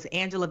there. Her name was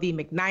Angela V.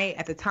 McKnight.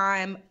 At the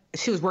time,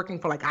 she was working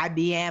for like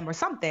IBM or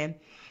something,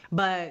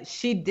 but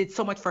she did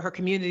so much for her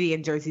community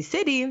in Jersey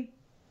City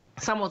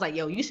someone was like,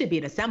 yo, you should be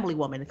an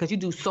assemblywoman because you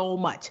do so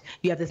much.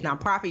 You have this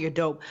nonprofit, you're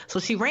dope. So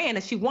she ran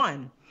and she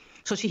won.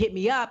 So she hit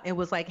me up and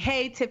was like,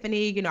 hey,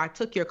 Tiffany, you know, I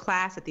took your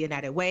class at the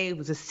United Way. It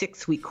was a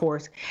 6-week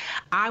course.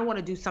 I want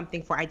to do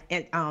something for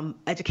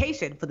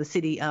education for the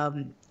city,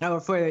 or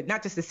for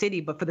not just the city,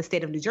 but for the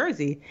state of New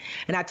Jersey.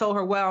 And I told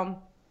her,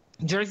 well,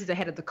 Jersey's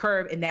ahead of the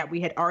curve in that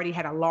we had already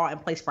had a law in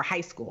place for high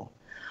school.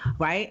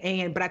 Right.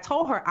 But I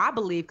told her, I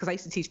believe, because I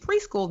used to teach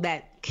preschool,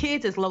 that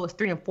kids as low as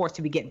 3 and 4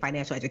 should be getting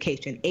financial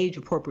education, age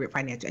appropriate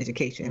financial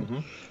education. Mm-hmm.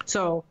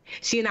 So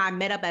she and I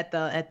met up at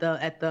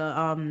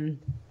the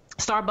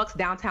Starbucks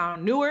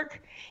downtown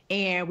Newark,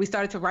 and we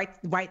started to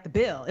write the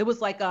bill. It was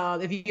like,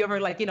 if you ever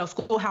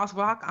Schoolhouse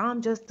Rock,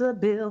 I'm just a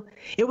bill.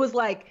 It was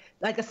like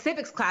a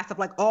civics class of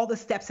like all the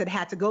steps it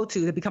had to go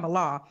to become a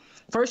law.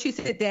 First, you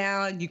sit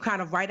down, you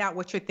kind of write out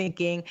what you're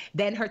thinking.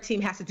 Then her team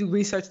has to do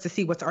research to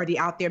see what's already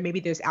out there. Maybe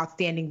there's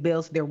outstanding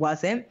bills. There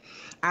wasn't.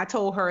 I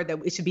told her that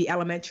it should be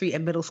elementary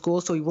and middle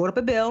school. So we wrote up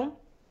a bill.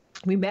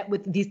 We met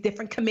with these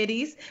different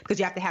committees because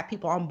you have to have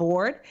people on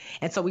board.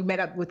 And so we met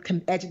up with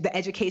the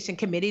education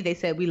committee. They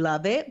said, we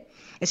love it.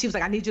 And she was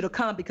like, I need you to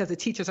come because the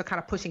teachers are kind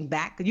of pushing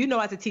back. You know,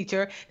 as a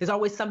teacher, there's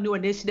always some new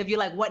initiative. You're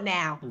like, what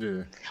now?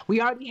 Yeah.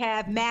 We already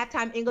have math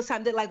time, English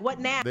time. They're like, what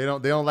now? They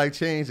don't like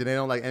change, and they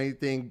don't like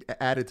anything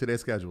added to their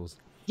schedules.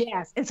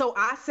 Yes. And so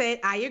I said,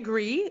 I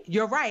agree.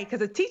 You're right.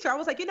 Because a teacher, I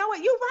was like, you know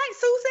what? You're right,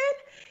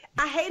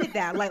 Susan. I hated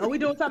that. Like, are we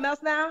doing something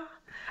else now?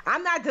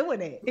 I'm not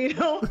doing it, you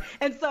know?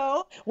 And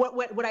so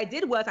what I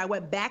did was I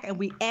went back and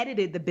we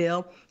edited the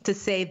bill to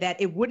say that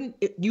it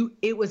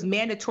was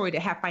mandatory to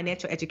have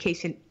financial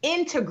education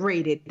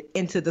integrated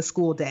into the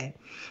school day.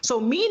 So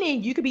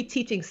meaning you could be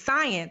teaching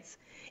science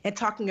and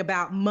talking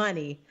about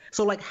money.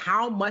 So like,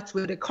 how much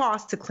would it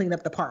cost to clean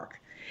up the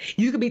park?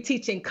 You could be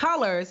teaching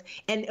colors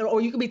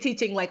or you could be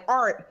teaching like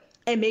art,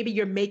 and maybe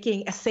you're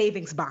making a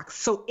savings box.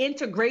 So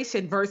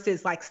integration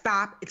versus like,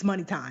 stop, it's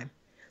money time.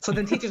 So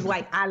then teachers were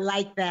like, I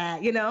like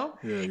that, you know?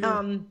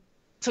 Yeah.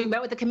 So we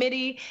met with the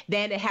committee,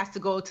 then it has to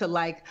go to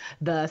like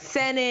the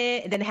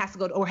Senate, and then it has to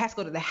go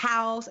to the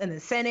House and the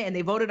Senate, and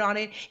they voted on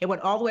it. It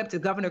went all the way up to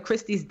Governor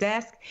Christie's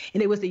desk,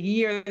 and it was the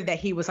year that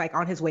he was like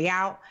on his way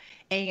out,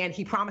 and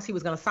he promised he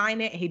was going to sign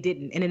it, and he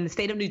didn't. And in the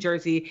state of New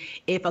Jersey,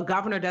 if a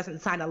governor doesn't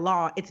sign a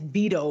law, it's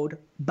vetoed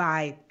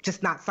by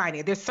just not signing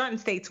it. There's certain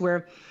states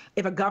where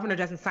if a governor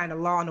doesn't sign a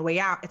law on the way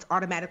out, it's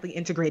automatically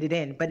integrated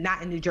in, but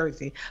not in New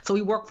Jersey. So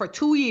we worked for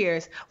 2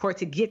 years for it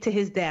to get to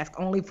his desk,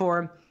 only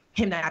for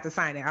him not to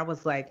sign it. I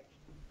was like,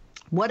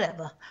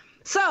 whatever.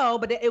 So,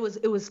 but it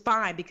was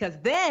fine because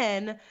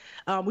then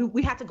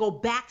we had to go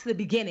back to the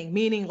beginning,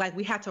 meaning like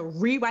we had to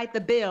rewrite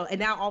the bill. And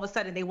now all of a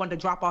sudden they wanted to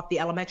drop off the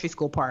elementary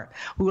school part.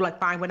 We were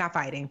like, fine, we're not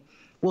fighting.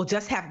 We'll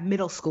just have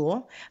middle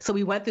school. So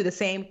we went through the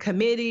same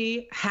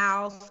committee,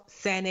 House,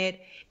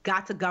 Senate,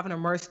 got to Governor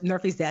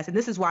Murphy's desk. And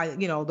this is why,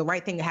 you know, the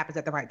right thing happens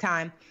at the right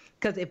time.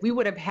 Because if we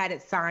would have had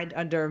it signed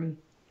under,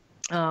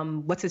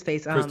 what's his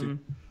face?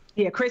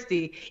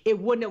 Christie, we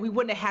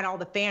wouldn't have had all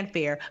the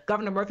fanfare.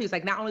 Governor Murphy was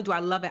like, not only do I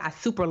love it, I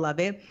super love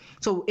it.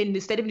 So in the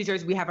state of New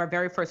Jersey, we have our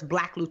very first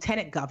Black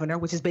lieutenant governor,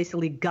 which is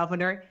basically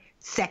governor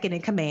second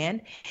in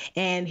command.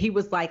 And he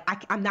was like,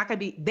 I'm not going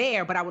to be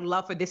there, but I would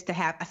love for this to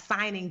have a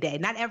signing day.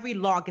 Not every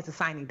law gets a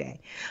signing day.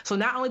 So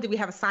not only did we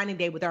have a signing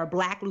day with our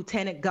Black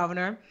lieutenant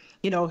governor,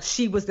 you know,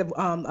 she was the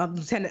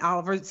Lieutenant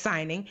Oliver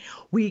signing.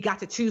 We got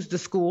to choose the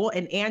school,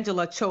 and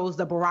Angela chose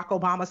the Barack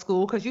Obama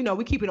school because, you know,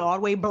 we keep it all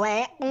the way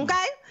Black,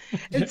 okay?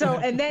 And so,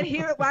 and then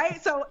here,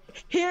 right? So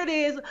here it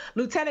is,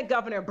 Lieutenant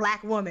Governor,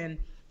 Black woman,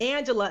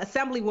 Angela,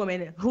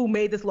 Assemblywoman, who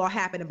made this law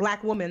happen, a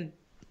Black woman.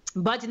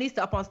 Budgetnista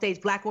up on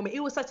stage, Black woman. It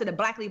was such a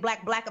black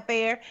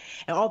affair,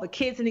 and all the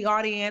kids in the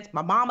audience.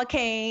 My mama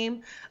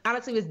came.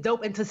 Honestly, it was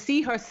dope. And to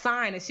see her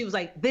sign, and she was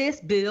like,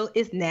 "This bill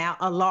is now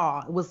a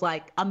law." It was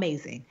like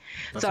amazing.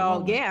 That's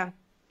so yeah.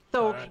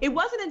 So it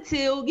wasn't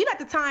until, you know, at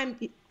the time,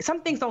 some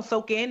things don't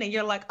soak in, and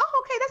you're like,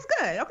 "Oh, okay, that's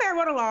good. Okay, I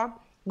wrote a law.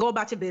 Go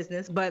about your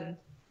business." But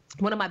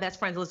one of my best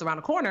friends lives around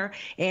the corner,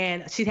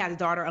 and she has a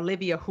daughter,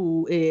 Olivia,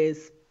 who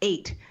is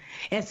 8.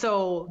 And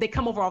so they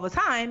come over all the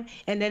time.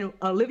 And then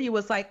Olivia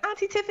was like,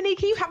 Auntie Tiffany,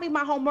 can you help me with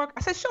my homework?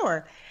 I said,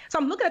 sure. So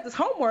I'm looking at this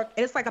homework,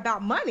 and it's like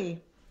about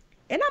money.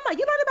 And I'm like,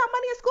 you learned about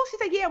money in school? She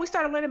said, yeah, we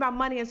started learning about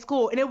money in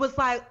school. And it was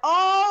like,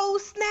 oh,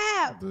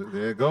 snap.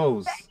 There it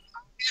goes.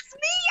 It's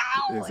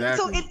me, y'all.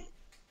 Exactly. So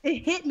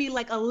it hit me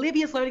like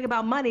Olivia's learning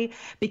about money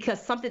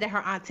because something that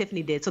her Aunt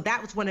Tiffany did. So that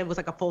was when it was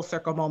like a full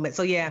circle moment.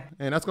 So yeah.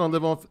 And that's going to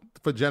live on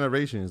for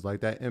generations, like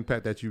that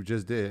impact that you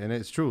just did. And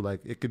it's true.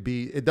 Like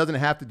it doesn't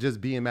have to just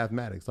be in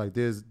mathematics. Like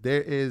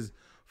there is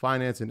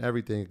finance in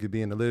everything. It could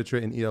be in the literature,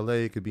 in ELA.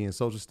 It could be in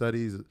social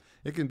studies.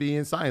 It can be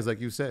in science,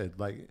 like you said.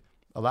 Like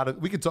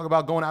we could talk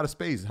about going out of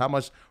space, how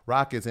much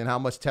rockets and how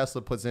much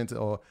Tesla puts into,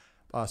 or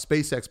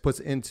SpaceX puts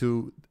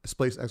into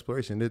space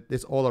exploration.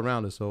 It's all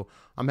around us. So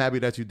I'm happy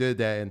that you did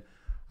that. And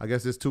I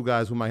guess there's two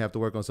guys who might have to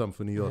work on something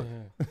for New York.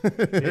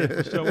 Yeah,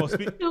 for sure. Well,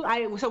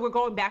 So we're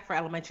going back for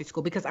elementary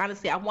school because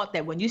honestly, I want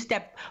that when you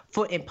step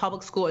foot in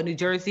public school in New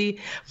Jersey,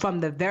 from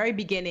the very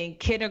beginning,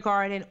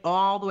 kindergarten,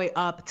 all the way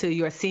up to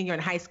your senior in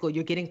high school,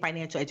 you're getting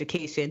financial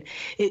education.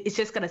 It's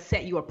just going to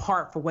set you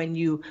apart for when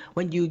you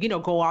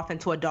go off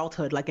into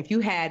adulthood. Like if you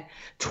had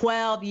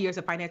 12 years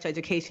of financial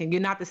education,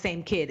 you're not the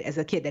same kid as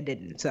a kid that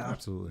didn't. So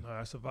Absolutely.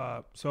 That's a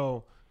vibe.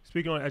 So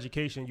speaking on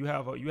education, you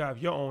have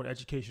your own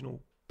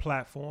educational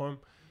platform.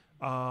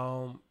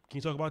 Can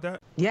you talk about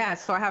that? Yeah,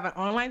 so I have an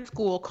online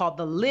school called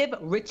the Live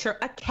Richer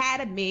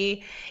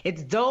Academy.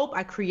 It's dope.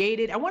 I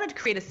wanted to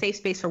create a safe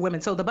space for women.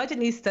 So the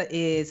Budgetnista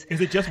is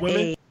it just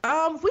women?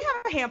 we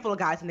have a handful of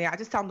guys in there. I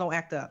just tell them don't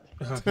act up.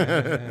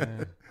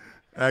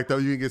 Act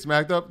up, you can get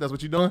smacked up? That's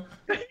what you're doing?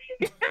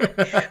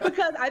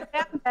 Because I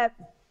found that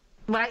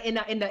right in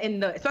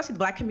the especially the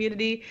Black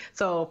community.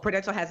 So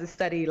Prudential has a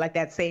study like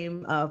that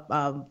same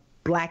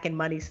Black and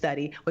Money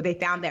study where they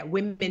found that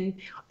women,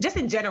 just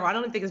in general, I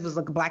don't think this was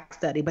like a Black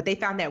study, but they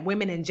found that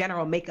women in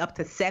general make up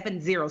to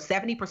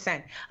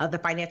 70% of the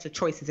financial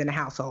choices in the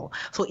household.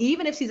 So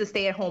even if she's a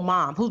stay-at-home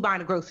mom, who's buying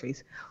the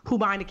groceries? Who's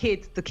buying the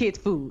kids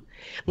food?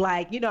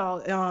 Like,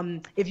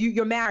 if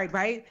you're married,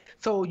 right?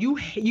 So you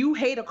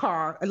hate a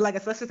car, like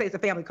let's just say it's a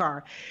family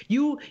car.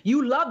 You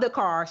love the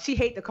car, she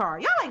hate the car.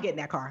 Y'all ain't getting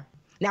that car.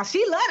 Now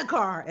she love the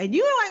car, and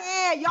you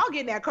like, y'all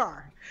getting that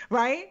car,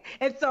 right?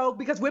 And so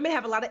because women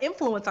have a lot of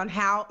influence on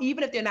how,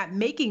 even if they're not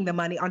making the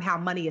money, on how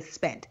money is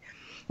spent,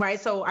 right?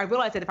 So I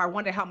realized that if I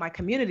wanted to help my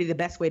community, the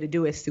best way to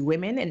do it is through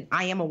women, and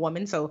I am a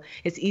woman, so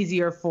it's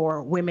easier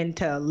for women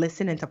to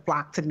listen and to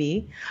flock to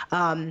me.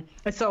 And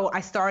so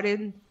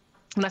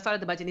when I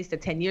started the Budgetnista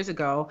 10 years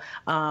ago,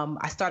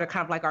 I started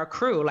kind of like our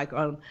crew. Like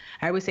I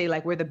always say,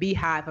 like we're the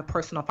beehive of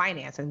personal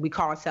finance, and we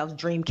call ourselves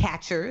dream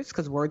catchers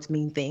because words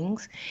mean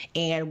things.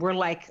 And we're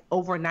like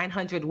over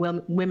 900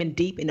 women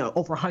deep in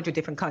over 100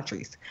 different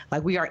countries.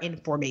 Like we are in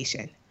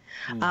formation.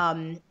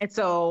 And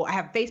so I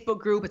have a Facebook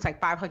group. It's like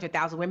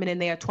 500,000 women in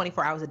there,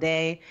 24 hours a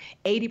day.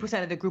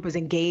 80% of the group is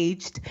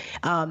engaged,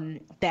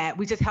 that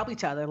we just help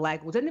each other.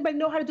 Like, does anybody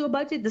know how to do a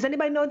budget? Does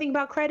anybody know anything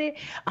about credit?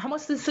 How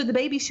much should the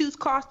baby shoes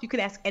cost? You can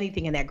ask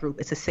anything in that group.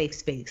 It's a safe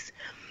space.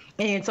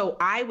 And so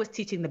I was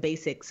teaching the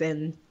basics.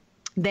 And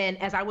then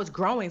as I was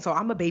growing, so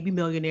I'm a baby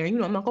millionaire,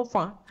 I'm not going to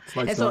front.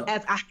 And so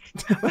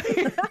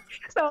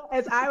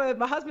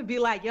my husband be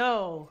like,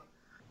 yo,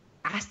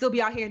 I still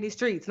be out here in these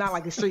streets, not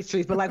like the streets,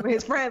 but like with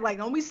his friends, like,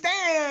 don't be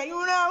staring,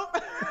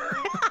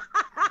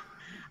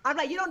 I'm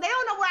like, they don't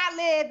know where I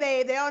live,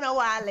 babe. They don't know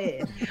where I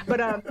live.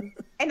 But,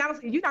 and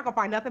honestly, you're not going to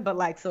find nothing but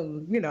like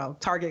some,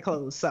 Target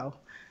clothes. So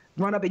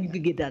run up and you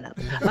can get done up.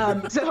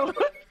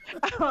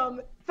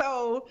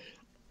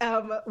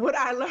 What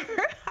I learned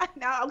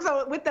now,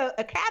 so with the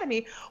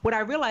academy, what I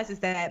realized is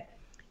that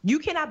you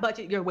cannot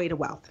budget your way to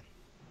wealth.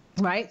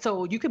 Right?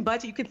 So you can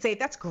budget, you can save,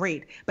 that's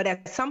great. But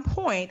at some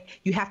point,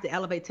 you have to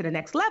elevate to the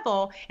next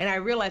level. And I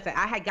realized that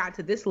I had gotten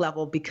to this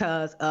level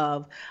because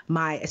of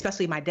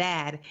especially my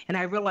dad. And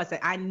I realized that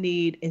I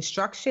need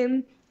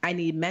instruction, I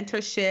need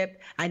mentorship,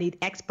 I need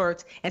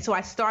experts. And so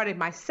I started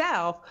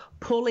myself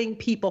pulling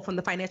people from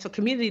the financial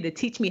community to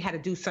teach me how to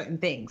do certain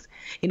things.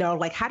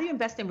 Like how do you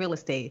invest in real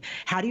estate?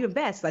 How do you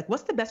invest? Like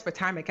what's the best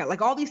retirement account?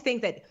 Like all these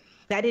things that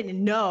I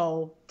didn't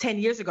know 10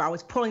 years ago. I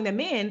was pulling them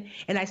in,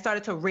 and I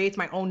started to raise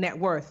my own net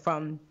worth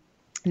from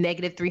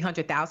negative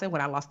 300,000 when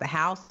I lost the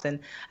house and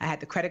I had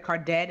the credit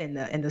card debt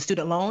and the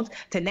student loans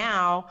to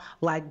now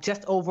like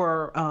just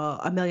over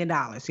 $1 million,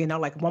 like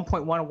 1.1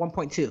 or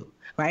 1.2,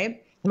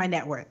 right? My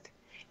net worth.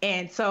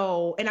 And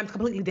I'm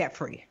completely debt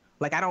free.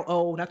 Like I don't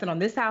owe nothing on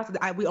this house.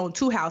 We own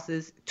 2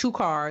 houses, 2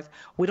 cars.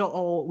 We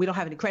don't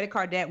have any credit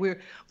card debt. We're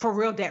for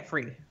real debt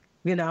free,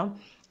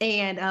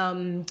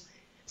 And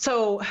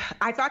so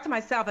I thought to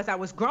myself as I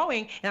was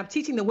growing and I'm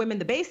teaching the women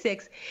the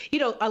basics,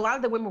 a lot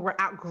of the women were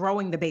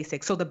outgrowing the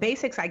basics. So the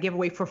basics I give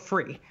away for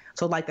free.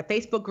 So like the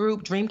Facebook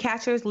group, Dream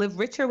Catchers, Live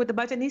Richer with the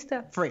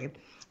Budgetnista, free.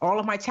 All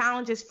of my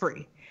challenges,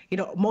 free.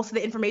 Most of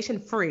the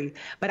information free.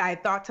 But I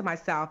thought to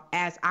myself,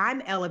 as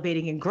I'm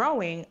elevating and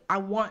growing, I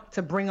want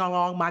to bring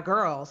along my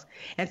girls.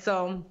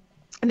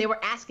 And they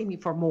were asking me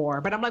for more,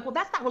 but I'm like, well,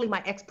 that's not really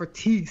my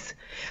expertise.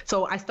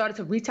 So I started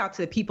to reach out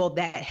to the people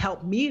that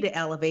helped me to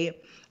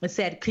elevate and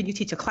said, can you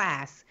teach a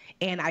class?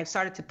 And I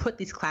started to put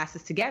these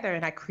classes together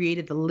and I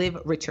created the Live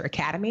Richer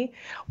Academy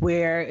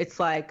where it's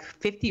like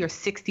 50 or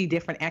 60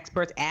 different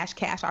experts. Ash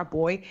Cash, our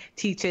boy,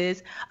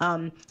 teaches.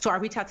 So I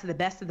reach out to the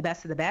best of the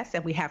best of the best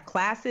and we have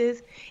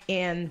classes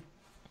and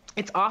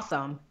it's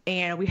awesome.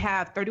 And we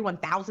have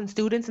 31,000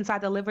 students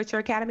inside the Live Richer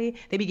Academy.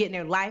 They be getting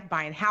their life,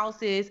 buying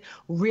houses,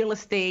 real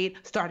estate,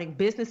 starting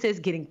businesses,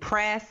 getting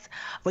press,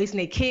 raising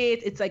their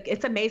kids.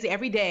 It's amazing.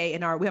 Every day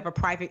we have a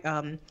private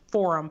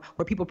forum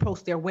where people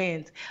post their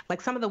wins.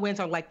 Like some of the wins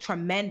are like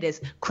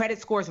tremendous, credit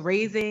scores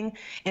raising.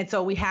 And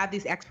so we have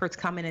these experts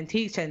come in and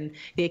teach. And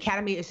the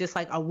Academy is just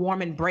like a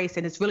warm embrace.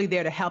 And it's really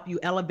there to help you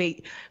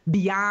elevate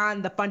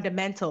beyond the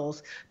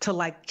fundamentals to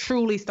like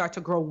truly start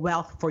to grow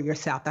wealth for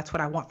yourself. That's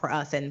what I want for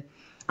us. And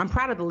I'm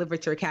proud of the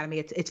Literature Academy.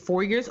 It's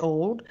 4 years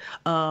old.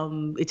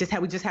 We just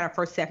had our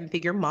first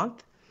 7-figure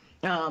month.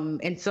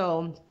 And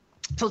so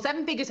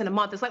 7 figures in a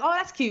month, it's like, oh,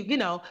 that's cute,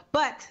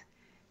 but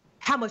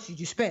how much did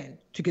you spend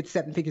to get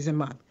 7 figures a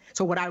month?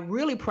 So what I'm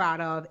really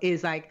proud of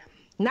is like,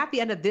 not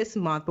the end of this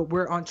month, but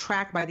we're on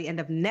track by the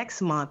end of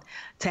next month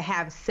to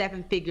have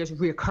 7 figures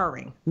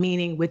reoccurring,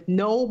 meaning with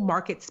no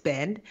market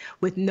spend,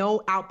 with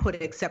no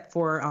output except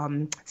for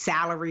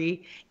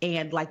salary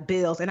and like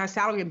bills. And our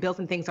salary and bills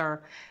and things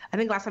are, I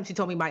think last time she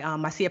told me my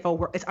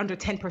CFO, it's under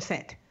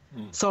 10%.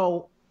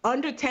 So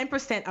under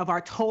 10% of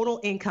our total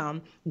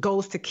income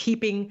goes to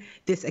keeping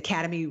this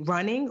academy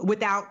running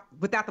without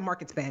the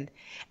market spend.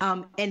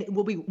 And it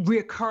will be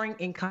reoccurring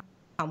income.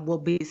 Will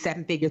be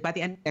 7 figures by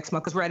the end of next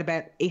month because we're at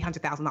about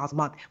 $800,000 a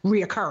month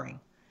reoccurring.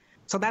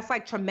 So that's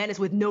like tremendous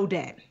with no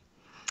debt.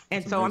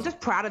 And so I'm just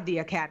proud of the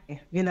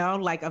academy,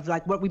 of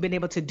what we've been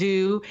able to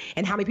do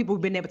and how many people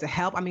we've been able to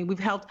help. I mean, we've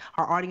helped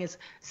our audience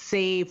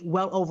save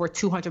well over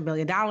 $200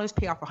 million,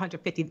 pay off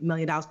 $150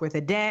 million worth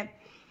of debt.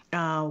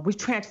 We've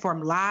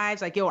transformed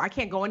lives. Like, I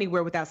can't go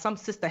anywhere without some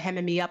sister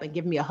hemming me up and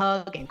giving me a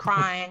hug and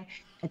crying.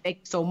 And thank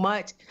you so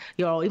much.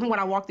 Even when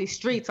I walk these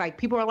streets, like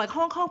people are like,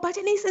 Hong Kong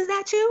Budget Niece, is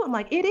that you? I'm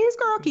like, it is,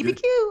 girl. Keep it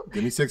cute.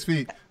 Give me 6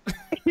 feet.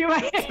 You're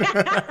right.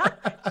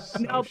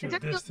 No, social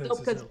distance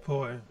is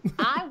important.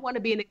 I want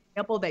to be an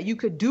example that you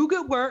could do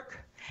good work,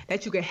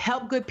 that you could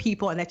help good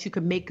people, and that you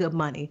could make good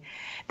money.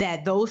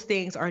 That those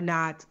things are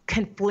not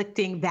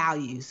conflicting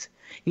values.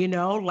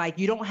 Like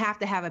you don't have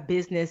to have a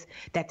business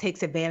that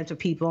takes advantage of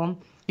people.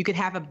 You could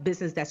have a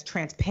business that's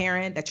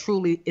transparent, that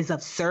truly is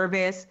of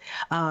service,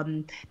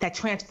 that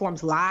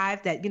transforms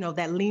lives, that,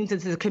 that leans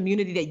into the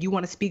community that you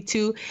want to speak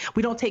to.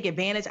 We don't take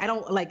advantage. I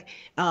don't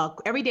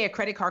every day a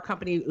credit card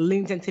company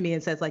leans into me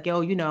and says like,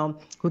 we'll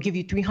give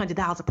you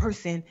 $300 a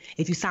person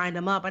if you sign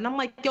them up. And I'm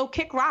like,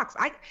 kick rocks.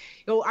 I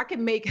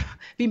can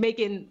be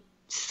making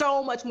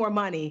so much more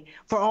money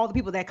for all the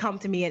people that come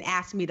to me and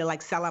ask me to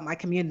like sell out my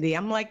community.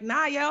 I'm like,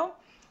 nah,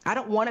 I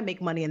don't want to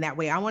make money in that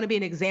way. I want to be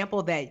an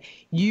example that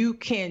you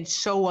can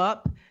show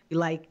up,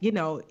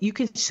 you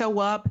can show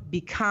up,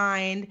 be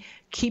kind,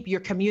 keep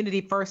your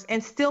community first,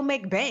 and still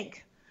make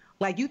bank.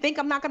 Like, you think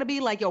I'm not going to be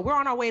like, we're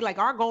on our way. Like,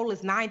 our goal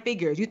is 9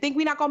 figures. You think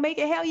we're not going to make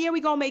it? Hell yeah, we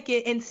going to make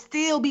it and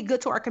still be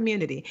good to our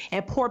community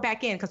and pour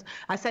back in, because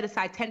I set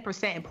aside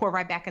 10% and pour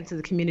right back into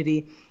the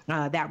community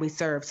that we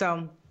serve.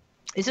 So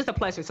it's just a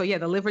pleasure. So yeah,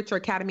 the Literature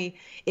Academy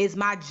is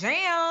my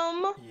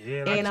jam.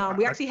 Yeah, and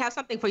we actually have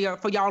something for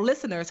y'all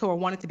listeners who are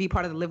wanting to be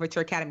part of the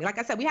Literature Academy. Like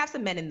I said, we have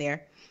some men in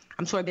there.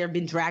 I'm sure they've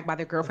been dragged by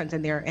their girlfriends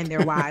and their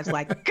wives.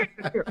 Like,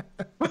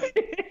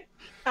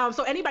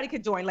 so anybody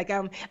could join. Like,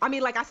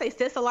 I say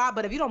sis a lot,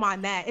 but if you don't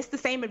mind that, it's the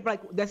same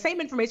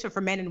information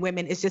for men and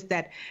women. It's just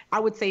that I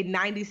would say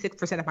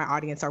 96% of my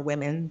audience are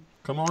women.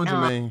 Come on,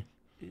 Jermaine.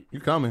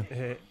 You coming?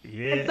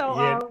 Yeah. And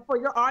so for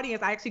your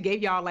audience, I actually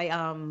gave y'all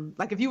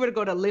like if you were to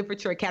go to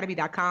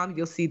literatureacademy.com,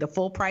 you'll see the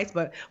full price.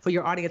 But for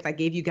your audience, I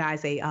gave you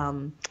guys a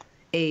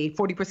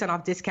 40%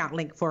 off discount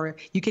link for,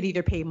 you could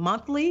either pay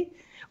monthly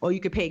or you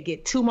could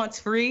get 2 months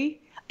free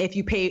if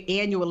you pay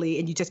annually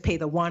and you just pay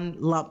the one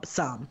lump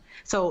sum.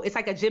 So it's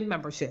like a gym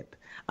membership.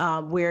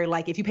 Where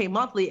like if you pay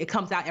monthly, it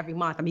comes out every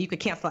month. I mean, you could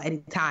cancel at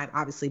any time,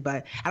 obviously,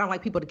 but I don't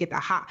like people to get the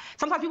hot.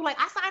 Sometimes people are like,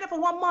 I signed up for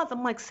 1 month.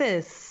 I'm like,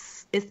 sis,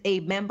 it's a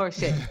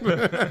membership. You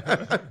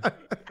can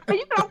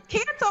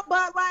cancel,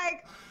 but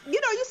like, you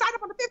sign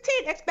up on the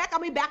 15th, expect I'll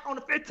be back on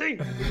the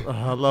 15th.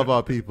 I love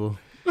our people.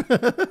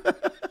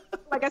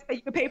 Like I said,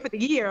 you can pay for the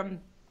year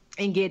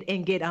and get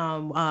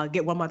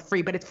 1 month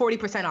free, but it's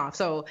 40% off.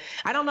 So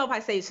I don't know if I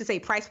should say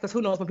price, because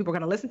who knows when people are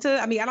going to listen to it.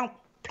 I mean, I don't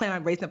plan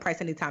on raising the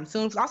price anytime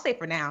soon. So I'll say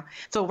for now.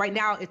 So right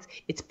now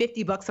it's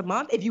 $50 a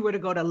month if you were to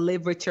go to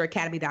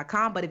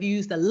literatureacademy.com. But if you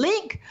use the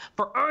link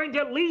for Earn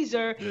Your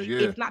Leisure,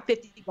 it's not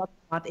 $50 a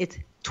month. It's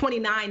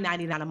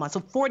 $29.99 a month.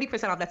 So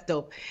 40% off. That's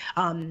dope.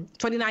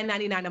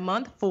 $29.99 a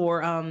month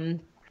for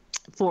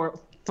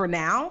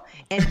now.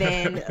 And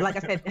then, like I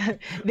said,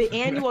 the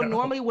annual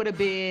normally would have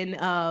been,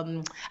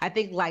 I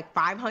think like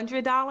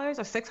 $500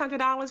 or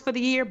 $600 for the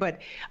year, but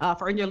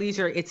for Earn Your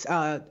Leisure, it's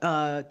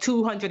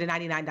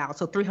 $299,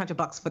 so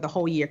 $300 for the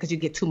whole year, because you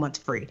get 2 months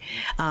free.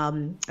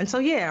 And so,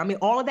 yeah, I mean,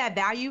 all of that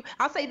value.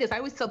 I'll say this: I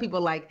always tell people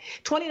like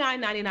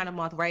 $29.99 a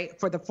month, right,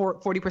 for the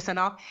 40%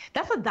 off.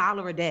 That's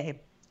 $1 a day.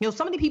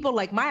 So many people,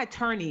 like my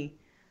attorney,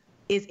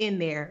 is in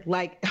there.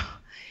 Like,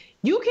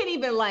 you can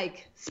even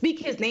like speak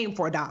his name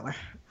for $1.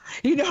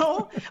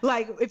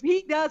 Like if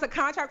he does a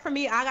contract for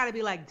me, I gotta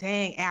be like,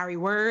 dang, Ari,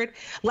 word.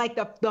 Like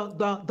the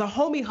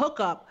homie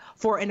hookup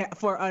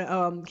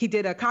he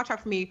did a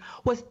contract for me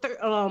was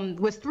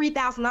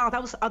 $3,000.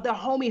 That was the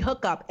homie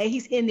hookup, and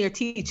he's in there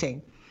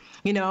teaching.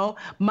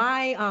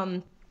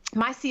 My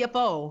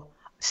CFO,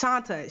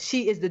 Shanta,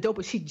 she is the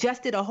dopest. She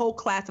just did a whole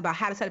class about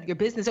how to set up your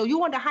business. So you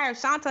want to hire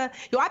Shanta?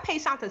 Yo, I pay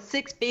Shanta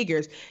 6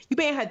 figures. You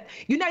paying her,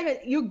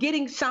 you're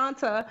getting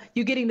Shanta,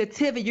 you're getting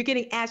Nativa, you're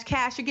getting Ash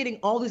Cash, you're getting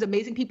all these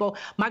amazing people.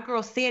 My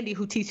girl Sandy,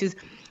 who teaches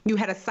you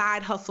how to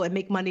side hustle and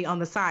make money on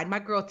the side. My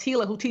girl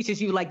Tila, who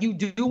teaches you, like, you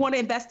do want to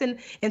invest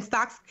in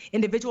stocks,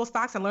 individual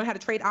stocks, and learn how to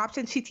trade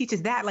options. She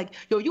teaches that. Like,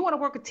 yo, you want to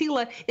work with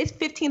Tila, it's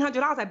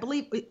 $1,500. I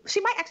believe she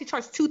might actually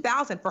charge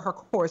 $2,000 for her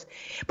course.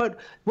 But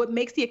what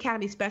makes the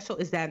Academy special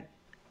is that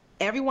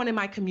everyone in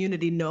my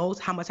community knows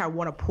how much I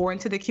want to pour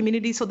into the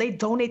community, so they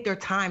donate their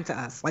time to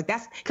us. Like,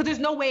 that's because there's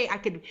no way I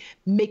could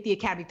make the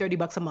Academy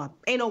 $30 a month.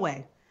 Ain't no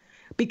way.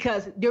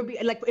 Because there'd be,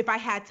 like, if I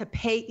had to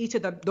pay each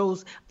of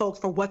those folks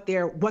for what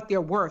they're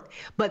worth,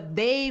 but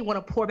they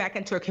want to pour back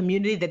into a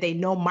community that they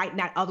know might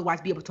not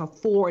otherwise be able to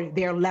afford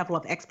their level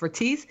of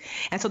expertise.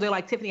 And so they're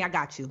like, Tiffany, I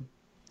got you.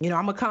 You know,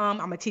 I'm going to come,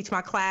 I'm going to teach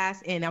my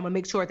class, and I'm going to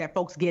make sure that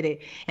folks get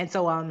it. And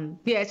so,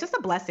 yeah, it's just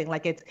a blessing.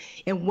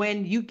 And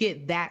when you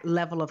get that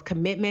level of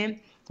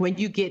commitment, when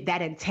you get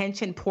that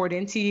intention poured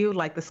into you,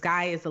 like, the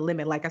sky is the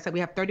limit. Like I said, we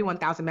have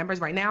 31,000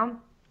 members right now.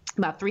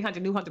 About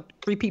 300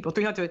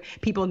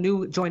 people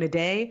new join a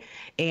day,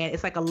 and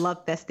it's like a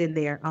love fest in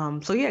there.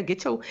 So yeah,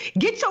 get your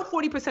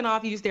 40%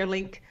 off. Use their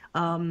link,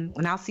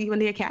 and I'll see you in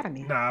the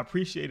Academy. Nah, I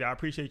appreciate it. I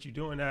appreciate you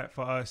doing that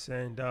for us,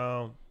 and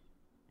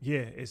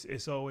yeah,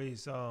 it's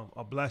always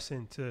a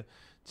blessing to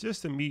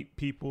meet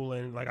people.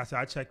 And like I said,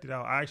 I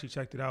actually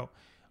checked it out,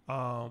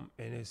 and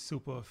it's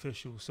super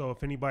official. So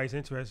if anybody's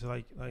interested,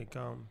 like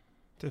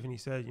Tiffany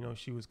said, you know,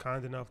 she was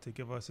kind enough to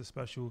give us a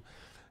special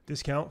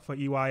discount for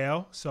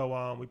EYL.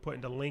 So we put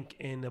in the link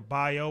in the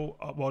bio,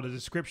 the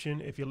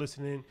description. If you're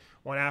listening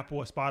on Apple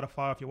or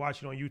Spotify, if you're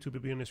watching on YouTube, it'll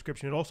be in the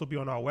description. It'll also be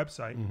on our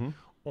website,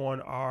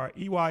 on our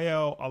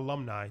EYL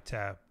alumni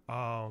tab.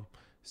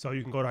 So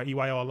you can go to our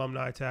EYL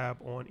alumni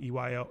tab on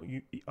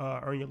EYL,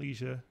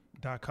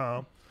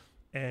 earnyourleisure.com,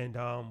 and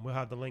we'll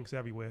have the links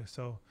everywhere.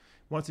 So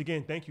once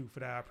again, thank you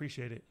for that. I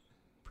appreciate it.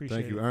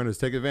 Thank you, Ernest.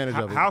 Take advantage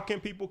of it. How can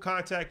people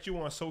contact you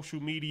on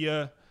social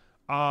media?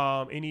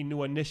 Any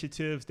new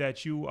initiatives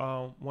that you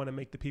want to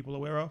make the people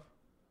aware of?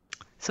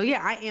 So yeah,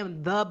 I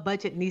am the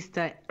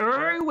Budgetnista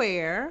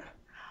everywhere.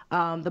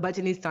 The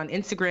Budgetnista on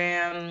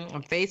Instagram,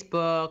 on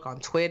Facebook, on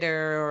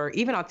Twitter, or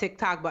even on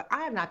TikTok. But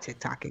I am not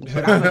TikToking.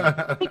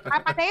 But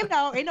I'm my name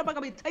though. Ain't nobody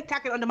gonna be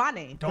TikToking under my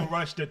name. Don't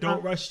rush the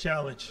Don't Rush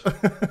challenge.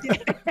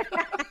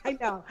 I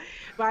know,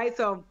 right?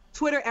 So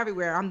Twitter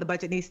everywhere. I'm the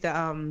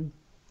Budgetnista.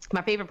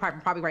 My favorite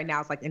part probably right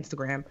now is like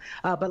Instagram,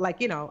 but like,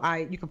 you know,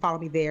 you can follow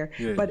me there.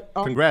 Yeah. But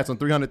congrats on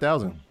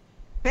 300,000.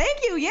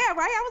 Thank you. Yeah,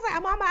 right. I was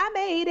like, Mama, I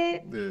made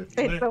it. Yeah.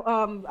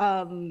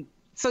 And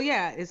so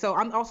yeah. So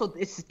I'm also,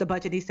 it's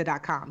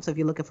thebudgetnista.com. So if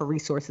you're looking for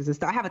resources and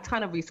stuff, I have a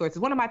ton of resources.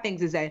 One of my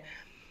things is that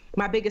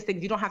my biggest thing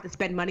is you don't have to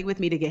spend money with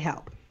me to get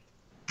help.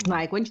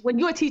 Like when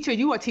you're a teacher,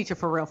 you are a teacher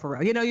for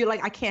real. You know, you're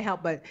like, I can't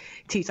help but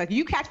teach. Like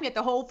you catch me at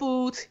the Whole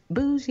Foods,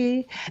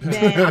 bougie,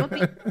 then I'm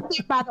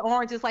think by the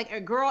oranges, like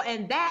a girl,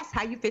 and that's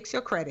how you fix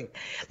your credit.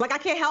 Like I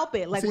can't help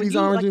it. Like see these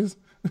oranges.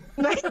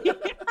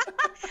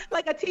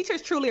 Like a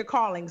teacher's truly a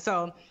calling.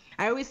 So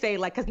I always say,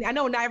 like, because I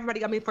know not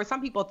everybody. I mean, for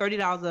some people,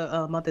 $30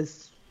 a month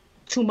is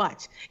too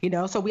much, you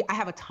know. So I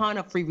have a ton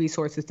of free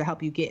resources to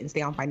help you get and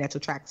stay on financial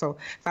track. So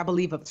I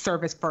believe of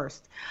service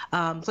first.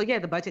 So yeah,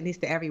 the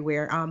Budgetnista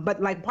everywhere.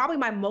 But like probably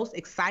my most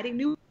exciting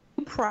new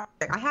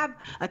project. I have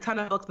a ton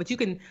of books, but you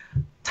can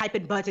type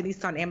in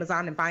Budgetnista on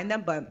Amazon and find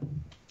them. But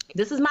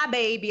this is my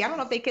baby. I don't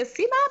know if they can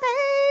see my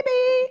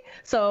baby.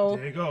 So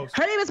there it goes.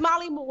 Her name is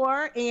Molly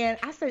Moore, and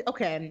I said,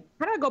 okay,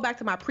 how do I go back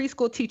to my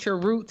preschool teacher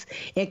roots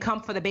and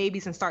come for the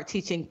babies and start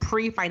teaching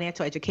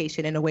pre-financial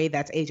education in a way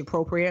that's age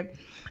appropriate?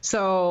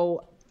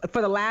 So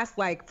for the last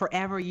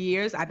forever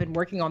years, I've been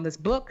working on this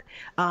book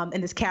and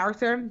this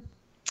character.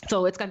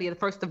 So it's going to be the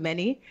first of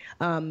many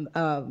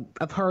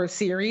of her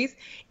series,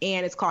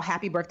 and it's called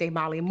Happy Birthday,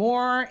 Molly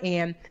Moore.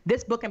 And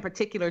this book in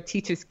particular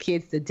teaches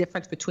kids the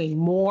difference between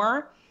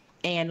more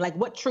and like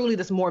what truly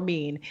does more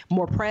mean?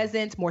 More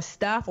presents, more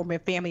stuff, or more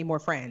family, more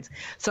friends.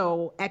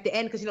 So at the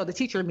end, because you know the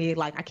teacher in me,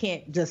 like I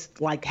can't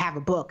just like have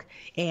a book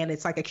and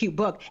it's like a cute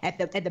book. At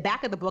the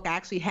back of the book, I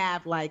actually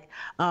have like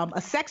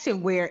a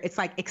section where it's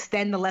like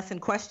extend the lesson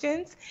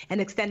questions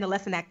and extend the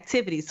lesson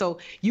activities. So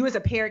you as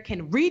a parent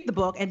can read the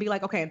book and be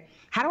like, okay,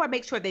 how do I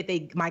make sure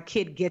that my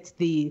kid gets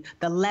the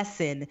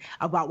lesson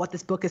about what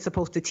this book is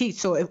supposed to teach?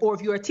 So if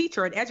you're a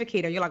teacher, an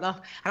educator, you're like, oh,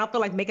 I don't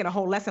feel like making a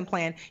whole lesson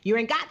plan. You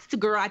ain't got to,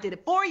 girl. I did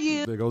it for you.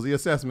 There goes the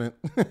assessment.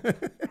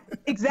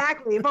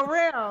 Exactly, for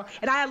real.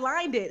 And I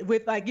aligned it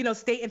with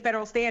state and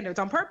federal standards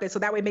on purpose, so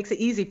that way it makes it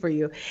easy for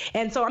you.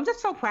 And so I'm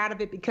just so proud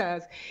of it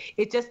because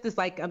it just is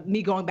like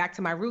me going back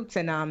to my roots.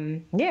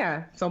 And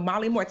yeah, so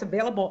Molly Moore, it's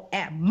available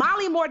at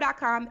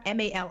mollymore.com,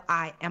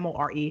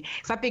 MALIMORE.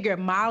 So I figure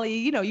Molly,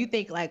 you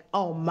think like,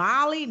 oh,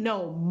 Mali?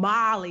 No,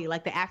 Mali,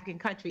 like the African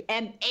country,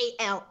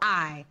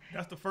 MALI.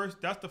 That's the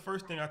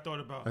first thing I thought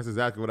about. That's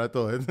exactly what I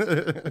thought.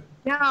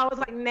 No, I was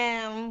like,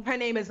 nah, her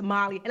name is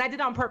Molly. And I did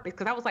it on purpose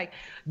because I was like,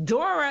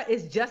 Dora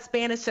is just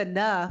Spanish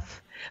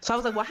enough. So I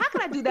was like, well, how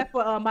can I do that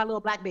for my little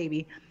black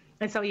baby?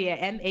 And so,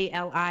 yeah,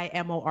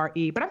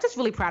 Malimore. But I'm just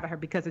really proud of her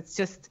because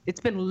it's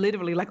been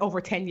literally like over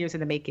 10 years in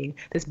the making.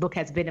 This book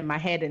has been in my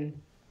head, and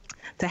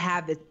to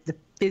have it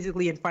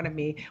physically in front of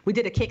me. We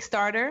did a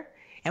Kickstarter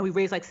and we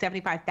raised like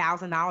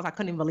 $75,000. I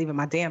couldn't even believe it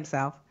my damn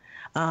self.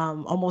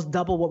 Almost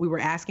double what we were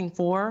asking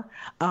for.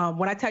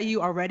 When I tell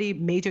you already,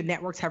 major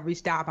networks have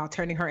reached out about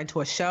turning her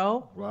into a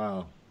show.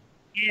 Wow.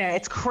 Yeah,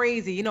 it's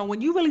crazy. You know,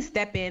 when you really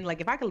step in,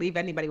 like if I could leave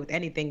anybody with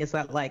anything, it's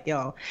that like,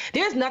 yo,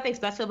 there's nothing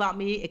special about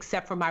me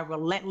except for my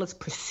relentless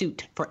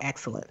pursuit for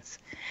excellence.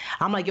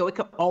 I'm like, yo, it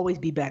could always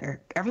be better.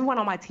 Everyone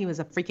on my team is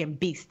a freaking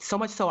beast. So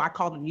much so I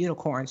call them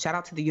unicorns. Shout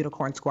out to the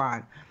Unicorn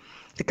Squad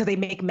because they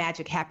make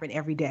magic happen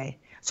every day.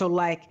 So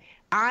like,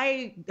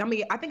 I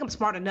mean, I think I'm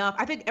smart enough.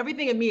 I think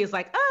everything in me is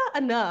like,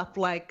 enough.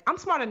 Like I'm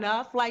smart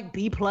enough, like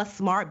B+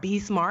 smart, B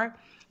smart,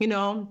 you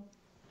know.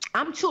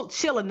 I'm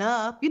chill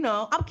enough, you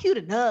know, I'm cute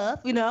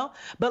enough, you know,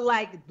 but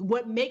like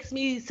what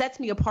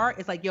sets me apart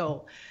is like,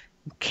 yo,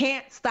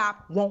 can't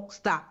stop, won't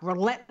stop,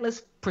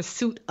 relentless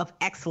pursuit of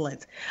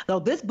excellence.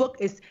 Though this book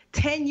is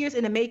 10 years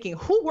in the making.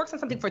 Who works on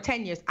something for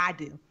 10 years? I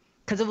do.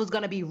 Because it was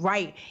going to be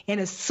right. And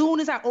as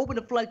soon as I open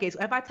the floodgates,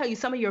 if I tell you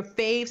some of your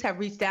faves have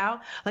reached out,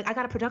 like I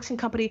got a production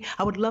company,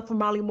 I would love for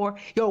Malimore.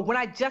 Yo, when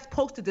I just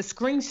posted the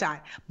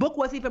screenshot, book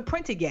wasn't even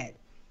printed yet.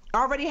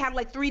 I already had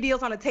like 3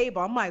 deals on the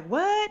table. I'm like,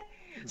 what?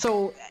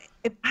 So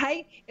if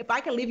I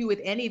can leave you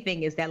with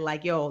anything is that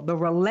like, yo, the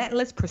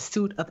relentless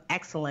pursuit of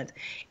excellence.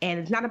 And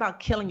it's not about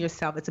killing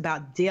yourself. It's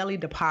about daily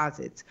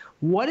deposits.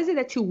 What is it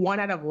that you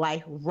want out of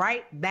life?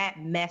 Write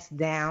that mess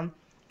down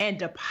and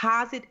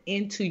deposit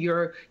into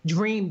your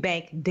dream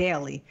bank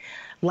daily.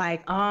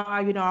 Like,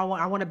 you know,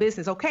 I want a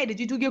business. Okay, did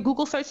you do your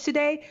Google search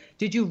today?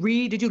 Did you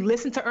read? Did you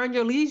listen to Earn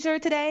Your Leisure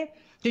today?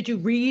 Did you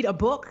read a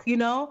book? You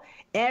know,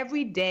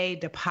 every day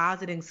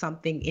depositing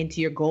something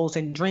into your goals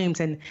and dreams,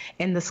 and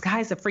the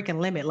sky's the freaking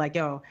limit. Like,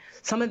 yo,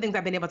 some of the things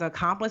I've been able to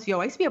accomplish. Yo,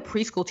 I used to be a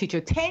preschool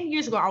teacher. 10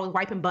 years ago, I was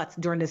wiping butts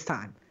during this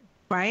time,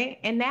 right?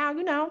 And now,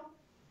 you know,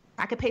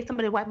 I could pay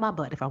somebody to wipe my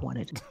butt if I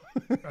wanted.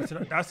 That's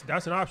an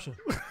option.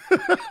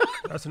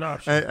 That's an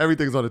option. And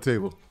everything's on the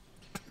table.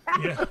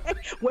 Yeah.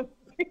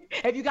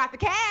 If you got the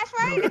cash,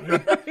 right?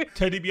 Yeah.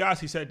 Ted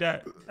DiBiase said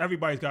that.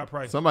 Everybody's got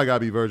price. Somebody got to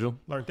be Virgil.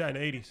 Learned that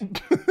in the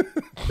 80s.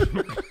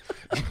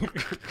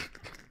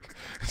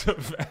 It's a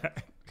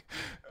fact.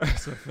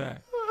 That's a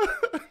fact.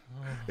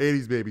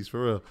 80s babies,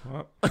 for real.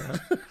 Well, yeah.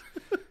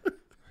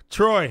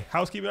 Troy,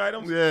 housekeeping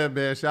items? Yeah,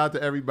 man. Shout out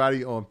to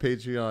everybody on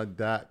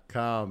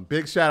patreon.com.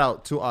 Big shout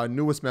out to our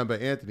newest member,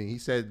 Anthony. He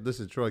said,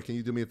 listen, Troy, can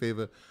you do me a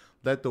favor?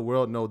 Let the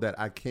world know that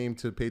I came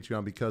to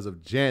Patreon because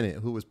of Janet,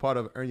 who is part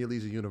of Earn Your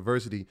Leisure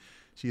University.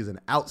 She is an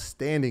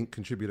outstanding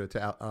contributor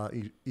to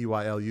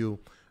EYLU.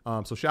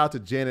 So shout out to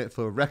Janet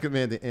for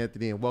recommending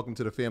Anthony, and welcome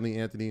to the family,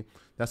 Anthony.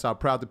 That's our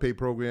Proud to Pay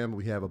program.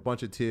 We have a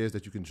bunch of tiers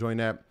that you can join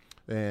at,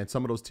 and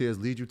some of those tiers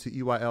lead you to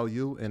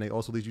EYLU, and they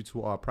also lead you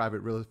to our private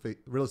real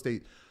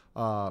estate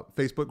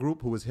Facebook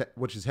group,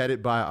 which is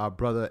headed by our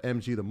brother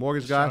MG, the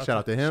mortgage guy. Shout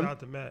out to him. Shout out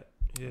to Matt.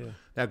 Yeah,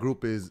 that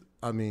group is,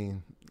 I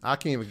mean, I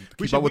can't even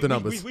keep up with the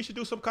numbers. We should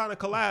do some kind of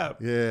collab.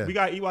 Yeah. We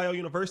got EYL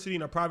University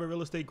and a private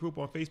real estate group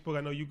on Facebook.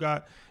 I know you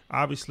got,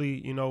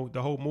 obviously, you know,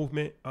 the whole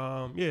movement.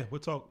 Yeah, we'll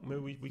talk.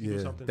 Maybe we can do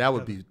something. That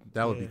would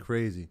be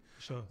crazy.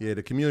 Sure. Yeah,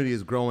 the community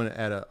is growing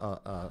at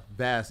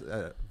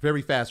a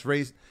very fast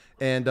rate.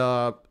 And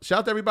shout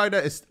out to everybody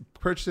that is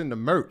purchasing the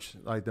merch.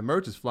 Like, the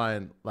merch is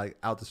flying like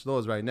out the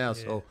stores right now.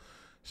 Yeah. So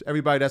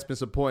everybody that's been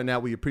supporting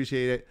that, we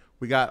appreciate it.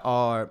 We got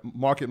our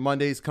Market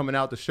Mondays coming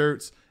out, the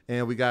shirts,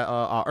 and we got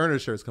our earner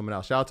shirts coming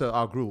out. Shout out to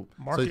our group.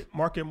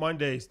 Market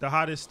Mondays, the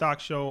hottest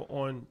stock show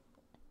on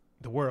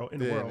the world, in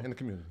the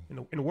community,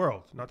 in the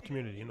world, not the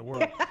community, in the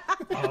world.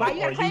 Right,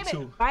 you gotta claim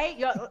it, right?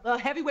 You're a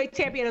heavyweight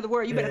champion of the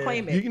world. You better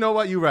claim it. You know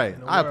what? You're right.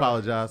 I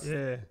apologize.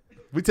 Yeah,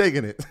 we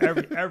taking it.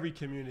 every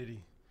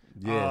community.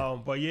 Yeah.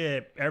 But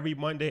yeah, every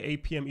Monday,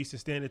 8 p.m. Eastern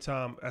Standard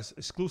Time,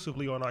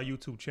 exclusively on our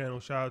YouTube channel.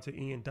 Shout out to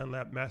Ian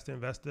Dunlap, Master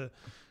Investor.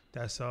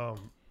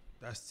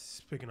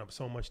 That's picking up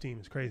so much steam.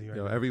 It's crazy, right?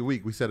 Yo, every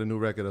week we set a new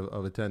record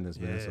of attendance,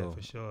 man. Yeah,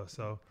 for sure.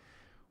 So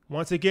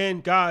once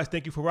again, guys,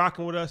 thank you for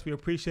rocking with us. We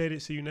appreciate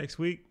it. See you next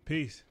week.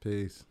 Peace.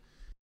 Peace.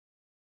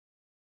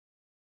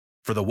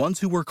 For the ones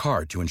who work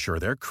hard to ensure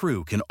their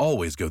crew can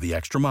always go the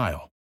extra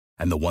mile,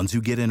 and the ones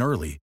who get in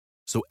early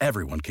so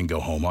everyone can go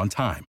home on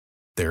time,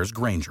 there's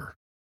Grainger,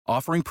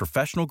 offering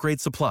professional-grade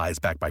supplies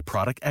backed by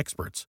product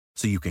experts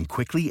so you can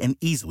quickly and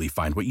easily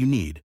find what you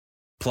need.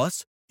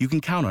 Plus, you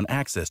can count on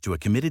access to a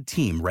committed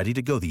team ready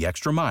to go the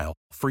extra mile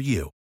for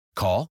you.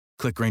 Call,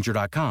 click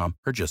Grainger.com,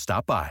 or just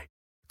stop by.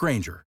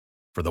 Grainger,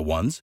 for the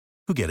ones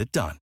who get it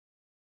done.